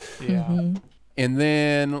comment. Yeah. Mm-hmm. And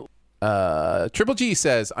then Triple G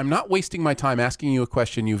says, I'm not wasting my time asking you a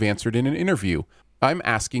question you've answered in an interview. I'm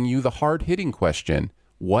asking you the hard-hitting question.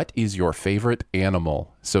 What is your favorite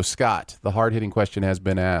animal? So, Scott, the hard-hitting question has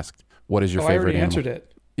been asked. What is your favorite animal? I already answered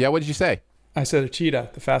it. Yeah, what did you say? I said a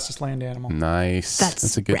cheetah, the fastest land animal. Nice.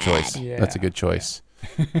 That's a good choice. Yeah. That's a good choice.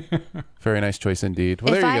 Very nice choice indeed.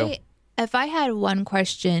 Well, there you go. If I had one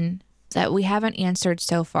question that we haven't answered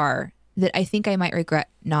so far that I think I might regret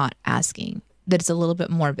not asking, that's a little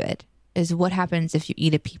bit morbid, is what happens if you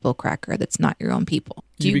eat a people cracker that's not your own people?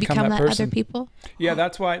 Do you become that other people? Yeah,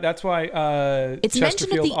 that's why it's Chesterfield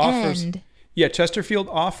mentioned at the offers. end. Yeah, Chesterfield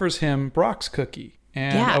offers him Brock's cookie,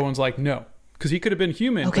 and Owen's like, no, because he could have been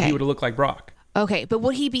human, but he would have looked like Brock. Okay, but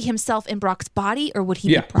would he be himself in Brock's body, or would he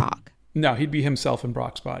be Brock? No, he'd be himself in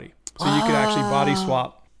Brock's body, so you could actually body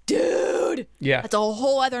swap. Dude, yeah, that's a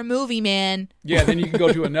whole other movie, man. Yeah, then you can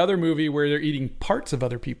go to another movie where they're eating parts of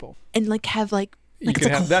other people, and have you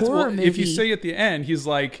could have that's what if you say at the end, he's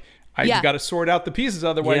like, you got to sort out the pieces,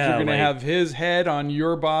 otherwise you're going to have his head on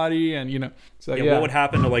your body, and so what would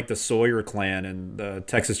happen to like the Sawyer clan and the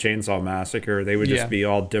Texas Chainsaw Massacre? They would just be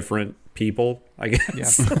all different people, I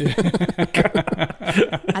guess.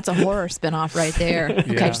 That's a horror spinoff right there.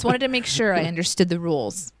 Okay, I just wanted to make sure I understood the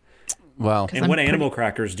rules. Well, and what animal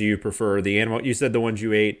crackers do you prefer? The animal you said the ones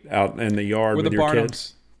you ate out in the yard with your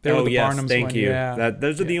kids. Barnums thank one, you. Yeah.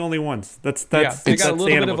 Those are the only ones. That's they got a little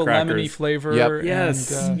bit of a crackers. lemony flavor. Yep.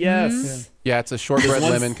 Yes. Yeah, it's a shortbread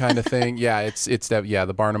lemon kind of thing. Yeah, it's the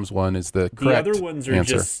Barnums one is the correct The other ones are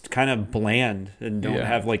answer. just kind of bland and don't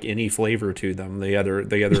have like any flavor to them. The other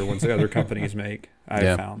ones the other companies make.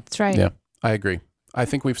 I've found. That's right. Yeah, I agree. I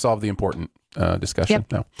think we've solved the important discussion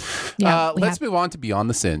now. Yeah, let's move on to Beyond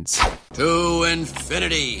the Sins. To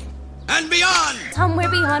infinity and beyond. Somewhere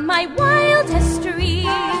beyond my wild history.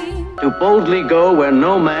 To boldly go where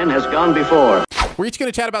no man has gone before. We're each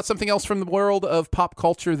going to chat about something else from the world of pop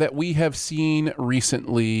culture that we have seen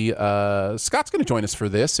recently. Scott's going to join us for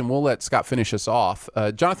this, and we'll let Scott finish us off.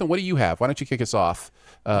 Jonathan, what do you have? Why don't you kick us off?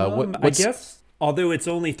 I guess, although it's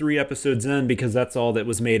only 3 episodes in because that's all that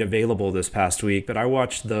was made available this past week, but I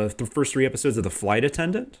watched the first 3 episodes of The Flight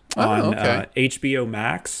Attendant on HBO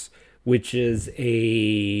Max, which is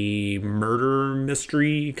a murder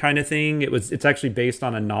mystery kind of thing. It's actually based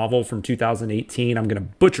on a novel from 2018. I'm going to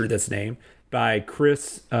butcher this name, by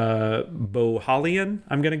Chris Bohjalian,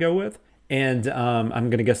 I'm going to go with. And I'm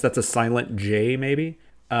going to guess that's a silent J, maybe.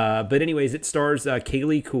 But anyways, it stars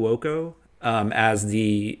Kaylee Cuoco as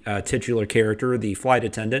the titular character, the flight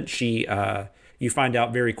attendant. She, you find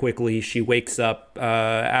out very quickly, she wakes up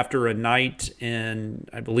after a night in,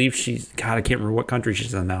 I believe I can't remember what country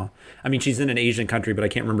she's in now. I mean, she's in an Asian country, but I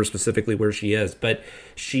can't remember specifically where she is. But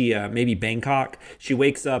she, maybe Bangkok. She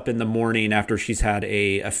wakes up in the morning after she's had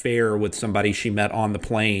a affair with somebody she met on the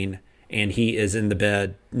plane, and he is in the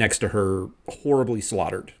bed next to her, horribly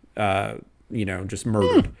slaughtered, just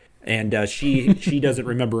murdered. And she doesn't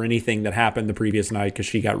remember anything that happened the previous night because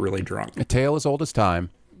she got really drunk. A tale as old as time.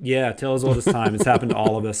 Yeah, tale as old as time. It's happened to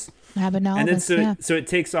all of us. Happened to all of us, so it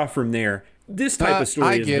takes off from there. This type of story.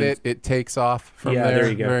 I get it. It takes off from there. There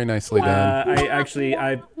you go. Very nicely done.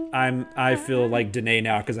 I feel like Danae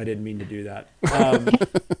now because I didn't mean to do that.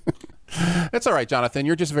 That's all right, Jonathan.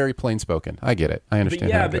 You're just very plain spoken. I get it. I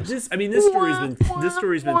understand. This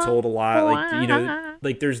story's been told a lot.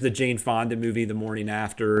 Like there's the Jane Fonda movie, The Morning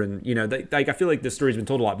After, and I feel like this story's been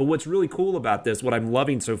told a lot. But what's really cool about this, what I'm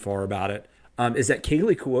loving so far about it, is that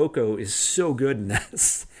Kaylee Cuoco is so good in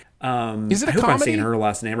this. Is it a I hope comedy? I'm saying her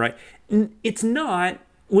last name right. It's not.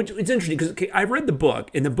 Which it's interesting because I read the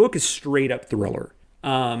book, and the book is straight up thriller.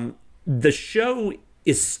 The show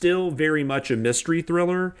is still very much a mystery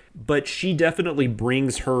thriller, but she definitely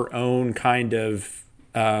brings her own kind of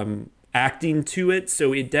acting to it.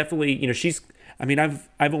 So it definitely, you know,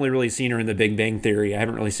 I've only really seen her in The Big Bang Theory. I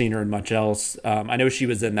haven't really seen her in much else. I know she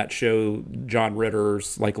was in that show, John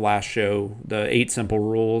Ritter's last show, The 8 Simple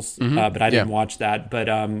Rules, but I didn't watch that. But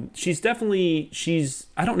she's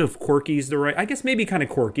I don't know if quirky is the right, I guess maybe kind of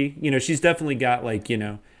quirky. You know, she's definitely got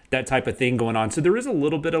that type of thing going on. So there is a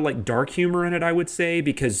little bit of dark humor in it, I would say,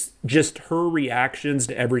 because just her reactions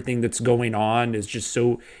to everything that's going on is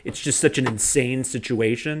it's just such an insane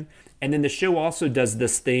situation. And then the show also does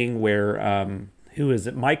this thing where, who is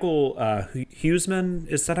it? Michael Huisman,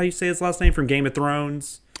 is that how you say his last name, from Game of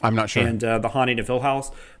Thrones? I'm not sure. And The Haunting of Hill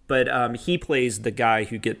House. But he plays the guy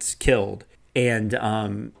who gets killed.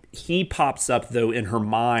 And he pops up, though, in her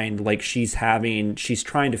mind, she's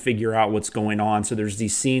trying to figure out what's going on. So there's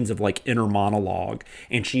these scenes of inner monologue.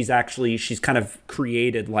 And she's kind of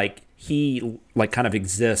created, he kind of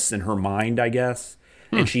exists in her mind, I guess.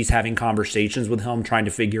 And she's having conversations with him, trying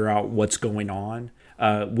to figure out what's going on,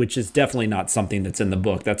 which is definitely not something that's in the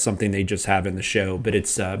book. That's something they just have in the show. But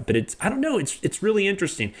it's I don't know. It's really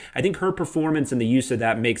interesting. I think her performance and the use of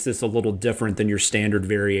that makes this a little different than your standard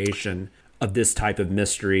variation of this type of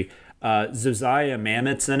mystery. Josiah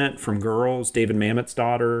Mamet's in it from Girls, David Mamet's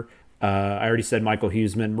daughter. I already said Michael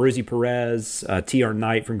Huisman, Rosie Perez, T.R.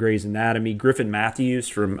 Knight from Grey's Anatomy, Griffin Matthews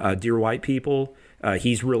from Dear White People.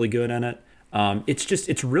 He's really good in it.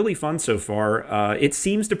 It's really fun so far. It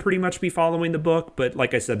seems to pretty much be following the book, but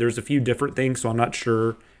like I said, there's a few different things, so I'm not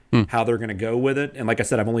sure how they're going to go with it. And like I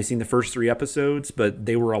said, I've only seen the first 3 episodes, but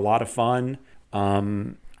they were a lot of fun.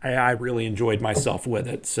 I really enjoyed myself with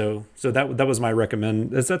it. So that was my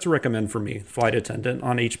recommend. That's a recommend for me. Flight Attendant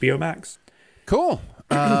on HBO Max. Cool.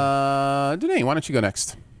 Danae, why don't you go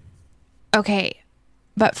next? Okay,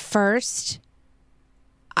 but first,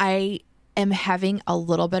 I am having a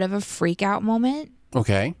little bit of a freak out moment.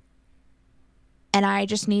 Okay. And I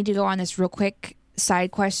just need to go on this real quick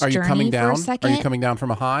side quest Are you journey coming down? for a second. Are you coming down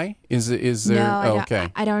from a high? Is there? No, okay.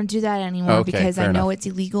 I don't do that anymore because I know enough. it's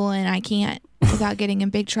illegal and I can't without getting in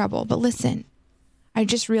big trouble. But listen, I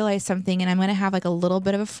just realized something and I'm going to have a little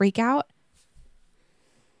bit of a freak out.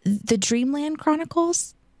 The Dreamland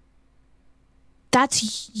Chronicles?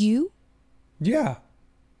 That's you? Yeah.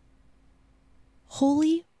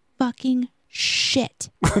 Holy fucking shit.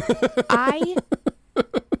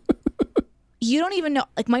 You don't even know,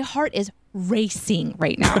 my heart is racing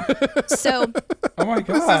right now. So, oh my God.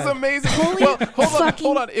 This is amazing. Well,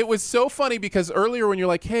 hold on. It was so funny because earlier when you're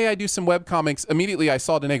like, hey, I do some webcomics, immediately I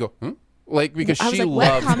saw Danae go, because she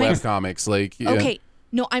loves webcomics. Yeah. Okay.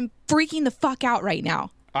 No, I'm freaking the fuck out right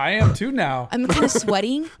now. I am too now. I'm kind of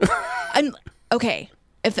sweating. Okay.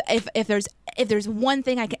 If there's one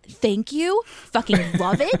thing I can thank you, fucking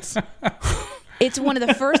love it. It's one of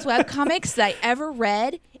the first webcomics that I ever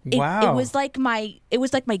read. Wow. It was like my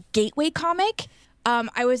gateway comic.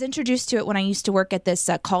 I was introduced to it when I used to work at this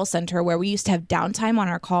call center where we used to have downtime on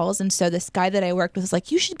our calls. And so this guy that I worked with was like,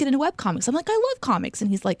 you should get into webcomics. I'm like, I love comics. And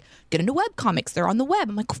he's like, get into webcomics. They're on the web.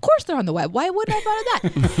 I'm like, of course they're on the web. Why wouldn't I have thought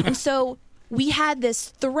of that? And so we had this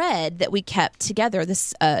thread that we kept together,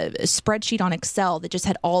 this spreadsheet on Excel that just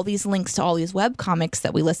had all these links to all these webcomics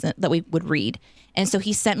that we would read. And so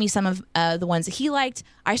he sent me some of the ones that he liked.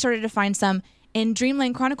 I started to find some. And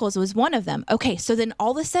Dreamland Chronicles was one of them. Okay, so then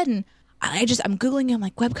all of a sudden, I'm Googling it. I'm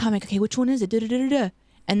like, webcomic. Okay, which one is it?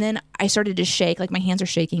 And then I started to shake. My hands are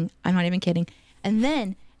shaking. I'm not even kidding. And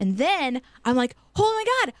then I'm like, oh my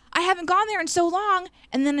God, I haven't gone there in so long.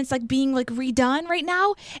 And then it's being redone right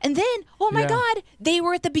now. And then, oh my God, they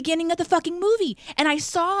were at the beginning of the fucking movie. And I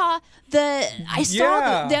saw them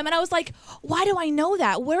and I was like, why do I know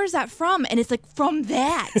that? Where is that from? And it's from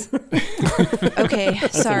that. Okay,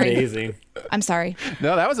 That's sorry. Amazing. I'm sorry.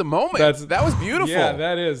 No, that was a moment. That was beautiful. Yeah,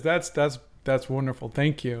 that is. That's wonderful.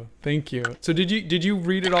 Thank you. So did you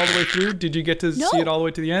read it all the way through? Did you get to see it all the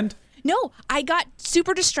way to the end? No, I got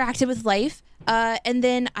super distracted with life, and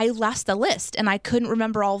then I lost the list, and I couldn't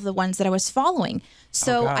remember all of the ones that I was following.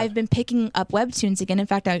 So I've been picking up webtoons again. In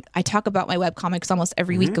fact, I talk about my webcomics almost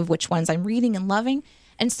every week of which ones I'm reading and loving.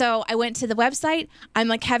 And so I went to the website. I'm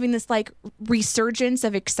having this resurgence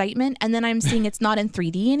of excitement, and then I'm seeing it's not in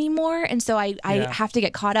 3D anymore. And so I have to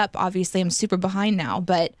get caught up. Obviously, I'm super behind now,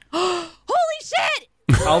 but holy shit!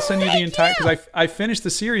 I'll send you the entire, because I finished the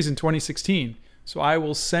series in 2016. So I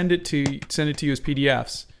will send it to you as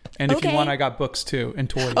PDFs. And if you want, I got books too and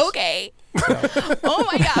toys. Okay. So. Oh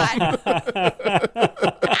my God.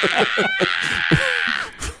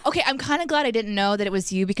 Okay, I'm kind of glad I didn't know that it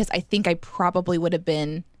was you because I think I probably would have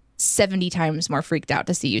been 70 times more freaked out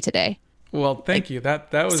to see you today. Well, thank you. That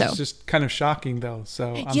was just kind of shocking, though.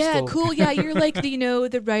 So I'm cool. Yeah, you're like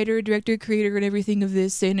the writer, director, creator, and everything of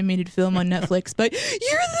this animated film on Netflix. But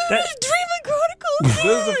you're the Dreamland Chronicles. This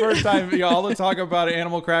is the first time all the talk about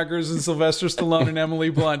Animal Crackers and Sylvester Stallone and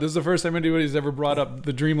Emily Blunt. This is the first time anybody's ever brought up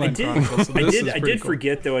the Dreamland Chronicles. So I did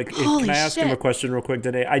forget though. Can I ask him a question real quick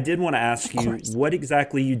today? I did want to ask you what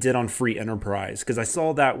exactly you did on Free Enterprise, because I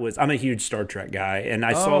saw that I'm a huge Star Trek guy, and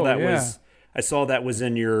I saw that was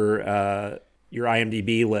in your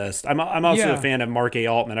IMDb list. I'm also a fan of Mark A.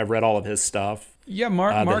 Altman. I've read all of his stuff. Yeah,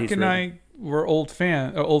 Mark and I were old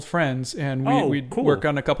friends, and we'd work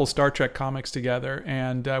on a couple Star Trek comics together,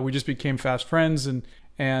 and we just became fast friends. And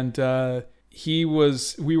we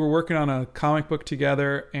were working on a comic book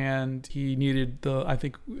together, and he needed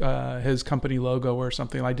his company logo or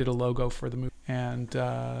something. I did a logo for the movie, and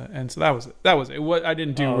so that was it. I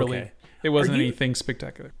didn't do really. It wasn't anything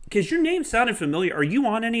spectacular. Because your name sounded familiar. Are you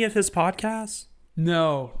on any of his podcasts?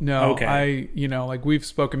 No. Okay. We've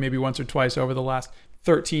spoken maybe once or twice over the last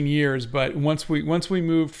 13 years, but once we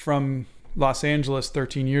moved from Los Angeles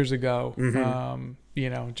 13 years ago,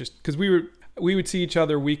 just because we would see each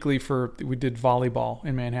other weekly we did volleyball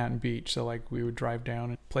in Manhattan Beach. So we would drive down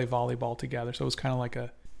and play volleyball together. So it was kind of like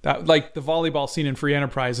the volleyball scene in Free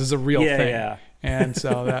Enterprise is a real thing. Yeah. And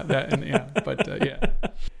so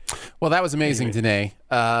Well, that was amazing, Danae.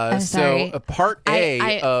 So part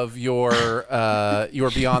A of your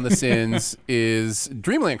Beyond the Sins is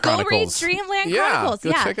Dreamland Chronicles. Go read Dreamland Chronicles.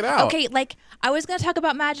 Go check it out. Okay, I was going to talk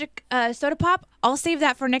about Magic Soda Pop. I'll save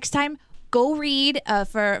that for next time. Go read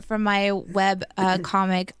for my web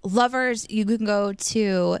comic Lovers. You can go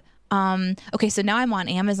to so now I'm on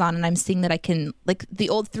Amazon and I'm seeing that I can the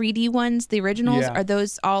old 3D ones, the originals. Are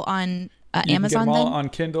those all on Amazon? You can get them all then on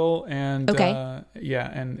Kindle and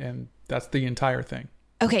and that's the entire thing.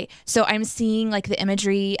 Okay, so I'm seeing the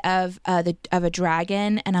imagery of a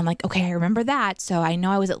dragon, and I'm like, okay, I remember that. So I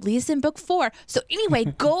know I was at least in book 4. So anyway,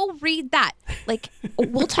 go read that.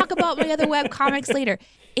 We'll talk about my other web comics later.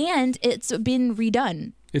 And it's been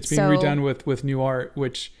redone. It's been redone with new art,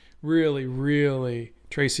 which really, really,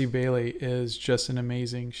 Tracy Bailey is just an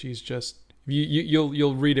amazing. She's just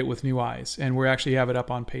you'll read it with new eyes, and we actually have it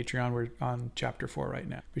up on Patreon. We're on chapter 4 right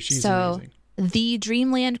now, but she's amazing.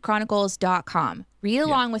 TheDreamlandChronicles.com. Read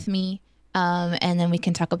along with me, and then we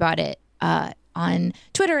can talk about it on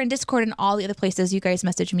Twitter and Discord and all the other places you guys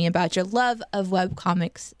message me about your love of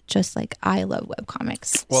webcomics, just like I love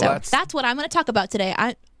webcomics. Well, so that's what I'm going to talk about today.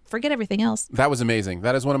 I forget everything else. That was amazing.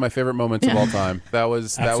 That is one of my favorite moments of all time. That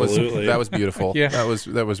was beautiful. Yeah.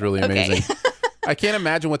 That was really amazing. I can't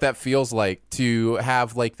imagine what that feels like to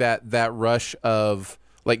have that rush of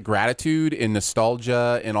gratitude and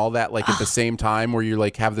nostalgia and all that at the same time, where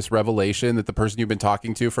you're have this revelation that the person you've been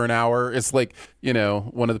talking to for an hour is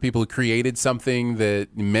one of the people who created something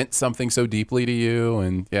that meant something so deeply to you.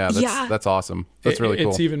 And that's awesome. That's really cool.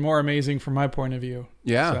 It's even more amazing from my point of view.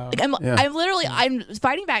 Yeah. So. I'm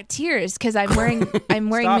fighting back tears because I'm wearing Stop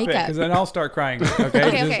makeup. Because then I'll start crying.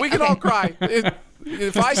 Okay. We can all cry.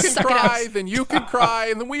 If I can cry, then you can cry,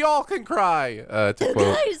 and then we all can cry. To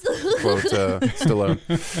quote Stallone.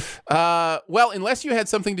 Well, unless you had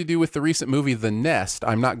something to do with the recent movie The Nest,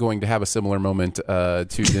 I'm not going to have a similar moment to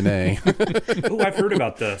Danae. Oh, I've heard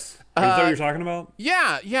about this. Is that what you're talking about?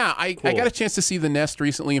 Yeah. I got a chance to see The Nest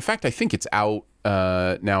recently. In fact, I think it's out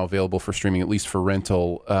now, available for streaming, at least for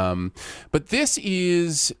rental. But this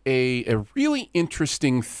is a really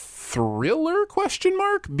interesting thriller ?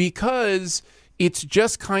 Because it's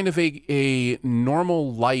just kind of a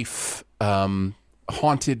normal life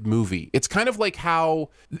haunted movie. It's kind of like how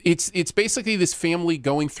it's basically this family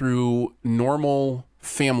going through normal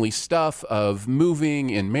family stuff of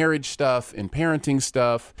moving and marriage stuff and parenting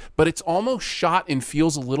stuff, but it's almost shot and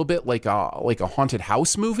feels a little bit like a haunted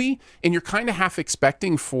house movie, and you're kind of half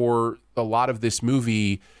expecting for a lot of this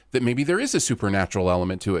movie that maybe there is a supernatural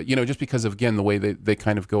element to it, just because of, again, the way they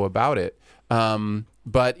kind of go about it.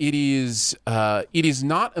 But it is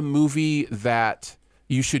not a movie that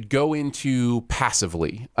you should go into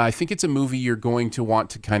passively. I think it's a movie you're going to want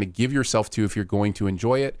to kind of give yourself to if you're going to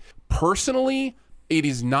enjoy it. Personally, it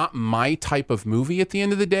is not my type of movie at the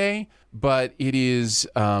end of the day, but it is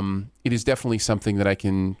definitely something that I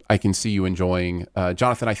can see you enjoying.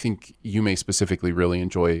 Jonathan, I think you may specifically really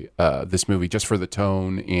enjoy this movie just for the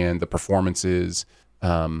tone and the performances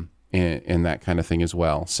and that kind of thing as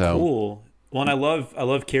well. So cool. Well, and I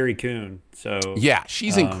love Carrie Coon. So yeah,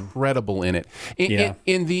 she's incredible in it.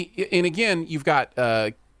 And again, you've got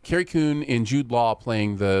Carrie Coon and Jude Law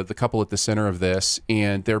playing the couple at the center of this,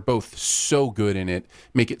 and they're both so good in it,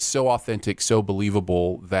 make it so authentic, so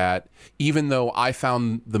believable that even though I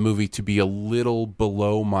found the movie to be a little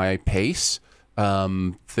below my pace,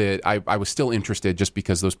 that I was still interested just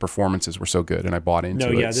because those performances were so good and I bought into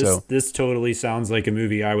it. No, yeah, this totally sounds like a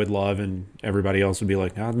movie I would love, and everybody else would be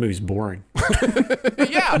like, "No, the movie's boring."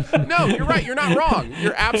 Yeah, no, you're right. You're not wrong.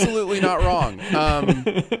 You're absolutely not wrong.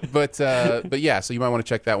 But yeah, so you might want to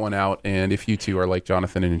check that one out. And if you too are like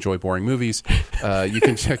Jonathan and enjoy boring movies, you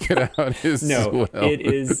can check it out as well. It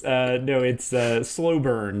is it's slow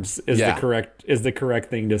burns is the correct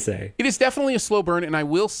thing to say. It is definitely a slow burn, and I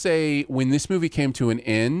will say when this movie came to an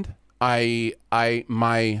end, my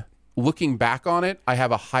looking back on it, I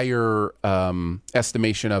have a higher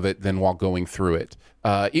estimation of it than while going through it.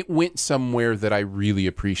 It went somewhere that I really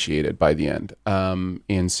appreciated by the end.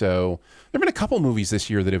 And so there have been a couple movies this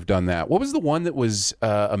year that have done that. What was the one that was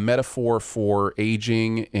a metaphor for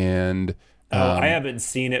aging and... I haven't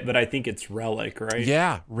seen it, but I think it's Relic, right?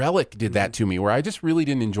 Yeah, Relic did that to me, where I just really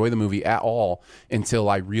didn't enjoy the movie at all until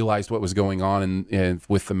I realized what was going on and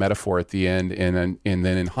with the metaphor at the end, and then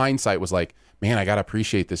in hindsight was like, man, I gotta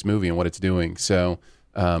appreciate this movie and what it's doing. So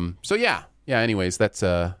yeah. Anyways,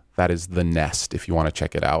 that is The Nest if you want to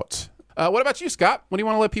check it out. What about you, Scott? What do you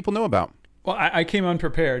want to let people know about? Well, I came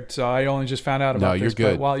unprepared, so I only just found out about this. No, you're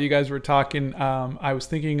good. But while you guys were talking, I was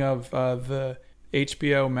thinking of the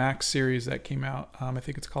HBO Max series that came out. I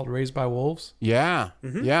think it's called Raised by Wolves. Yeah.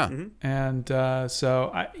 Mm-hmm. Yeah. Mm-hmm. And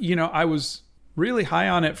so I was really high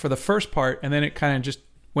on it for the first part, and then it kind of just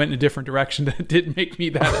went in a different direction that didn't make me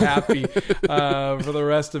that happy for the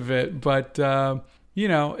rest of it. But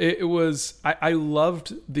it was I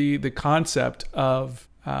loved the concept of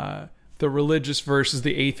the religious versus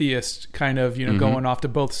the atheist kind of going off to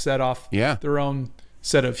both set off their own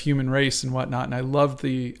set of human race and whatnot. And I loved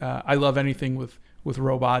I love anything with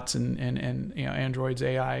robots and androids,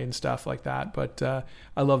 AI and stuff like that. But I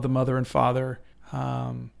love the mother and father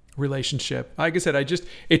relationship. Like I said,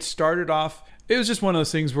 it started off, it was just one of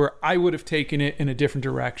those things where I would have taken it in a different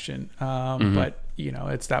direction. But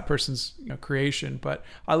it's that person's creation, but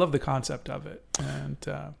I love the concept of it. And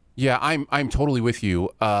yeah, I'm totally with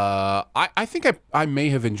you. I think I may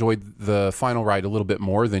have enjoyed the final ride a little bit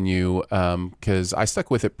more than you, because I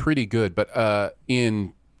stuck with it pretty good. But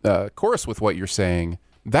in chorus with what you're saying,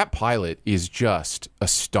 that pilot is just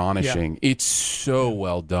astonishing. Yeah. It's so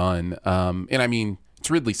well done. And I mean,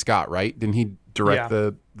 it's Ridley Scott, right? Didn't he direct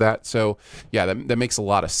that? So yeah, that makes a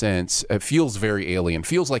lot of sense. It feels very Alien.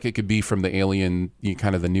 Feels like it could be from the Alien,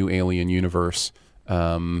 kind of the new Alien universe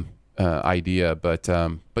idea. But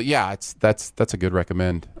yeah, that's a good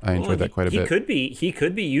recommend. I enjoyed that quite a bit. He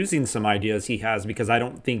could be using some ideas he has, because I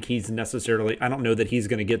don't think he's necessarily. I don't know that he's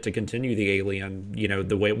going to get to continue the Alien.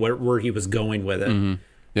 The way where he was going with it. Mm-hmm.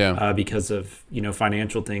 Yeah. Because of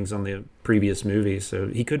financial things on the previous movie, so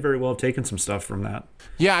he could very well have taken some stuff from that.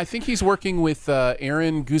 Yeah, I think he's working with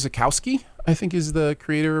Aaron Guzikowski, I think is the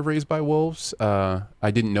creator of Raised by Wolves. I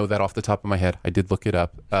didn't know that off the top of my head. I did look it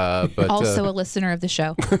up. But also a listener of the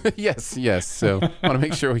show. Yes. So I want to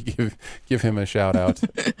make sure we give him a shout out.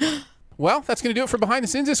 Well, that's going to do it for Behind the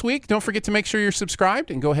Scenes this week. Don't forget to make sure you're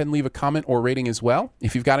subscribed and go ahead and leave a comment or rating as well.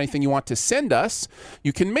 If you've got anything you want to send us,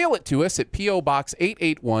 you can mail it to us at P.O. Box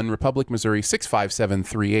 881, Republic, Missouri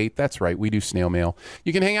 65738. That's right, we do snail mail.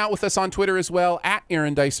 You can hang out with us on Twitter as well, at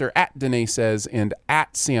Aaron Dicer, at Danae Says, and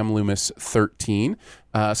at Sam Loomis 13.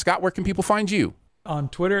 Scott, where can people find you? On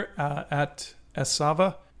Twitter, at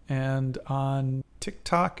Sava, and on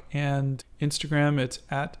TikTok and Instagram, it's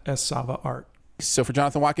at SSavaArt. So for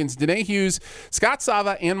Jonathan Watkins, Danae Hughes, Scott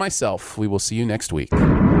Sava, and myself, we will see you next week.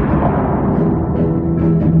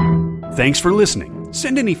 Thanks for listening.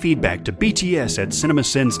 Send any feedback to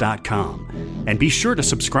bts@cinemasins.com. And be sure to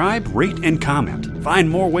subscribe, rate, and comment. Find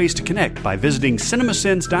more ways to connect by visiting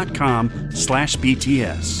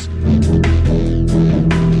cinemasins.com/BTS.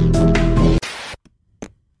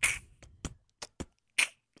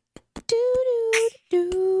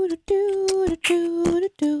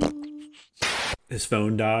 His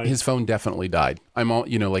phone died. His phone definitely died.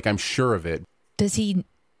 I'm sure of it. Does he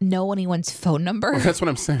know anyone's phone number? Well, that's what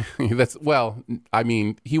I'm saying. He would be able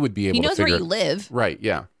to figure. He knows where you live. Right,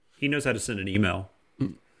 yeah. He knows how to send an email.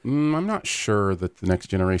 I'm not sure that the next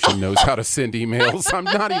generation knows how to send emails. I'm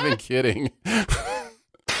not even kidding.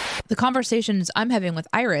 The conversations I'm having with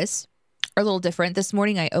Iris are a little different. This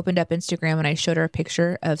morning I opened up Instagram and I showed her a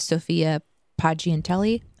picture of Sophia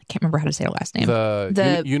Pagiantelli. I can't remember how to say her last name.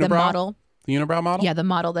 The model. The unibrow model? Yeah, the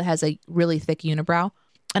model that has a really thick unibrow.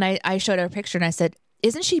 And I showed her a picture and I said,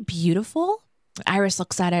 "Isn't she beautiful?" Iris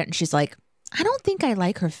looks at it and she's like, I don't think I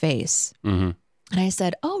like her face. Mm-hmm. And I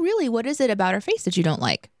said, oh, really? What is it about her face that you don't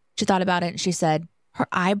like? She thought about it and she said, her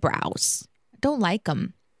eyebrows. I don't like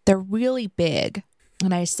them. They're really big.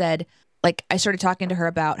 And I said, like, I started talking to her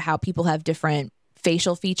about how people have different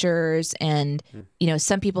facial features and, you know,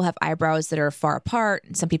 some people have eyebrows that are far apart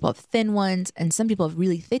and some people have thin ones and some people have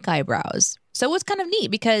really thick eyebrows. So it was kind of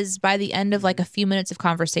neat because by the end of like a few minutes of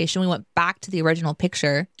conversation, we went back to the original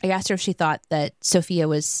picture. I asked her if she thought that Sophia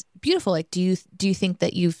was beautiful. Like, do you think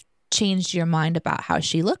that you've changed your mind about how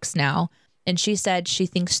she looks now? And she said she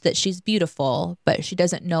thinks that she's beautiful, but she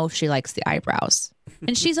doesn't know if she likes the eyebrows.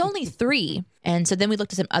 And she's only 3. And so then we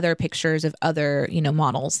looked at some other pictures of other, you know,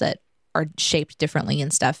 models that are shaped differently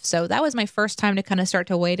and stuff. So that was my first time to kind of start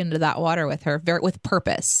to wade into that water with her with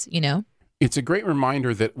purpose, you know? It's a great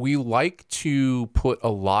reminder that we like to put a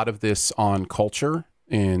lot of this on culture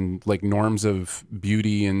and like norms of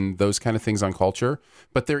beauty and those kind of things on culture.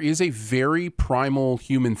 But there is a very primal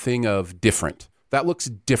human thing of different. That looks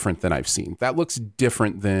different than I've seen. That looks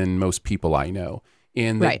different than most people I know.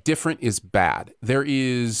 And that different is bad.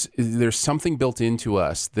 There's something built into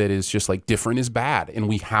us that is just like different is bad. And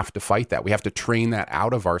we have to fight that. We have to train that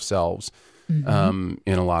out of ourselves in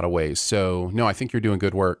a lot of ways. So no, I think you're doing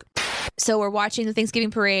good work. So we're watching the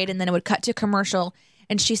Thanksgiving parade and then it would cut to commercial.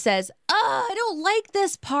 And she says, oh, I don't like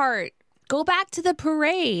this part. Go back to the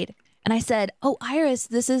parade. And I said, oh, Iris,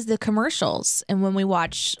 this is the commercials. And when we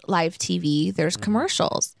watch live TV, there's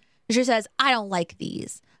commercials. And she says, I don't like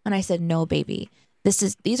these. And I said, no, baby.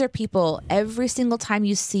 These are people, every single time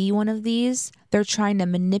you see one of these, they're trying to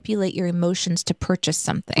manipulate your emotions to purchase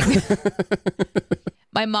something.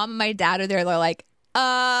 My mom and my dad are there. They're like,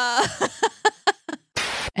 And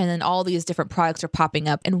then all these different products are popping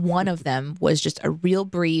up. And one of them was just a real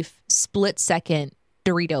brief, split-second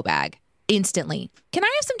Dorito bag. Instantly. Can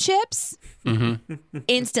I have some chips? Mm-hmm.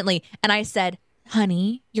 Instantly. And I said,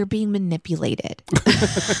 honey, you're being manipulated.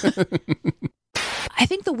 I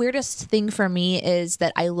think the weirdest thing for me is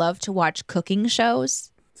that I love to watch cooking shows,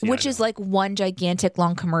 which is like one gigantic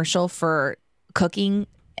long commercial for cooking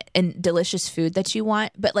and delicious food that you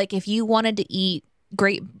want. But like if you wanted to eat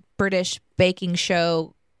Great British Baking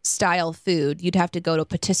Show style food, you'd have to go to a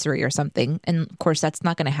patisserie or something. And of course, that's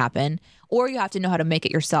not going to happen. Or you have to know how to make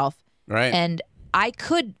it yourself. Right. And I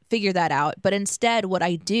could figure that out. But instead, what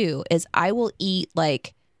I do is I will eat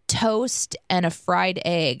like toast and a fried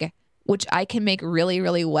egg, which I can make really,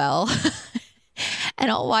 really well. And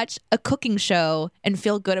I'll watch a cooking show and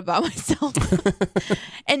feel good about myself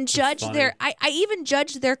and judge I even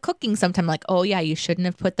judge their cooking sometimes. Like, oh yeah, you shouldn't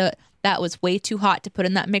have put that was way too hot to put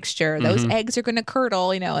in that mixture. Those eggs are going to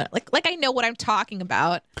curdle, you know, like I know what I'm talking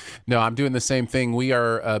about. No, I'm doing the same thing. We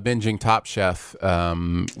are binging Top Chef.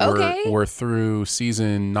 We're through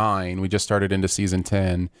season 9. We just started into season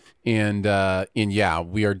 10. And yeah,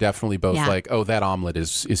 we are definitely both like, oh, that omelet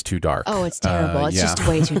is too dark. Oh, it's terrible. It's just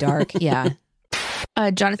way too dark. Yeah.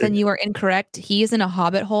 Jonathan, you are incorrect. He is in a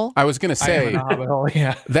hobbit hole. I was going to say, I am in a hobbit hole,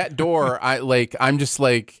 yeah. That door, I'm just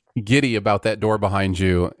like giddy about that door behind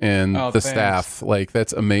you and staff. Like,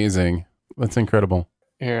 that's amazing. That's incredible.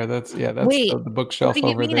 Here, that's Wait, the bookshelf over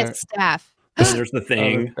there. What do you mean it's staff? There's the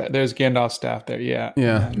thing. There's Gandalf's staff there, yeah.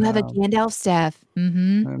 Yeah. You have a Gandalf staff.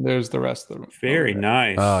 Mm-hmm. And there's the rest of them. Very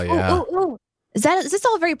nice. Oh, yeah. Oh. Is this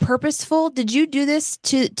all very purposeful? Did you do this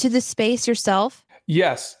to the space yourself?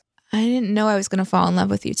 Yes. I didn't know I was going to fall in love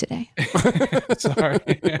with you today. Sorry.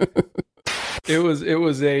 It was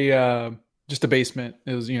just a basement.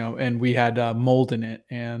 It was, and we had mold in it.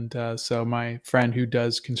 And so my friend who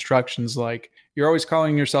does construction's like, you're always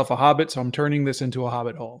calling yourself a hobbit, so I'm turning this into a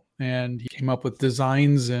hobbit hole. And he came up with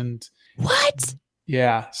designs and what?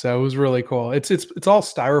 Yeah, so it was really cool. It's all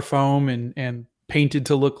styrofoam and painted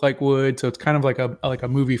to look like wood, so it's kind of like a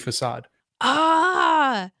movie facade.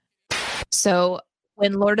 So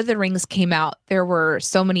when Lord of the Rings came out, there were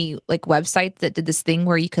so many like websites that did this thing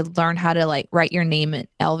where you could learn how to like write your name in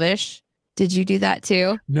Elvish. Did you do that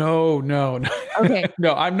too? No. Okay.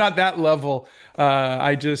 No, I'm not that level.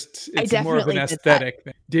 It's more of an aesthetic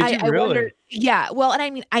thing. Did you really? Wondered, yeah. Well, and I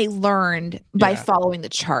mean, I learned by following the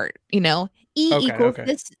chart, E equals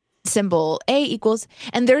this symbol, A equals,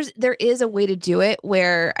 and there is a way to do it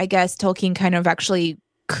where I guess Tolkien kind of actually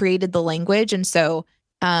created the language. And so,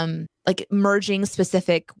 like merging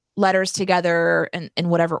specific letters together in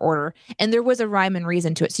whatever order. And there was a rhyme and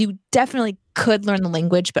reason to it. So you definitely could learn the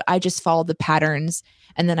language, but I just followed the patterns.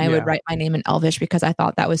 And then I would write my name in Elvish because I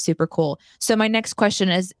thought that was super cool. So my next question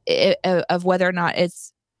is of whether or not it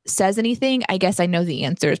says anything. I guess I know the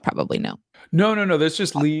answer is probably no. No. There's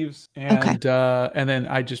just leaves. And then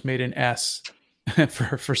I just made an S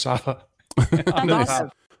for Sava. Nice.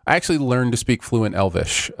 I actually learned to speak fluent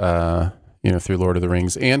Elvish, through Lord of the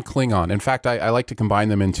Rings and Klingon. In fact, I like to combine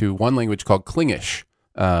them into one language called Klingish,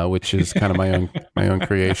 which is kind of my own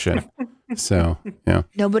creation. So, yeah.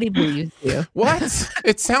 Nobody believes you. What?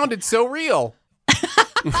 It sounded so real.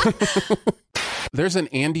 There's an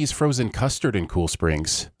Andy's frozen custard in Cool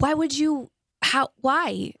Springs. Why would you?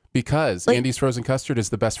 Why? Because Andy's frozen custard is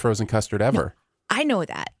the best frozen custard ever. I know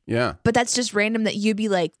that. Yeah. But that's just random that you'd be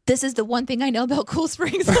like, this is the one thing I know about Cool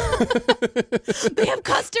Springs. They have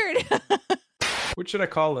custard. What should I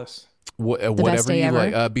call this? Whatever you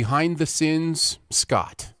like. Behind the Sins,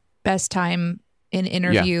 Scott. Best time in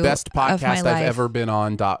interview. Best podcast of my life. I've ever been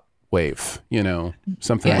on. .wave. Something like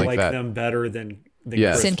that. I like them better than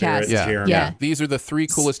Sincast. Yeah. These are the 3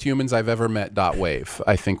 coolest humans I've ever met. .wave.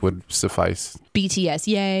 I think would suffice. BTS,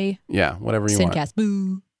 yay. Yeah, whatever you want. Sincast,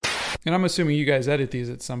 boo. And I'm assuming you guys edit these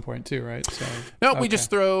at some point too, right? So no, we just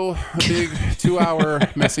throw a big 2-hour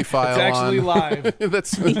messy file. It's actually on. Live.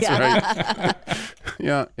 That's right.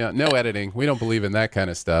 Yeah. No editing. We don't believe in that kind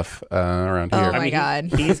of stuff around here. Oh my God.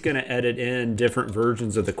 He's going to edit in different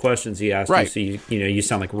versions of the questions he asked you, so you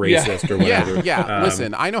sound like racist or whatever. Yeah.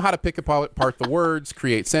 Listen, I know how to pick apart the words,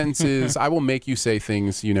 create sentences. I will make you say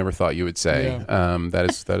things you never thought you would say. Yeah.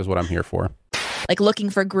 That is what I'm here for. Like looking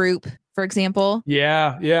for group, for example.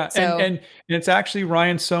 Yeah. So, and it's actually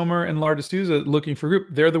Ryan Somer and Lar D'Souza looking for group.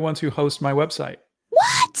 They're the ones who host my website.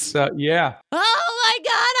 What? So, yeah. Oh my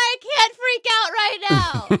God, I can't freak out right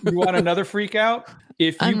now. You want another freak out?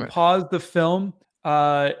 If you pause the film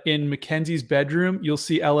in Mackenzie's bedroom, you'll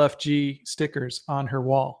see LFG stickers on her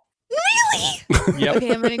wall. Really? Yep.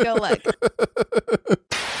 Okay, I'm going to go look.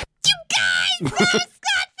 You guys, there's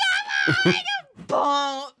something.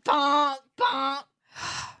 Bonk, bonk, bonk.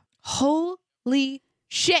 Holy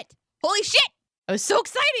shit. That was so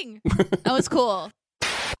exciting. That was cool.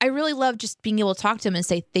 I really love just being able to talk to him and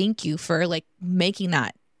say thank you for like making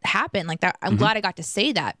that happen like that. I'm glad I got to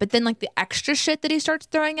say that. But then like the extra shit that he starts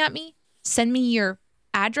throwing at me, send me your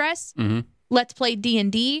address. Let's play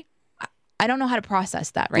D&D. I don't know how to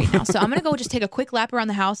process that right now. So I'm going to go just take a quick lap around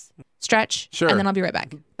the house, stretch, and then I'll be right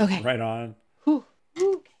back. Okay. Right on. Whew.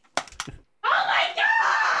 Oh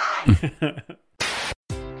my God.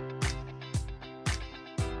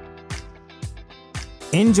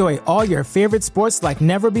 Enjoy all your favorite sports like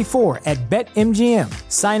never before at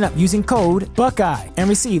BetMGM. Sign up using code Buckeye and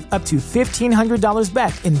receive up to $1,500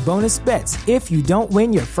 back in bonus bets if you don't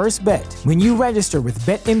win your first bet. When you register with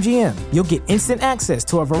BetMGM, you'll get instant access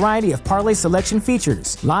to a variety of parlay selection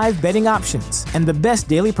features, live betting options, and the best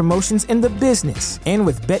daily promotions in the business. And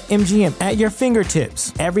with BetMGM at your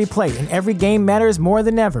fingertips, every play and every game matters more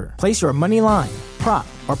than ever. Place your money line, prop,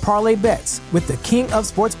 or parlay bets with the king of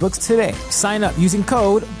sportsbooks today. Sign up using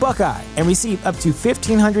code Buckeye and receive up to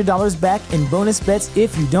 $1,500 back in bonus bets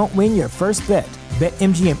if you don't win your first bet.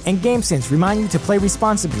 BetMGM and GameSense remind you to play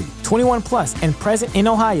responsibly. 21 plus and present in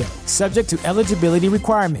Ohio, subject to eligibility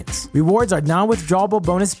requirements. Rewards are non-withdrawable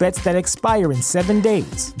bonus bets that expire in 7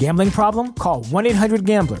 days. Gambling problem? Call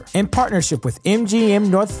 1-800-GAMBLER in partnership with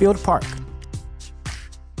MGM Northfield Park.